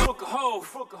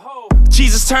Hove.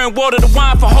 Jesus turned water to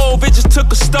wine for Hove, it just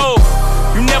took a stove.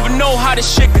 You never know how this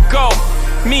shit could go.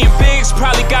 Me and Biggs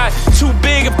probably got too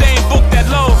big if they ain't booked that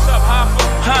low.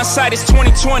 Hindsight is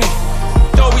 2020.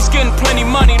 Though he's getting plenty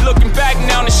money, looking back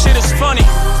now this shit is funny.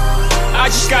 I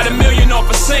just got $1 million off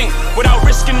a sink without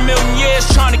risking a million years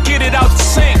trying to get it out the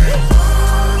sink.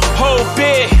 Whole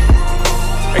big.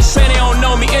 They say they don't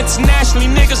know me internationally,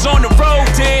 niggas on the road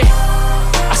did.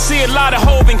 I see a lot of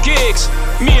Hove and gigs.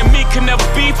 Me and me can never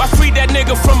beef. I freed that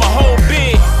nigga from a whole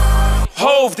big.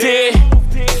 Hove did.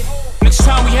 Next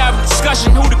time we have a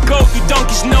discussion, who the GOAT? You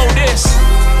donkeys know this.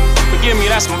 Forgive me,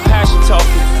 that's my passion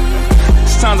talking.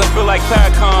 Sometimes I feel like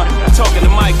Farrakhan talking to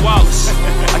Mike Wallace.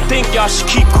 I think y'all should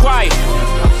keep quiet.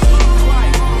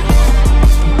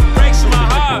 Breaks my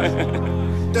heart.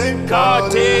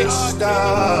 God did.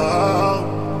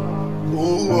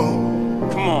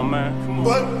 Come on, man. Come on.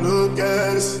 But look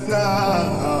at us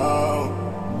now.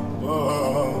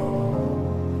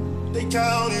 They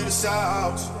counted us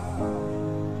out.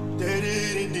 They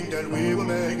didn't think that we would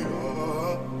make it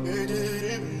up. They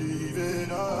didn't believe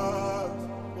in us.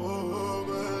 Oh,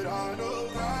 but I know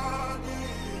God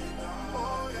did.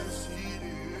 Oh, yes, He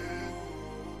did.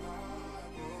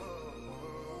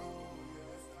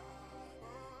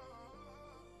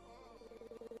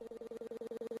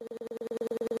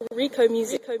 Rico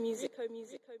music.